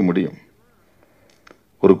படத்தை எடுக்க முடியும்.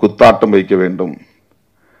 ஒரு குத்தாட்டம் வைக்க வேண்டும்,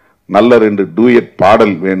 நல்ல 2 டூயட்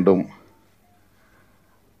பாடல் வேண்டும்,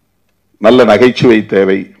 நல்ல நகைச்சுவை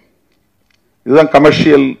தேவை. இதுதான்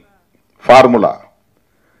கமர்ஷியல் ஃபார்முலா.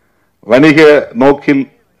 வணிக நோக்கில்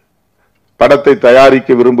படத்தை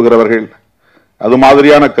தயாரிக்க விரும்புகிறவர்கள் அது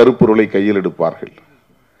மாதிரியான கருப்பொருளை கையில் எடுப்பார்கள்.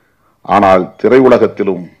 ஆனால்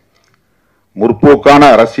திரையுலகத்திலும் முற்போக்கான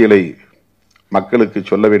அரசியலை மக்களுக்கு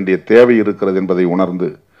சொல்ல வேண்டிய தேவை இருக்கிறது என்பதை உணர்ந்து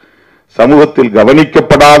சமூகத்தில்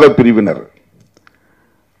கவனிக்கப்படாத பிரிவினர்,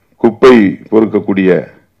 குப்பை பொறுக்கக்கூடிய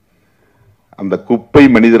அந்த குப்பை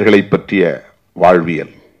மனிதர்களை பற்றிய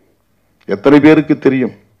வாழ்வியல் எத்தனை பேருக்கு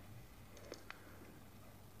தெரியும்?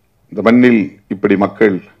 இந்த மண்ணில் இப்படி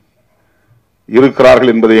மக்கள்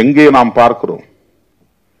இருக்கிறார்கள் என்பதை எங்கே நாம் பார்க்கிறோம்?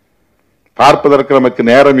 பார்ப்பதற்கு நமக்கு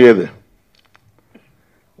நேரம் ஏது?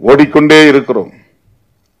 ஓடிக்கொண்டே இருக்கிறோம்.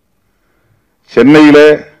 சென்னையிலே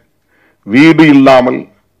வீடு இல்லாமல்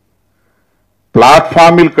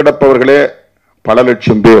பிளாட்ஃபார்மில் கிடப்பவர்களே பல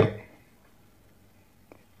லட்சம் பேர்.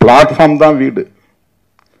 பிளாட்ஃபார்ம் தான் வீடு.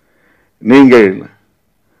 நீங்கள்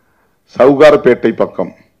சவுகார்பேட்டை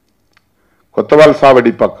பக்கம், கொத்தவால்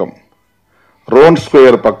சாவடி பக்கம், ரோன்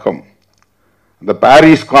ஸ்கொயர் பக்கம், இந்த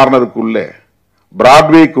பாரிஸ் கார்னருக்கு உள்ளே,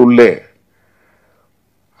 பிராட்வேக்கு உள்ளே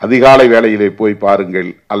அதிகாலை வேளையிலே போய் பாருங்கள்,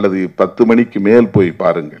 அல்லது 10 மணிக்கு மேல் போய்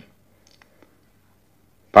பாருங்கள்.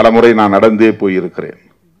 பலமுறை நான் நடந்தே போயிருக்கிறேன்.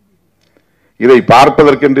 இதை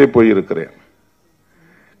பார்ப்பதற்கென்றே போயிருக்கிறேன்.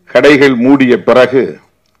 கடைகள் மூடிய பிறகு,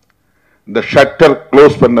 இந்த ஷட்டர்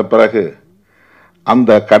க்ளோஸ் பண்ண பிறகு,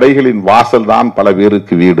 அந்த கடைகளின் வாசல் தான் பல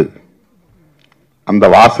பேருக்கு வீடு. அந்த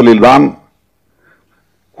வாசலில் தான்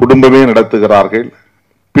குடும்பமே நடத்துகிறார்கள்.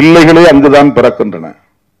 பிள்ளைகளே அங்குதான் பிறக்கின்றன.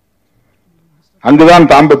 அங்குதான்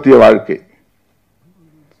தாம்பத்திய வாழ்க்கை.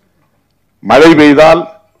 மழை பெய்தால்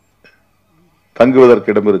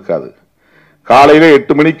தங்குவதற்கு இடம் இருக்காது. காலையில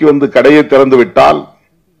 8 மணிக்கு வந்து கடையை திறந்து விட்டால்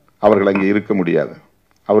அவர்கள் அங்கே இருக்க முடியாது.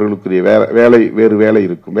 அவர்களுக்குரிய வேறு வேலை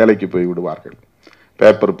இருக்கும். வேலைக்கு போய் விடுவார்கள்.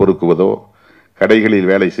 பேப்பர் பொறுக்குவதோ, கடைகளில்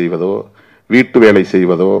வேலை செய்வதோ, வீட்டு வேலை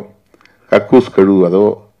செய்வதோ, கக்கூஸ் கழுவுவதோ,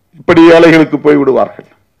 இப்படி வேலைகளுக்கு போய் விடுவார்கள்.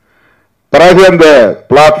 பிறகு அந்த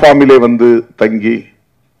பிளாட்ஃபார்மிலே வந்து தங்கி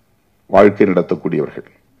வாழ்க்கை நடத்தக்கூடியவர்கள்.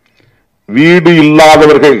 வீடு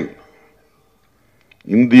இல்லாதவர்கள்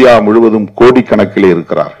இந்தியா முழுவதும் கோடிக்கணக்கிலே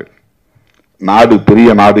இருக்கிறார்கள். நாடு பெரிய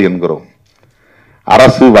நாடு என்கிறோம்,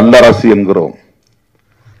 அரசு வல்லரசு என்கிறோம்.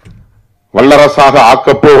 வல்லரசாக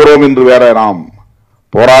ஆக்கப் போகிறோம் என்று வேற நாம்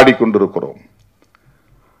போராடி கொண்டிருக்கிறோம்.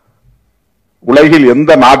 உலகில்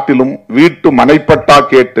எந்த நாட்டிலும் வீட்டு மனைப்பட்டா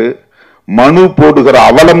கேட்டு மனு போடுகிற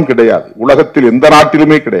அவலம் கிடையாது. உலகத்தில் எந்த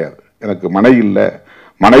நாட்டிலுமே கிடையாது. எனக்கு மனை இல்லை,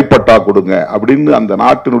 மனைப்பட்டா கொடுங்க அப்படின்னு அந்த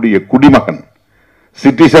நாட்டினுடைய குடிமகன்,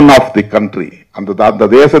 சிட்டிசன் ஆஃப் தி கண்ட்ரி, அந்த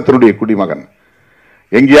தேசத்தினுடைய குடிமகன்.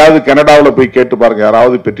 எங்கேயாவது கனடாவில் போய் கேட்டு பாருங்க,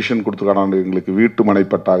 யாராவது பெட்டிஷன் கொடுத்துக்கான எங்களுக்கு வீட்டு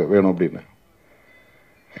மனைப்பட்டா வேணும் அப்படின்னு.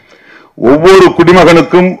 ஒவ்வொரு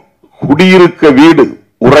குடிமகனுக்கும் குடியிருக்க வீடு,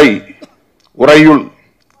 உறையுள்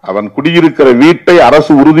அவன் குடியிருக்கிற வீட்டை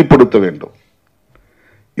அரசு உறுதிப்படுத்த வேண்டும்.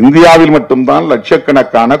 இந்தியாவில் மட்டும்தான்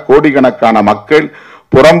லட்சக்கணக்கான கோடிக்கணக்கான மக்கள்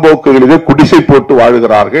புறம்போக்குகளிலே குடிசை போட்டு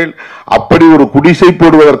வாழுகிறார்கள். அப்படி ஒரு குடிசை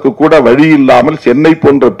போடுவதற்கு கூட வழி இல்லாமல் சென்னை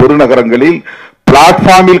போன்ற பெருநகரங்களில்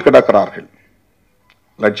பிளாட்ஃபார்மில் கிடக்கிறார்கள்.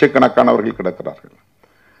 லட்சக்கணக்கானவர்கள் கிடக்கிறார்கள்.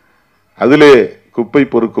 அதிலே குப்பை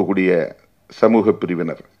பொறுக்கக்கூடிய சமூக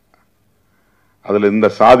பிரிவினர், அதுல இந்த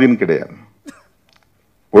சாதின் கிடையாது.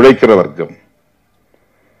 உழைக்கிற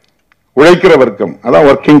வர்க்கம், அதான்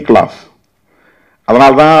ஒர்க்கிங் கிளாஸ்.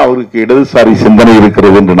 அதனால்தான் அவருக்கு இடதுசாரி சிந்தனை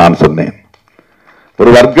இருக்கிறது என்று நான் சொன்னேன். ஒரு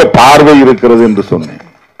வர்க்க பார்வை இருக்கிறது என்று சொன்னேன்.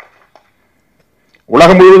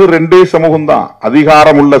 உலகம் முழுவதும் 2 சமூகம் தான்,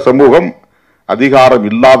 அதிகாரம் உள்ள சமூகம், அதிகாரம்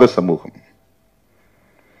இல்லாத சமூகம்.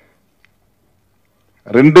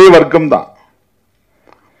 2 வர்க்கம் தான்.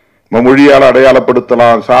 மொழியால்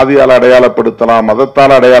அடையாளப்படுத்தலாம், சாதியால் அடையாளப்படுத்தலாம்,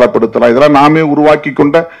 மதத்தால் அடையாளப்படுத்தலாம். இதெல்லாம் நாமே உருவாக்கி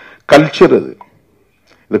கொண்ட கல்ச்சர்.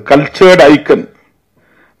 இது கல்ச்சர்ட் ஐக்கன்,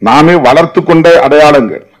 நாமே வளர்த்து கொண்ட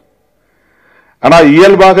அடையாளங்கள். ஆனால்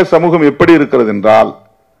இயல்பாக சமூகம் எப்படி இருக்கிறது என்றால்,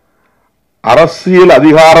 அரசியல்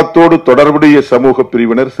அதிகாரத்தோடு தொடர்புடைய சமூக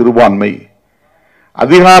பிரிவினர் சிறுபான்மை,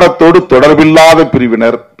 அதிகாரத்தோடு தொடர்பில்லாத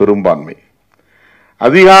பிரிவினர் பெரும்பான்மை.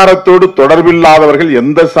 அதிகாரத்தோடு தொடர்பில்லாதவர்கள்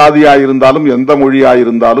எந்த சாதியாயிருந்தாலும், எந்த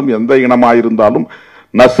மொழியாயிருந்தாலும், எந்த இனமாயிருந்தாலும்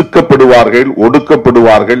நசுக்கப்படுவார்கள்,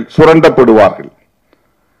 ஒடுக்கப்படுவார்கள், சுரண்டப்படுவார்கள்.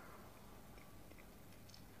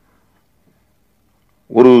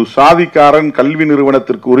 ஒரு சாதிக்காரன் கல்வி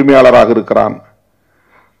நிறுவனத்திற்கு உரிமையாளராக இருக்கிறான்,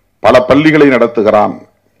 பல பள்ளிகளை நடத்துகிறான்,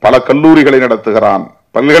 பல கல்லூரிகளை நடத்துகிறான்,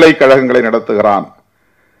 பல்கலைக்கழகங்களை நடத்துகிறான்.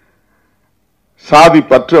 சாதி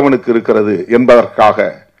பற்று அவனுக்கு இருக்கிறது என்பதற்காக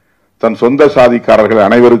தன் சொந்த சாதிக்காரர்கள்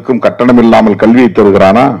அனைவருக்கும் கட்டணம் இல்லாமல் கல்வியை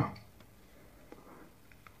தருகிறானா?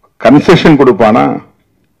 கன்செஷன் கொடுப்பானா?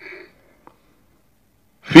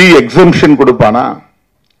 ஃபீ எக்ஸம்ஷன் கொடுப்பானா?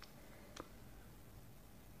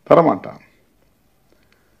 தரமாட்டான்.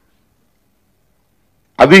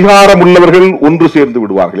 அதிகாரம் உள்ளவர்கள் ஒன்று சேர்ந்து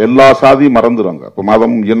விடுவார்கள். எல்லா சாதியும் மறந்துடுவாங்க. இப்ப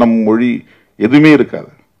மதம், இனம், மொழி எதுவுமே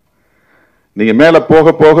இருக்காது. நீங்க மேல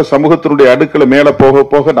போக போக சமூகத்தினுடைய அடுக்களை மேல போக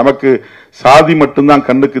போக நமக்கு சாதி மட்டும்தான்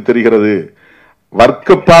கண்ணுக்கு தெரிகிறது.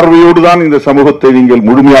 வர்க்க பார்வையோடு தான் இந்த சமூகத்தை நீங்கள்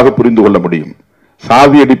முழுமையாக புரிந்து கொள்ள முடியும்.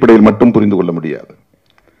 சாதி அடிப்படையில் மட்டும் புரிந்து கொள்ள முடியாது.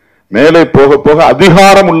 மேலே போக போக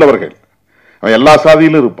அதிகாரம் உள்ளவர்கள், அவன் எல்லா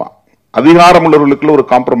சாதியிலும் இருப்பான். அதிகாரம் உள்ளவர்களுக்குள்ள ஒரு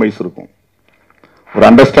காம்ப்ரமைஸ் இருக்கும், ஒரு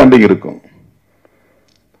அண்டர்ஸ்டாண்டிங் இருக்கும்,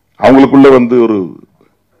 அவங்களுக்குள்ள ஒரு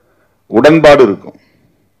உடன்பாடு இருக்கும்.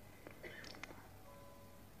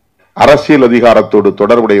 அரசியல் அதிகாரத்தோடு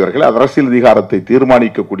தொடர்புடையவர்கள், அரசியல் அதிகாரத்தை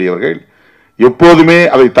தீர்மானிக்கக்கூடியவர்கள், எப்போதுமே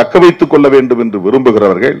அதை தக்க வைத்துக் கொள்ள வேண்டும் என்று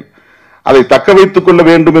விரும்புகிறவர்கள், அதை தக்க வைத்துக் கொள்ள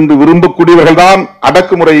வேண்டும் என்று விரும்பக்கூடியவர்கள் தான்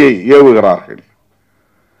அடக்குமுறையை ஏவுகிறார்கள்.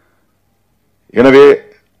 எனவே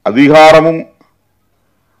அதிகாரமும்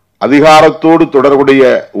அதிகாரத்தோடு தொடர்புடைய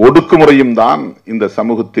ஒடுக்குமுறையும் தான் இந்த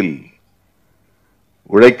சமூகத்தில்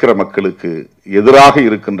உழைக்கிற மக்களுக்கு எதிராக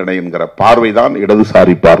இருக்கின்றன என்கிற பார்வைதான்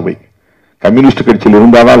இடதுசாரி பார்வை. கம்யூனிஸ்ட் கட்சியில்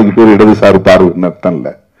இருந்தாதான் அதுக்கு பேர் இடதுசாரி பார்வைன்னு அர்த்தம் இல்ல.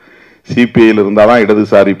 சிபிஐயில் இருந்தாதான்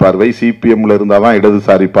இடதுசாரி பார்வை, சிபிஎம்ல இருந்தாதான்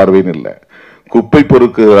இடதுசாரி பார்வைன்னு இல்ல. குப்பை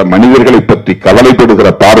பொறுக்குகிற மனிதர்களை பற்றி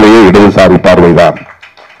கவலைப்படுகிற பார்வையே இடதுசாரி பார்வைதான்.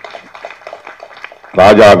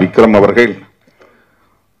 ராஜா விக்ரம் அவர்கள்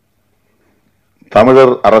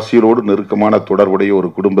தமிழர் அரசியலோடு நெருக்கமான தொடர்புடைய ஒரு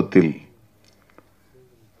குடும்பத்தில்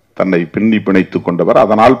தன்னை பின்னி பிணைத்துக் கொண்டவர்.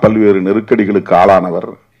 அதனால் பல்வேறு நெருக்கடிகளுக்கு ஆளானவர்.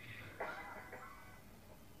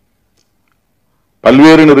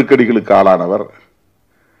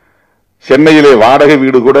 சென்னையிலே வாடகை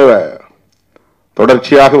வீடு கூட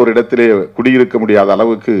தொடர்ச்சியாக ஒரு இடத்திலே குடியிருக்க முடியாத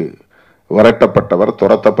அளவுக்கு விரட்டப்பட்டவர்,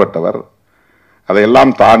 துரத்தப்பட்டவர்.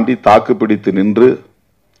 அதையெல்லாம் தாண்டி தாக்கு பிடித்து நின்று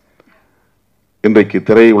இன்றைக்கு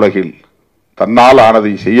திரையுலகில் தன்னால்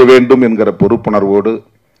ஆனதை செய்ய வேண்டும் என்கிற பொறுப்புணர்வோடு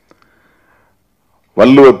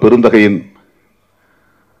வள்ளுவ பெருந்தகையின்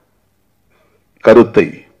கருத்தை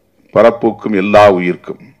பரப்போக்கும் எல்லா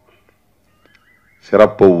உயிர்க்கும்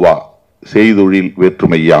சிறப்பொவ்வா செய்தொழில்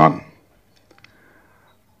வேற்றுமையான்.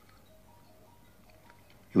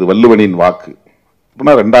 இது வள்ளுவனின் வாக்கு.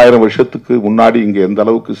 2000 வருஷத்துக்கு முன்னாடி இங்க எந்த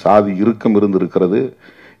அளவுக்கு சாதி இறுக்கம் இருந்திருக்கிறது,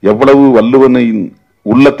 எவ்வளவு வள்ளுவனின்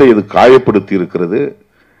உள்ளத்தை இது காயப்படுத்தி இருக்கிறது,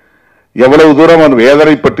 எவ்வளவு தூரம் அவன்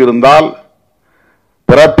வேதனைப்பட்டிருந்தால்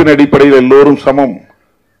பிறப்பின் அடிப்படையில் எல்லோரும் சமம்,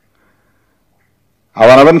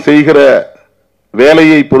 அவனவன் செய்கிற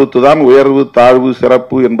வேலையை பொறுத்துதான் உயர்வு, தாழ்வு,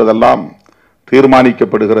 சிறப்பு என்பதெல்லாம்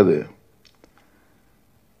தீர்மானிக்கப்படுகிறது.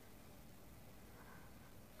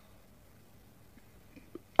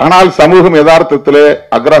 ஆனால் சமூகம் யதார்த்தத்திலே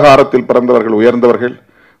அக்ரஹாரத்தில் பிறந்தவர்கள் உயர்ந்தவர்கள்,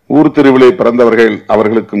 ஊர் தெருவிலே பிறந்தவர்கள்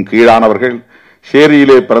அவர்களுக்கும் கீழானவர்கள்,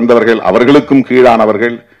 சேரியிலே பிறந்தவர்கள் அவர்களுக்கும்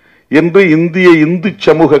கீழானவர்கள் என்று இந்து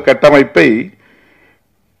சமூக கட்டமைப்பை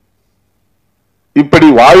இப்படி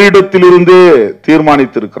வாழிடத்திலிருந்தே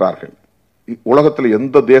தீர்மானித்திருக்கிறார்கள். உலகத்தில்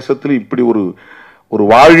எந்த தேசத்திலும் இப்படி ஒரு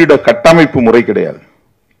வாழிட கட்டமைப்பு முறை கிடையாது.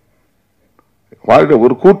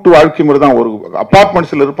 ஒரு கூட்டு வாழ்க்கை முறை தான். ஒரு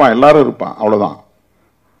அபார்ட்மெண்ட்ஸ்ல இருப்பான், எல்லாரும் இருப்பான், அவ்வளவுதான்.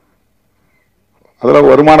 அதுல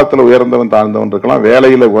வருமானத்தில் உயர்ந்தவன் தாழ்ந்தவன் இருக்கலாம்,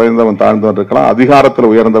 வேலையில உயர்ந்தவன் தாழ்ந்தவன் இருக்கலாம்,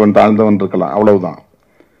 அதிகாரத்தில் உயர்ந்தவன் தாழ்ந்தவன் இருக்கலாம், அவ்வளவுதான்.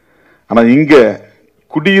 ஆனா இங்க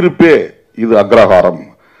குடியிருப்பே இது அக்ரஹாரம்.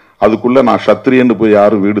 அதுக்குள்ள நான் சத்திரியன்னு போய்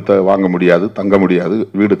யாரும் வீடு வாங்க முடியாது, தங்க முடியாது,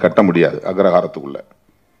 வீடு கட்ட முடியாது அக்ரஹாரத்துக்குள்ள.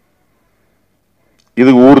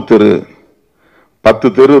 இது ஊர் தெரு, 10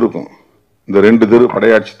 தெரு இருக்கும். இந்த 2 தெரு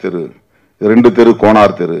படையாட்சி தெரு, 2 தெரு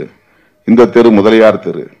கோனார் தெரு, இந்த தெரு முதலியார்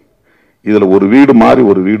தெரு. இதுல ஒரு வீடு மாறி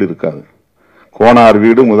ஒரு வீடு இருக்காது. கோனார்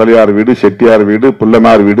வீடு, முதலியார் வீடு, செட்டியார் வீடு,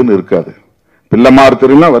 பிள்ளைமார் வீடுன்னு இருக்காது. பிள்ளைமார்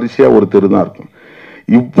தெருன்னா வரிசையா ஒரு தெரு தான் இருக்கும்.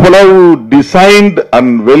 இவ்வளவு designed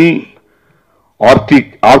and well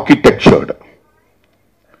ஆர்கிடெக்சர்டு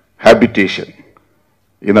habitation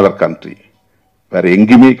in our country வேற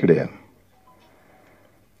எங்கேயுமே கிடையாது,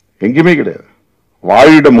 எங்கேயுமே கிடையாது.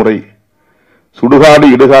 வாழிட முறை சுடுகாடு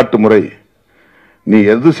இடுகாட்டு முறை. நீ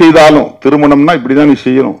எது செய்தாலும் திருமணம்னா இப்படிதான் நீ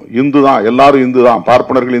செய்யணும். இந்து தான், எல்லாரும் இந்து தான்.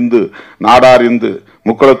 பார்ப்பனர்கள் இந்து, நாடார் இந்து,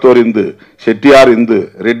 முக்குளத்தோர் இந்து, செட்டியார் இந்து,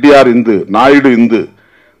 ரெட்டியார் இந்து, நாயுடு இந்து.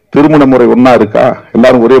 திருமண முறை ஒன்னா இருக்கா?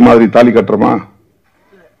 எல்லாரும் ஒரே மாதிரி தாலி கட்டுறோமா?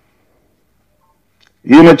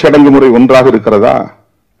 ஈமச்சடங்கு முறை ஒன்றாக இருக்கிறதா?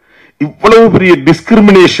 இவ்வளவு பெரிய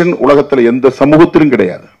டிஸ்கிரிமினேஷன் உலகத்தில் எந்த சமூகத்திலும்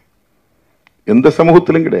கிடையாது, எந்த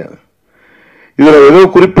சமூகத்திலும் கிடையாது. இதுல ஏதோ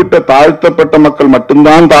குறிப்பிட்ட தாழ்த்தப்பட்ட மக்கள்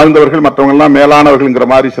மட்டும்தான் தாழ்ந்தவர்கள், மற்றவங்க எல்லாம்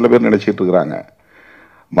மேலானவர்கள் மாதிரி சில பேர் நினைச்சிட்டு இருக்கிறாங்க.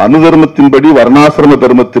 மனு தர்மத்தின்படி, வர்ணாசிரம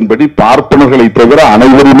தர்மத்தின்படி பார்ப்பனர்களை தவிர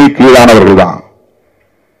அனைவருமே கீழானவர்கள் தான்.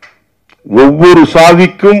 ஒவ்வொரு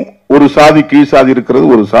சாதிக்கும் ஒரு சாதி கீழ் சாதி இருக்கிறது,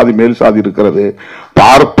 ஒரு சாதி மேல் சாதி இருக்கிறது.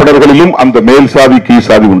 பார்ப்பனர்களிலும் அந்த மேல் சாதி கீழ்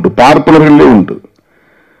சாதி உண்டு, பார்ப்பனர்களே உண்டு.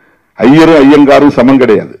 ஐயரும் ஐயங்காரும் சமம்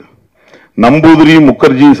கிடையாது, நம்பூதிரியும்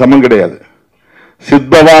முகர்ஜியும் சமம் கிடையாது,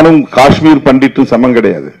 சித்பவானும் காஷ்மீர் பண்டிட்டும் சமம்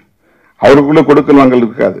கிடையாது. அவருக்குள்ள கொடுக்கல் வாங்கல்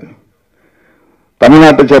இருக்காது.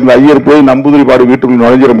 தமிழ்நாட்டை சேர்ந்த ஐயர் போய் நம்பூதிரி பாடு வீட்டுக்குள்ள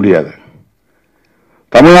நுழைஞ்சிட முடியாது.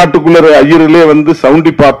 தமிழ்நாட்டுக்குள்ள ஐயர்களே வந்து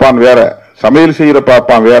சவுண்டி பார்ப்பான் வேற, சமையல் செய்கிற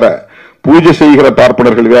பார்ப்பான் வேற, பூஜை செய்கிற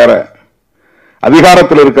பார்ப்பனர்கள் வேற,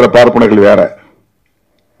 அதிகாரத்தில் இருக்கிற பார்ப்பனர்கள் வேற.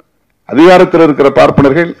 அதிகாரத்தில் இருக்கிற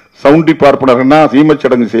பார்ப்பனர்கள் சவுண்டி பார்ப்பனர்கள்னா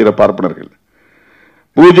சீமச்சடங்கு செய்கிற பார்ப்பனர்கள்,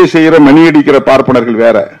 பூஜை செய்கிற மணி அடிக்கிற பார்ப்பனர்கள்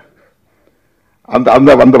வேற. அந்த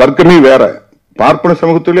அந்த வர்க்கமே வேற. பார்ப்பன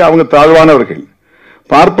சமூகத்திலே அவங்க தாழ்வானவர்கள்.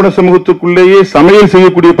 பார்ப்பன சமூகத்துக்குள்ளேயே சமையல்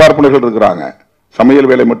செய்யக்கூடிய பார்ப்பனர்கள் இருக்கிறாங்க, சமையல்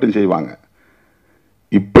வேலை மட்டும் செய்வாங்க.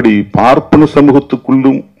 இப்படி பார்ப்பன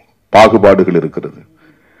சமூகத்துக்குள்ளும் பாகுபாடுகள் இருக்கிறது.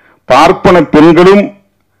 பார்ப்பன பெண்களும்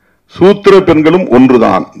சூத்திர பெண்களும்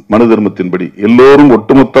ஒன்றுதான். மனு தர்மத்தின்படி எல்லோரும்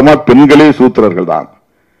ஒட்டுமொத்தமா பெண்களே சூத்திரர்கள் தான்.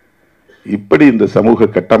 இப்படி இந்த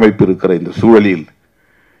சமூக கட்டமைப்பு இருக்கிற இந்த சூழலில்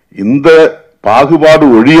இந்த பாகுபாடு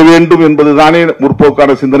ஒழிய வேண்டும் என்பதுதானே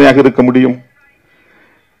முற்போக்கான சிந்தனையாக இருக்க முடியும்.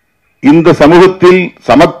 இந்த சமூகத்தில்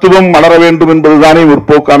சமத்துவம் மலர வேண்டும் என்பதுதானே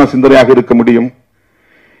முற்போக்கான சிந்தனையாக இருக்க முடியும்.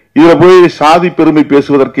 இதுல போய் சாதி பெருமை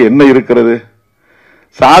பேசுவதற்கு என்ன இருக்கிறது?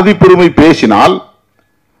 சாதி பெருமை பேசினால்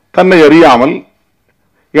தன்னை அறியாமல்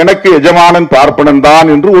எனக்கு எஜமானன் பார்ப்பனன் தான்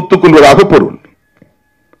என்று ஒத்துக்கொள்வதாக பொருள்.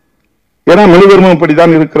 ஏன்னா மனிதர்மம்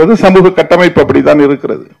அப்படித்தான் இருக்கிறது, சமூக கட்டமைப்பு அப்படித்தான்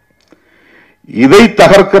இருக்கிறது. இதை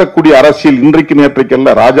தகர்க்கக்கூடிய அரசியல் இன்றைக்கு நேற்றைக்கல்ல,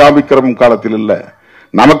 ராஜாபிக்கிரமம் காலத்தில் இல்ல,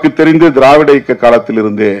 நமக்கு தெரிந்த திராவிட இயக்க காலத்தில்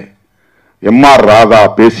இருந்தே எம்.ஆர். ராதா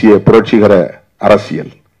பேசிய புரட்சிகர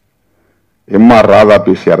அரசியல், எம்.ஆர். ராதா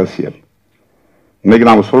பேசிய அரசியல். இன்னைக்கு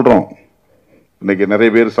நாம சொல்றோம், இன்னைக்கு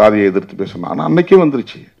நிறைய பேர் சாதியை எதிர்த்து பேசணும். ஆனா அன்னைக்கே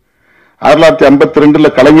வந்துருச்சு. 1952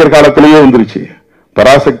 கலைஞர் காலத்திலேயே வந்துருச்சு,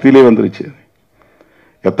 பராசக்தியிலே வந்துருச்சு.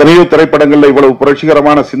 எத்தனையோ திரைப்படங்கள்ல இவ்வளவு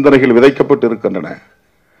புரட்சிகரமான சிந்தனைகள் விதைக்கப்பட்டு இருக்கின்றன.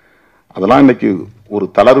 அதெல்லாம் இன்னைக்கு ஒரு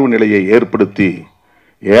தளர்வு நிலையை ஏற்படுத்தி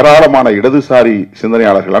ஏராளமான இடதுசாரி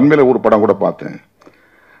சிந்தனையாளர்கள். அண்மையில ஒரு படம் கூட பார்த்தேன்,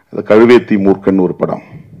 அது கழுவேத்தி மூர்க்கன் ஒரு படம்.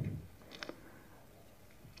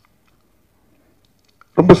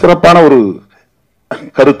 ரொம்ப சிறப்பான ஒரு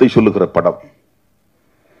கருத்தை சொல்லுகிற படம்.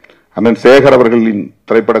 அண்ணன் சேகர் அவர்களின்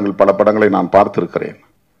திரைப்படங்கள், பல படங்களை நான் பார்த்திருக்கிறேன்.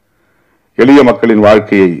 எளிய மக்களின்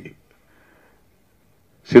வாழ்க்கையை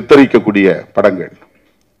சித்தரிக்கக்கூடிய படங்கள்.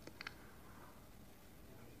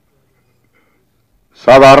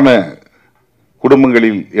 சாதாரண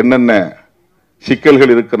குடும்பங்களில் என்னென்ன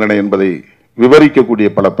சிக்கல்கள் இருக்கின்றன என்பதை விவரிக்கக்கூடிய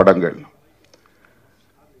பல படங்கள்.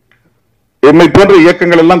 எம்மை போன்ற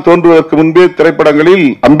இயக்கங்கள் எல்லாம் தோன்றுவதற்கு முன்பே திரைப்படங்களில்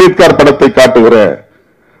அம்பேத்கர் படத்தை காட்டுகிற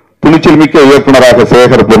துணிச்சல் மிக்க இயக்குநராக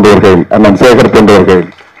சேகர் போன்றவர்கள், அண்ணன் சேகர் போன்றவர்கள்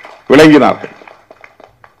விளங்கினார்கள்.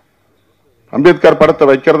 அம்பேத்கர் படத்தை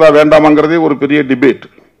வைக்கிறதா வேண்டாமாங்கிறதே ஒரு பெரிய டிபேட்.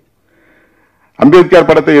 அம்பேத்கர்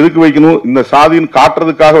படத்தை எதுக்கு வைக்கணும், இந்த சாதியின்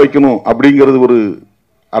காட்டுறதுக்காக வைக்கணும் அப்படிங்கிறது ஒரு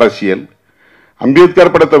அரசியல்.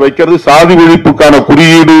 அம்பேத்கர் படத்தை வைக்கிறது சாதி ஒழிப்புக்கான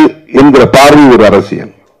குறியீடு என்கிற பார்வை ஒரு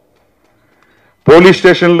அரசியல். போலீஸ்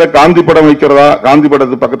ஸ்டேஷன்ல காந்தி படம் வைக்கிறதா, காந்தி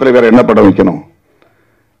படத்து பக்கத்துல வேற என்ன படம் வைக்கணும்?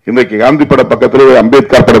 இன்றைக்கு காந்தி பட பக்கத்திலே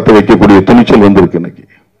அம்பேத்கர் படத்தை வைக்கக்கூடிய துணிச்சல் வந்திருக்கு. இன்னைக்கு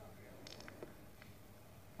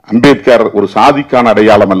அம்பேத்கர் ஒரு சாதிக்கான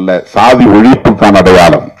அடையாளம் அல்ல, சாதி ஒழிப்புக்கான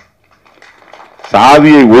அடையாளம்.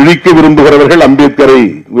 சாதியை ஒழிக்க விரும்புகிறவர்கள் அம்பேத்கரை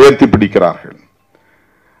உயர்த்தி பிடிக்கிறார்கள்.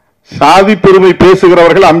 சாதி பெருமை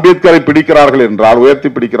பேசுகிறவர்கள் அம்பேத்கரை பிடிக்கிறார்கள் என்றால், உயர்த்தி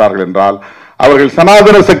பிடிக்கிறார்கள் என்றால், அவர்கள்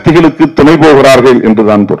சனாதன சக்திகளுக்கு துணை போகிறார்கள்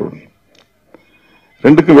என்றுதான் பொருள்.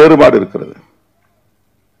 ரெண்டுக்கும் வேறுபாடு இருக்கிறது,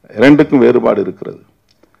 இரண்டுக்கும் வேறுபாடு இருக்கிறது.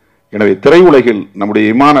 எனவே திரையுலகில் நம்முடைய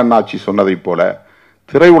இமான் அண்ணாச்சி சொன்னதை போல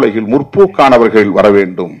திரையுலகில் முற்போக்கானவர்கள் வர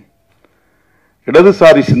வேண்டும்,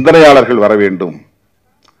 இடதுசாரி சிந்தனையாளர்கள் வர வேண்டும்,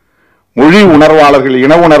 மொழி உணர்வாளர்கள்,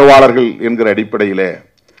 இன உணர்வாளர்கள் என்கிற அடிப்படையிலே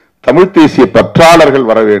தமிழ் தேசிய பற்றாளர்கள்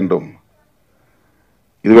வர வேண்டும்.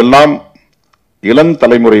 இதுவெல்லாம் இளம்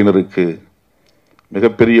தலைமுறையினருக்கு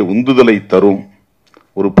மிகப்பெரிய உந்துதலை தரும்,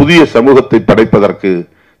 ஒரு புதிய சமூகத்தை படைப்பதற்கு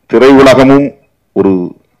திரையுலகமும் ஒரு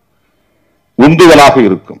உந்துதலாக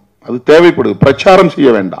இருக்கும். அது தேவைப்படுது. பிரச்சாரம் செய்ய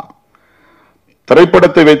வேண்டாம்,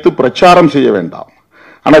 திரைப்படத்தை வைத்து பிரச்சாரம் செய்ய வேண்டாம்.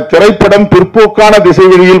 ஆனால் திரைப்படம் பிற்போக்கான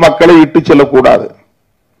திசைவெளியில் மக்களை இட்டு செல்லக்கூடாது.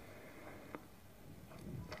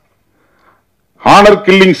 ஹானர்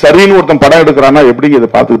கில்லிங் சரின்னு ஒருத்தன் படம் எடுக்கிறான்னா எப்படிங்க இதை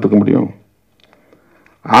பார்த்துக்கிட்டு இருக்க முடியும்?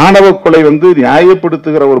 ஆணவ கொலை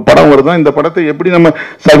நியாயப்படுத்துகிற ஒரு படம் வருதான், இந்த படத்தை எப்படி நம்ம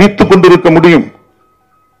சகித்துக் கொண்டிருக்க முடியும்?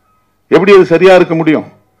 எப்படி அது சரியா இருக்க முடியும்?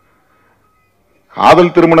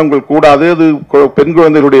 காதல் திருமணங்கள் கூடாது, அது பெண்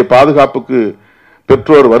குழந்தைகளுடைய பாதுகாப்புக்கு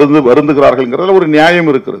பெற்றோர் வருந்துகிறார்கள் ஒரு நியாயம்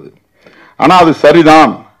இருக்கிறது. ஆனா அது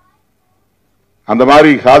சரிதான். அந்த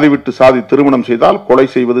மாதிரி சாதி விட்டு சாதி திருமணம் செய்தால் கொலை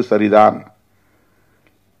செய்வது சரிதான்.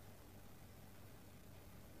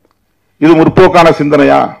 இது முற்போக்கான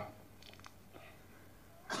சிந்தனையா?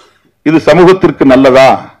 இது சமூகத்திற்கு நல்லதா?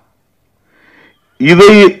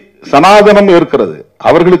 இதை சனாதனம் ஏற்கிறது.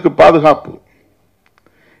 அவர்களுக்கு பாதுகாப்பு.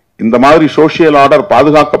 இந்த மாதிரி சோசியல் ஆர்டர்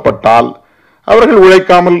பாதுகாக்கப்பட்டால் அவர்கள்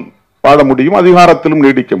உழைக்காமல் வாழ முடியும், அதிகாரத்திலும்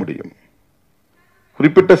நீடிக்க முடியும்.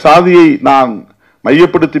 குறிப்பிட்ட சாதியை நான்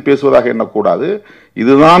மையப்படுத்தி பேசுவதாக எண்ணக்கூடாது.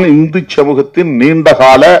 இதுதான் இந்து சமூகத்தின்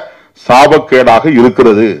நீண்டகால சாபக்கேடாக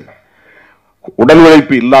இருக்கிறது. உடல்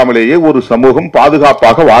உழைப்பு இல்லாமலேயே ஒரு சமூகம்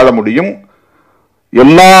பாதுகாப்பாக வாழ முடியும்,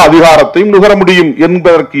 எல்லா அதிகாரத்தையும் நுகர முடியும்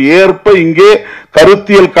என்பதற்கு ஏற்ப இங்கே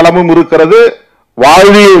கருத்தியல் களமும் இருக்கிறது,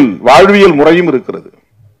 வாழ்வியல் முறையும் இருக்கிறது.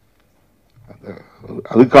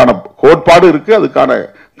 அதுக்கான கோட்பாடு இருக்கு, அதுக்கான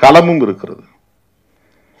களமும் இருக்கிறது.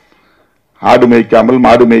 ஆடு மேய்க்காமல்,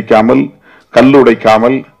 மாடு மேய்க்காமல், கல்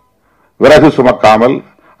உடைக்காமல், விறகு சுமக்காமல்,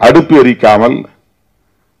 அடுப்பு எரிக்காமல்,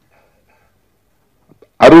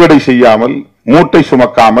 அறுவடை செய்யாமல், மூட்டை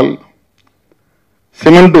சுமக்காமல்,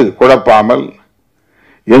 சிமெண்ட் குழப்பாமல்,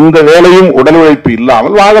 எந்த வேலையும் உடல் உழைப்பு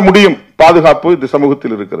இல்லாமல் வாழ முடியும். பாதுகாப்பு இந்த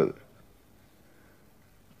சமூகத்தில் இருக்கிறது.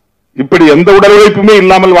 இப்படி எந்த உடல் உழைப்புமே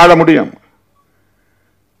இல்லாமல் வாழ முடியும்.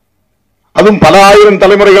 அதுவும் பல ஆயிரம்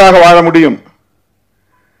தலைமுறைகளாக வாழ முடியும்.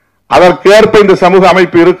 அதற்கேற்ப இந்த சமூக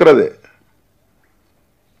அமைப்பு இருக்கிறது.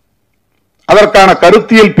 அதற்கான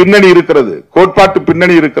கருத்தியல் பின்னணி இருக்கிறது, கோட்பாட்டு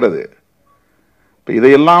பின்னணி இருக்கிறது.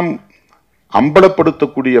 இதையெல்லாம்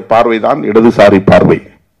அம்பலப்படுத்தக்கூடிய பார்வைதான் இடதுசாரி பார்வை.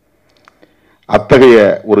 அத்தகைய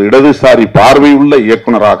ஒரு இடதுசாரி பார்வை உள்ள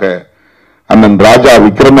இயக்குனராக அண்ணன் ராஜா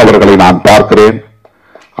விக்ரம் அவர்களை நான் பார்க்கிறேன்.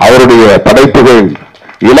 அவருடைய படைப்புகள்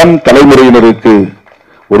இளம் தலைமுறையினருக்கு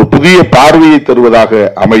ஒரு புதிய பார்வையை தருவதாக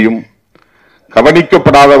அமையும்.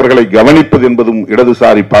 கவனிக்கப்படாதவர்களை கவனிப்பது என்பதும்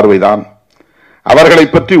இடதுசாரி பார்வைதான். அவர்களை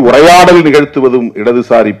பற்றி உரையாடல் நிகழ்த்துவதும்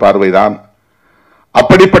இடதுசாரி பார்வைதான்.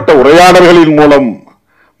 அப்படிப்பட்ட உரையாடல்களின் மூலம்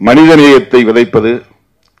மனிதநேயத்தை விதைப்பது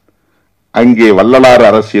அங்கே வள்ளலார்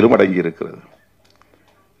அரசியலும் அடங்கியிருக்கிறது.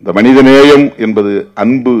 இந்த மனிதநேயம் என்பது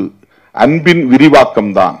அன்பின்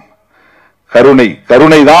விரிவாக்கம் தான்.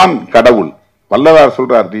 கருணைதான் கடவுள். வள்ளலார்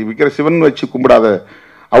சொல்றார், நீ விக்கிற சிவன் வச்சு கும்பிடாத.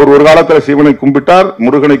 அவர் ஒரு காலத்தில் சிவனை கும்பிட்டார்,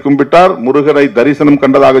 முருகனை கும்பிட்டார், முருகனை தரிசனம்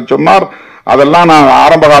கண்டதாக சொன்னார். அதெல்லாம் நான்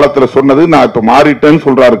ஆரம்ப காலத்தில் சொன்னது, நான் இப்ப மாறிட்டேன்னு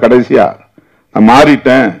சொல்றாரு. கடைசியா நான்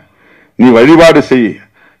மாறிட்டேன், நீ வழிபாடு செய்.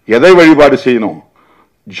 எதை வழிபாடு செய்யணும்?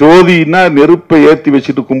 ஜோதினா நெருப்பை ஏற்றி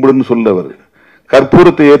வச்சுட்டு கும்பிடுன்னு சொல்லவர்,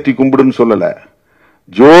 கற்பூரத்தை ஏற்றி கும்பிடுன்னு சொல்லல.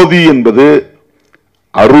 ஜோதி என்பது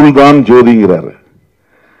அருள் தான் ஜோதிங்கிறார்.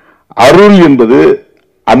 அருள் என்பது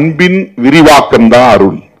அன்பின் விரிவாக்கம் தான்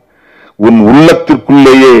அருள். உன்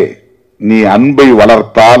உள்ளத்திற்குள்ளேயே நீ அன்பை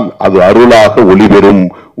வளர்த்தால் அது அருளாக ஒளிபெறும்,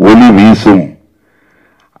 ஒளி வீசும்.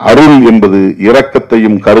 அருள் என்பது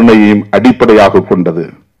இரக்கத்தையும் கருணையையும் அடிப்படையாக கொண்டது.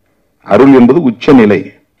 அருள் என்பது உச்சநிலை.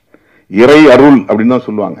 இறை அருள் அப்படின்னு தான்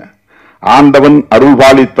சொல்லுவாங்க. ஆண்டவன் அருள்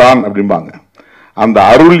பாலித்தான் அப்படிம்பாங்க. அந்த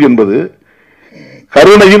அருள் என்பது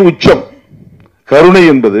கருணையின் உச்சம். கருணை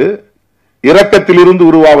என்பது இரக்கத்திலிருந்து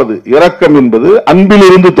உருவாவது. இரக்கம் என்பது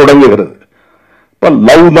அன்பிலிருந்து தொடங்குகிறது.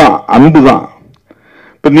 லவ் தான், அன்பு தான்.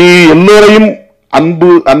 இப்ப நீ எல்லோரையும்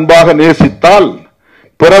அன்பாக நேசித்தால்,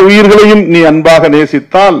 பிற உயிர்களையும் நீ அன்பாக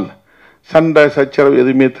நேசித்தால் சண்டை சச்சரவு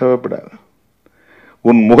எதுவுமே தேவைப்படாது.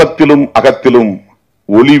 உன் முகத்திலும் அகத்திலும்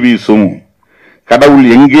ஒளி வீசும். கடவுள்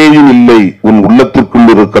எங்கேயும் இல்லை, உன் உள்ளத்திற்குள்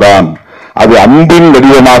இருக்கிறான். அது அன்பின்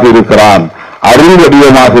வடிவமாக இருக்கிறான், அருள்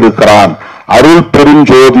வடிவமாக இருக்கிறான். அருள்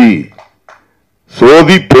பெருஞ்சோதி,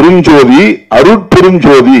 சோதி பெருஞ்சோதி, அருள்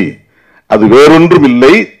பெருஞ்சோதி. அது வேறொன்றும்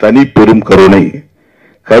இல்லை, தனி பெரும் கருணை.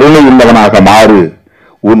 கருணை உள்ளவனாக மாறு.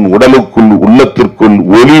 உன் உடலுக்குள் உள்ளத்திற்குள்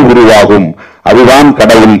ஒளி உருவாகும். அதுதான்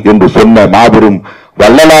கடவுள் என்று சொன்ன மாபெரும்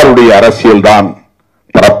வள்ளலாருடைய அரசியல் தான்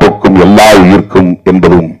பரப்புக்கும் எல்லா உயிர்க்கும்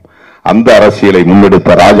என்பதும் அந்த அரசியலை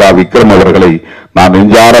முன்னெடுத்த ராஜா விக்ரம் அவர்களை நான்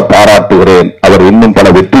நெஞ்சார பாராட்டுகிறேன். அவர் இன்னும் பல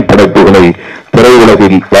வெற்றி படைப்புகளை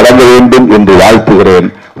திரையுலகில் வழங்க வேண்டும் என்று வாழ்த்துகிறேன்.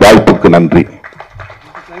 வாய்ப்புக்கு நன்றி.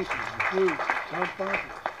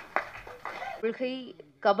 கொள்கை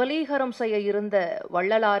கபலீகரம் செய்ய இருந்த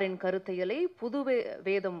வள்ளலாரின் கருத்தையலை புது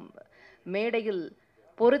வேதம் மேடையில்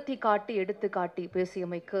பொருத்தி காட்டி எடுத்து காட்டி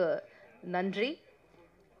பேசியமைக்கு நன்றி.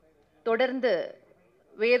 தொடர்ந்து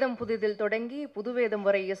வேதம் புதிதில் தொடங்கி புதுவேதம்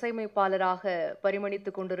வரை இசையமைப்பாளராக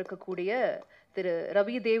பரிமணித்துக் கொண்டிருக்கக்கூடிய திரு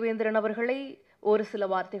ரவி தேவேந்திரன் அவர்களை ஒரு சில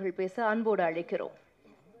வார்த்தைகள் பேச அன்போடு அழைக்கிறோம்.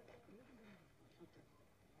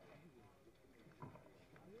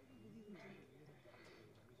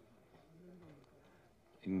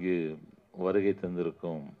 இங்கு வருகை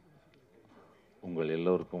தந்திருக்கும் உங்கள்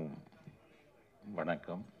எல்லோருக்கும்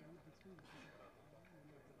வணக்கம்.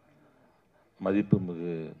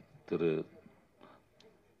 மதிப்புமிகு திரு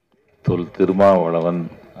திருமாவளவன்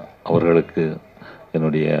அவர்களுக்கு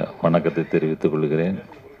என்னுடைய வணக்கத்தை தெரிவித்துக் கொள்கிறேன்.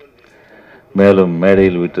 மேலும்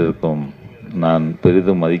மேடையில் விட்டிருக்கும் நான்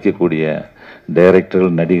பெரிதும் மதிக்கக்கூடிய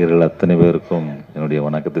டைரக்டர்கள், நடிகர்கள் அத்தனை பேருக்கும் என்னுடைய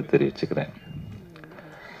வணக்கத்தை தெரிவிச்சுக்கிறேன்.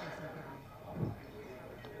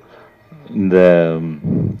 இந்த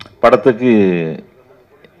படத்துக்கு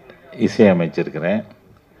இசையமைச்சிருக்கிறேன்.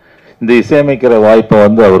 இந்த இசையமைக்கிற வாய்ப்பை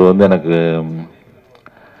அவர் எனக்கு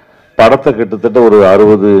படத்தை கிட்டத்தட்ட ஒரு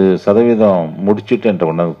 60% முடிச்சுட்டு என்கிட்ட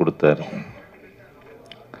கொண்டாந்து கொடுத்தாரு.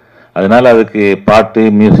 அதனால அதுக்கு பாட்டு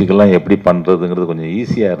மியூசிக்கெல்லாம் எப்படி பண்ணுறதுங்கிறது கொஞ்சம்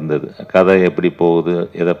ஈஸியாக இருந்தது. கதை எப்படி போகுது,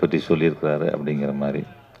 எதை பற்றி சொல்லியிருக்கிறாரு அப்படிங்கிற மாதிரி.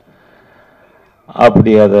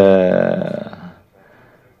 அப்படி அதை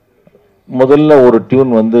முதல்ல ஒரு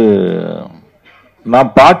டியூன்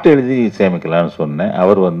நான் பாட்டு எழுதி இசையமைக்கலான்னு சொன்னேன்.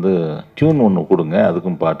 அவர் டியூன் ஒன்று கொடுங்க,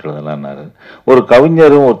 அதுக்கும் பாட்டு எழுதலான்னாரு. ஒரு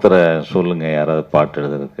கவிஞரும் ஒருத்தரை சொல்லுங்க யாராவது பாட்டு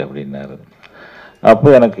எழுதுறதுக்கு அப்படின்னாரு. அப்போ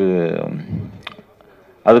எனக்கு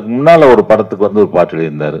அதுக்கு முன்னால் ஒரு படத்துக்கு ஒரு பாட்டு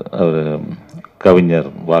எழுதியிருந்தார் அவர் கவிஞர்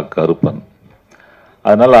கருப்பன்.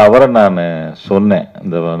 அதனால் அவரை நான் சொன்னேன்,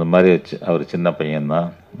 இந்த மாதிரி அவர் சின்ன பையன்தான்,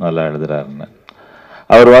 நல்லா எழுதுறாருன்னு.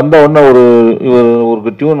 அவர் வந்த உடனே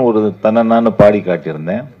ஒரு டியூன் தன்னை நான் பாடி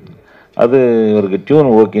காட்டியிருந்தேன். அது இவருக்கு டியூன்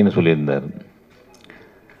ஓகேன்னு சொல்லியிருந்தார்.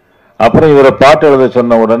 அப்புறம் இவரை பாட்டு எழுத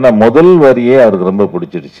சொன்ன உடனே முதல் வரியே அவருக்கு ரொம்ப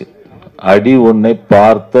பிடிச்சிருச்சு. அடி உன்னை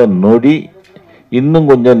பார்த்த நொடி இன்னும்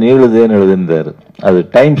கொஞ்சம் நீளுதேன்னு எழுதியிருந்தார். அது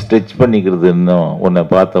டைம் ஸ்ட்ரெச் பண்ணிக்கிறது, இன்னும் உன்னை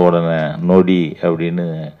பார்த்த உடனே நொடி அப்படின்னு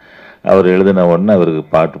அவர் எழுதின உடனே அவருக்கு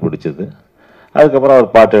பாட்டு பிடிச்சது. அதுக்கப்புறம்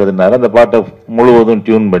அவர் பாட்டு எழுதினார். அந்த பாட்டை முழுவதும்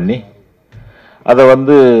டியூன் பண்ணி அதை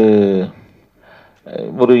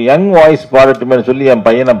ஒரு யங் வாய்ஸ் பாடட்டுமே சொல்லி என்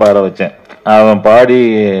பையனை பாட வச்சேன். அவன் பாடி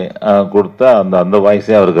கொடுத்தா அந்த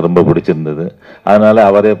வாய்ஸே அவருக்கு ரொம்ப பிடிச்சிருந்தது. அதனால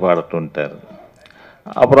அவரே பாடட்டுன்ட்டார்.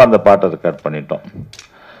 அப்புறம் அந்த பாட்டை ரெக்கார்ட் பண்ணிட்டோம்.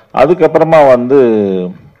 அதுக்கப்புறமா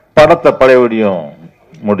படத்தை பழையபடியும்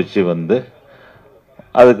முடிச்சு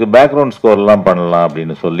அதுக்கு பேக்ரவுண்ட் ஸ்கோர்லாம் பண்ணலாம்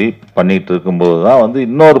அப்படின்னு சொல்லி பண்ணிட்டு இருக்கும்போது தான்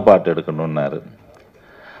இன்னொரு பாட்டு எடுக்கணும்னாரு.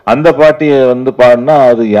 அந்த பாட்டியை பாடினா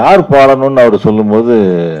அது யார் பாடணும்னு அவர் சொல்லும்போது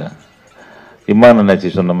இமான் அண்ணாச்சி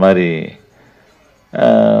சொன்ன மாதிரி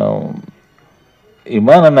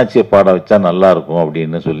இமான் அண்ணாச்சியை பாட வச்சா நல்லா இருக்கும்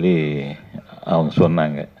அப்படின்னு சொல்லி அவங்க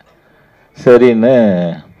சொன்னாங்க. சரின்னு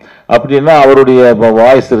அப்படின்னா அவருடைய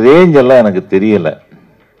வாய்ஸ் ரேஞ்ச் எல்லாம் எனக்கு தெரியலை.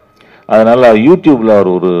 அதனால யூடியூப்ல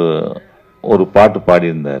அவர் ஒரு பாட்டு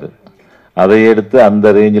பாடியிருந்தார். அதை எடுத்து அந்த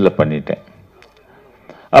ரேஞ்சில் பண்ணிட்டேன்.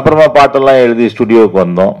 அப்புறமா பாட்டெல்லாம் எழுதி ஸ்டுடியோவுக்கு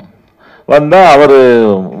வந்தால் அவர்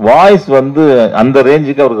வாய்ஸ் அந்த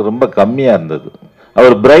ரேஞ்சுக்கு அவருக்கு ரொம்ப கம்மியாக இருந்தது.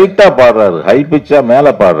 அவர் பிரைட்டாக பாடுறாரு, ஹை பிச்சாக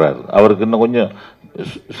மேலே பாடுறாரு. அவருக்கு இன்னும் கொஞ்சம்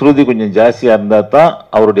ஸ்ருதி கொஞ்சம் ஜாஸ்தியாக இருந்தால் தான்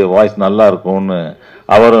அவருடைய வாய்ஸ் நல்லா இருக்கும்னு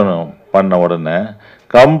அவரும் பண்ண உடனே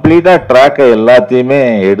கம்ப்ளீட்டாக ட்ராக்கை எல்லாத்தையுமே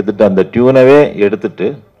எடுத்துட்டு அந்த டியூனவே எடுத்துட்டு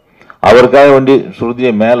அவருக்காக வேண்டி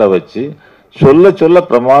ஸ்ருதியை மேலே வச்சு சொல்ல சொல்ல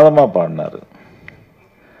பிரமாதமாக பாடினார்.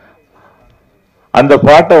 அந்த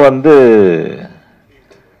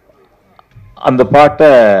பாட்டை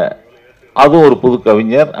அதுவும் ஒரு புது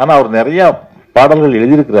கவிஞர். ஆனால் அவர் நிறைய பாடல்கள்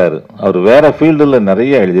எழுதியிருக்கிறாரு. அவர் வேற ஃபீல்டில்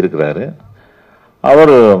நிறைய எழுதியிருக்கிறாரு.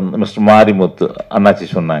 அவர் மிஸ்டர் மாரிமுத்து அண்ணாச்சி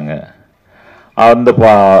சொன்னாங்க, அந்த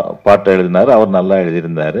பாட்டை எழுதினார். அவர் நல்லா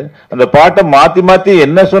எழுதியிருந்தாரு. அந்த பாட்டை மாற்றி மாற்றி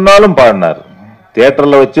என்ன சொன்னாலும் பாடினார்.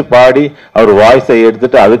 தியேட்டரில் வச்சு பாடி அவர் வாய்ஸை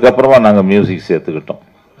எடுத்துட்டு அதுக்கப்புறமா நாங்கள் மியூசிக் சேர்த்துக்கிட்டோம்.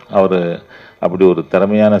 அவர் அப்படி ஒரு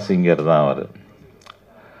திறமையான சிங்கர் தான் அவர்.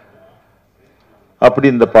 அப்படி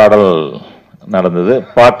இந்த பாடல் நடந்தது.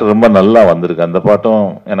 பாட்டு ரொம்ப நல்லா வந்திருக்கு. அந்த பாட்டும்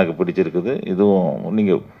எனக்கு பிடிச்சிருக்குது. இதுவும்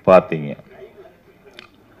நீங்க பார்த்தீங்க.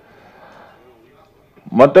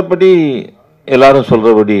 மற்றபடி எல்லாரும்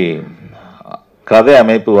சொல்றபடி கதை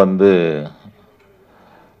அமைப்பு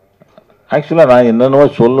ஆக்சுவலா நான் என்னென்னவோ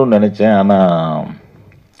சொல்லணும்னு நினைச்சேன். ஆனா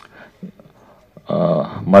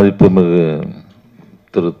மதிப்புமிகு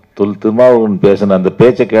திருமாவளவன் பேசின அந்த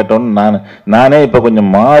பேச்சை கேட்டோன்னு நானே இப்ப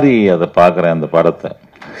கொஞ்சம் மாறி அதை பார்க்குறேன் அந்த படத்தை.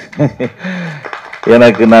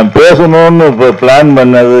 எனக்கு நான் பேசணும்னு இப்போ பிளான்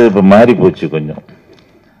பண்ணது இப்போ மாறி போச்சு கொஞ்சம்.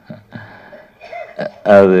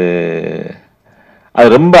 அது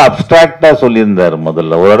ரொம்ப அப்டிராக்டாக சொல்லியிருந்தார்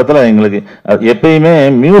முதல்ல ஒரு இடத்துல. எங்களுக்கு எப்பயுமே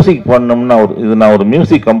மியூசிக் பண்ணோம்னா நான் ஒரு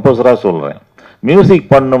மியூசிக் கம்போசராக சொல்கிறேன்.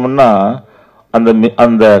 மியூசிக் பண்ணோம்னா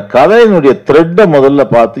அந்த கதையினுடைய த்ரெட்டை முதல்ல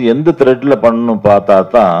பார்த்து எந்த த்ரெட்டில் பண்ணணும் பார்த்தா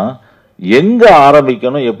தான் எங்கே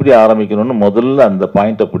ஆரம்பிக்கணும் எப்படி ஆரம்பிக்கணும்னு முதல்ல அந்த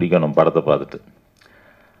பாயிண்ட்டை பிடிக்கணும் படத்தை பார்த்துட்டு.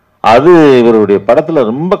 அது இவருடைய படத்தில்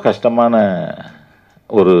ரொம்ப கஷ்டமான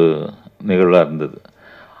ஒரு நிகழ்வாக இருந்தது.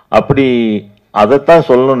 அப்படி அதைத்தான்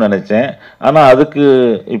சொல்லணும்னு நினைச்சேன். ஆனால் அதுக்கு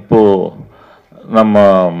இப்போ நம்ம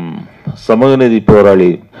சமூக நீதி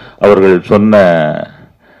போராளி அவர்கள் சொன்ன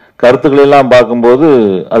கருத்துக்களெல்லாம் பார்க்கும்போது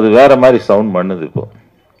அது வேற மாதிரி சவுண்ட் பண்ணுது. இப்போ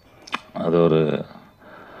அது ஒரு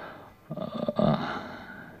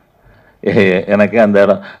எனக்கு அந்த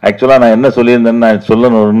இடம் ஆக்சுவலாக நான் என்ன சொல்லியிருந்தேன்னு நான்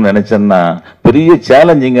சொல்லணும்னு நினைச்சேன்னா பெரிய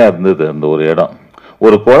சேலஞ்சிங்காக இருந்தது. அந்த ஒரு இடம்,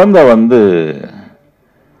 ஒரு குழந்தை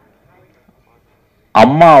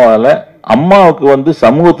அம்மாவுக்கு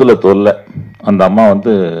சமூகத்துல தொல்லை. அந்த அம்மா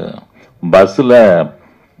பஸ்ஸில்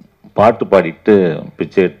பாட்டு பாடிட்டு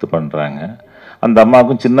பிச்சை எடுத்து பண்றாங்க. அந்த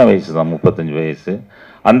அம்மாவுக்கும் சின்ன வயசு தான், 35 வயசு.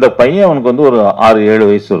 அந்த பையன் அவனுக்கு ஒரு 6-7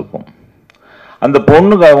 வயசு இருக்கும். அந்த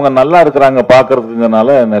பொண்ணுக்கு அவங்க நல்லா இருக்கிறாங்க பார்க்கறதுக்குனால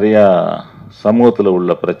நிறையா சமூகத்தில்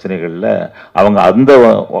உள்ள பிரச்சனைகளில் அவங்க அந்த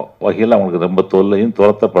வகையில் அவங்களுக்கு ரொம்ப தொல்லையும்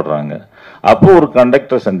துரத்தப்படுறாங்க. அப்போ ஒரு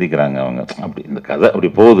கண்டக்டரை சந்திக்கிறாங்க அவங்க. அப்படி இந்த கதை அப்படி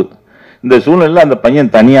போகுது. இந்த சூழ்நிலையில் அந்த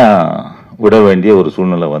பையன் தனியாக விட வேண்டிய ஒரு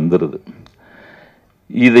சூழ்நிலை வந்துடுது.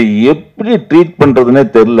 இதை எப்படி ட்ரீட் பண்ணுறதுனே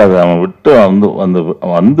தெரியல. அது அவன்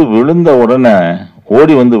விட்டு விழுந்த உடனே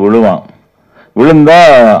ஓடி விழுவான். விழுந்தா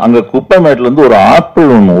அங்கே குப்பை மேட்லேருந்து ஒரு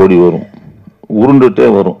ஆப்பிள் ஒன்று ஓடி வரும், உருண்டுட்டே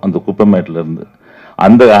வரும் அந்த குப்பை மேட்லேருந்து.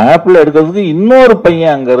 அந்த ஆப்பிள் எடுக்கிறதுக்கு இன்னொரு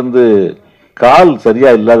பையன் அங்கேருந்து கால்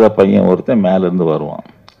சரியா இல்லாத பையன் ஒருத்தன் மேலேருந்து வருவான்.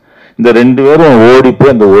 இந்த 2 பேரும் ஓடி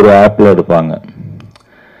போய் அந்த ஒரு ஆப்பிள் எடுப்பாங்க.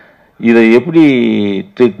 இதை எப்படி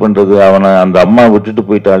ட்ரீட் பண்றது? அவனை அந்த அம்மா விட்டுட்டு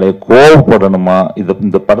போயிட்டாலே கோவப்படணுமா?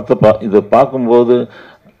 இந்த படத்தை இதை பார்க்கும்போது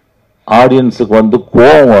ஆடியன்ஸுக்கு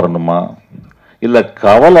கோபம் வரணுமா, இல்லை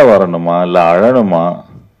கவலை வரணுமா, இல்லை அழணுமா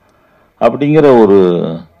அப்படிங்கிற ஒரு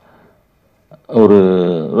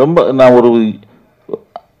ரொம்ப நான்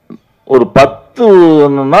ஒரு 10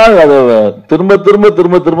 நாள் அதை திரும்ப திரும்ப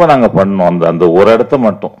திரும்ப திரும்ப நாங்கள் பண்ணோம். அந்த ஒரு இடத்த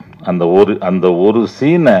மட்டும், அந்த ஒரு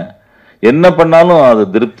சீனை என்ன பண்ணாலும் அது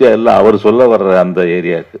திருப்தியா இல்லை அவர் சொல்ல வர்ற அந்த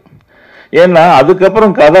ஏரியாவுக்கு. ஏன்னா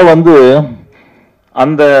அதுக்கப்புறம் கதை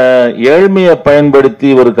அந்த ஏழ்மையை பயன்படுத்தி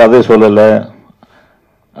ஒரு கதை சொல்லலை,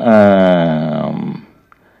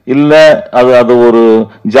 இல்லை அது ஒரு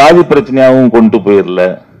ஜாதி பிரச்சனையாகவும் கொண்டு போயிடல.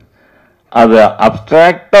 அது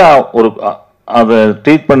அப்டிராக்டா அதை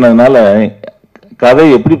ட்ரீட் பண்ணதுனால கதை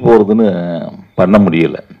எப்படி போறதுன்னு பண்ண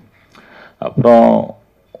முடியல. அப்புறம்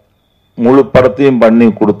முழு படத்தையும் பண்ணி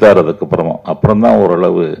கொடுத்தாரு. அப்புறம் தான்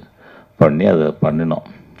ஓரளவு பண்ணி அதை பண்ணினோம்.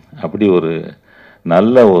 அப்படி ஒரு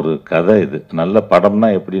நல்ல ஒரு கதை இது. நல்ல படம்னா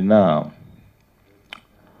எப்படின்னா,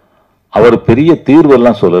 அவர் பெரிய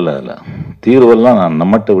தீர்வெல்லாம் சொல்லலை. அதில் தீர்வெல்லாம்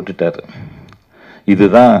நம்மகிட்ட விட்டுட்டாரு.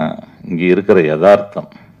 இதுதான் இங்கே இருக்கிற யதார்த்தம்.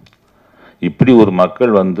 இப்படி ஒரு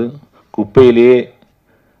மக்கள் குப்பையிலேயே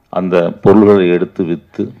அந்த பொருள்களை எடுத்து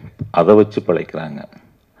விற்று அதை வச்சு பிழைக்கிறாங்க.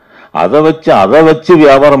 அதை வச்சு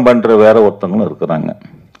வியாபாரம் பண்ற வேற ஒருத்தங்களும் இருக்கிறாங்க.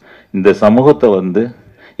 இந்த சமூகத்தை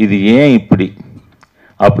இது ஏன் இப்படி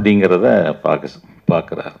அப்படிங்கிறத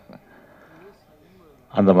பார்க்குறாரு.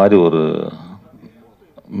 அந்த மாதிரி ஒரு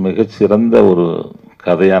மிகச்சிறந்த ஒரு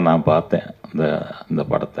கதையாக நான் பார்த்தேன் இந்த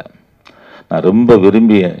படத்தை. நான் ரொம்ப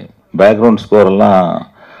விரும்பிய பேக்ரவுண்ட் ஸ்கோரெல்லாம்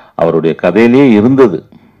அவருடைய கதையிலே இருந்தது.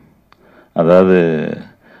 அதாவது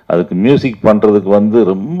அதுக்கு மியூசிக் பண்ணுறதுக்கு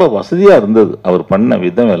ரொம்ப வசதியாக இருந்தது. அவர் பண்ண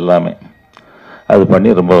விதம் எல்லாமே அது பண்ணி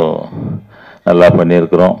ரொம்ப நல்லா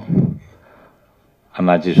பண்ணியிருக்கிறோம்.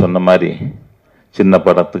 அண்ணாச்சி சொன்ன மாதிரி சின்ன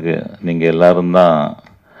படத்துக்கு நீங்கள் எல்லாரும் தான்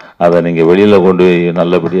அதை நீங்கள் வெளியில் கொண்டு போய்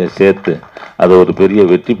நல்லபடியாக சேர்த்து அதை ஒரு பெரிய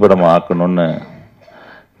வெற்றி படமாக ஆக்கணும்னு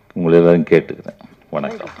உங்களை எல்லாரும் கேட்டுக்கிறேன்.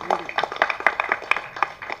 வணக்கம்.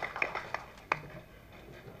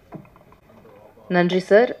 நன்றி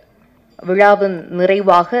சார். விழாவின்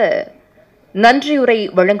நிறைவாக நன்றியுரை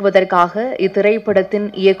வழங்குவதற்காக இத்திரைப்படத்தின்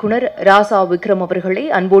இயக்குனர் ராசா விக்ரம் அவர்களை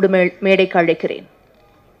அன்போடு மேடைக்கு அழைக்கிறேன்.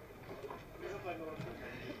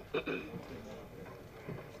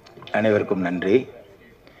 அனைவருக்கும் நன்றி.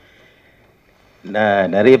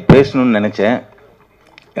 நான் நிறைய பேசணும்னு நினச்சேன்.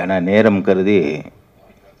 ஆனால் நேரம் கருதி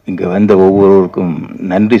இங்கே வந்த ஒவ்வொருவருக்கும்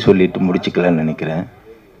நன்றி சொல்லிட்டு முடிச்சுக்கலான்னு நினைக்கிறேன்.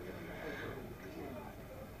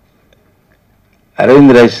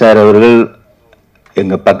 அரவிந்த்ராஜ் சார் அவர்கள்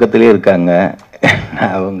எங்கள் பக்கத்திலே இருக்காங்க.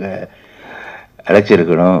 நான் அவங்க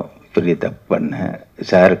அழைச்சிருக்கணும். பெரிய தப்பு பண்ணேன்.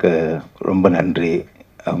 சாருக்கு ரொம்ப நன்றி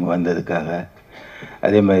அவங்க வந்ததுக்காக.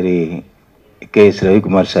 அதே மாதிரி கேஎஸ்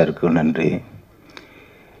ரவிக்குமார் சாருக்கும் நன்றி.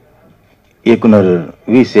 இயக்குனர்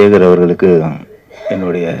வி. சேகர் அவர்களுக்கு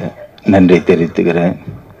என்னுடைய நன்றி தெரிவித்துக்கிறேன்.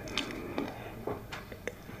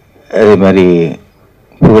 அதே மாதிரி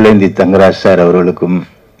புகழேந்தி தங்கராஜ் சார் அவர்களுக்கும்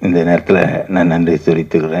இந்த நேரத்தில் நான் நன்றி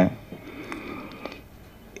தெரிவித்துக்கிறேன்.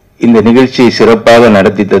 இந்த நிகழ்ச்சியை சிறப்பாக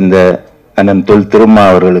நடத்தி தந்த அண்ணன் திருமா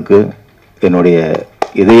அவர்களுக்கு என்னுடைய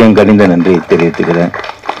இதயம் கனிந்த நன்றி தெரிவித்துக்கிறேன்.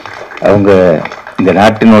 அவங்க இந்த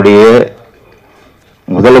நாட்டினுடைய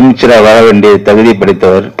முதலமைச்சராக வர வேண்டிய தகுதி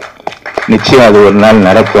படைத்தவர். நிச்சயம் அது ஒரு நாள்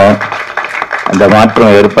நடக்கும். அந்த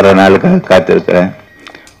மாற்றம் ஏற்படுற நாளுக்காக காத்திருக்கிறேன்.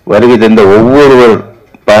 வருகை தந்த ஒவ்வொருவர்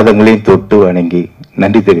பாதங்களையும் தொட்டு வணங்கி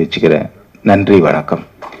நன்றி தெரிவிச்சுக்கிறேன். நன்றி, வணக்கம்.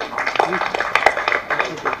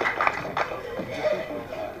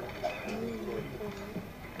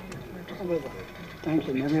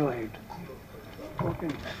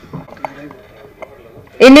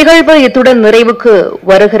 இந்நிகழ்வு இத்துடன் நிறைவுக்கு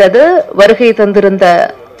வருகிறது. வருகை தந்திருந்த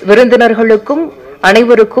விருந்தினர்களுக்கும்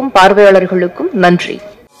அனைவருக்கும் பார்வையாளர்களுக்கும் நன்றி.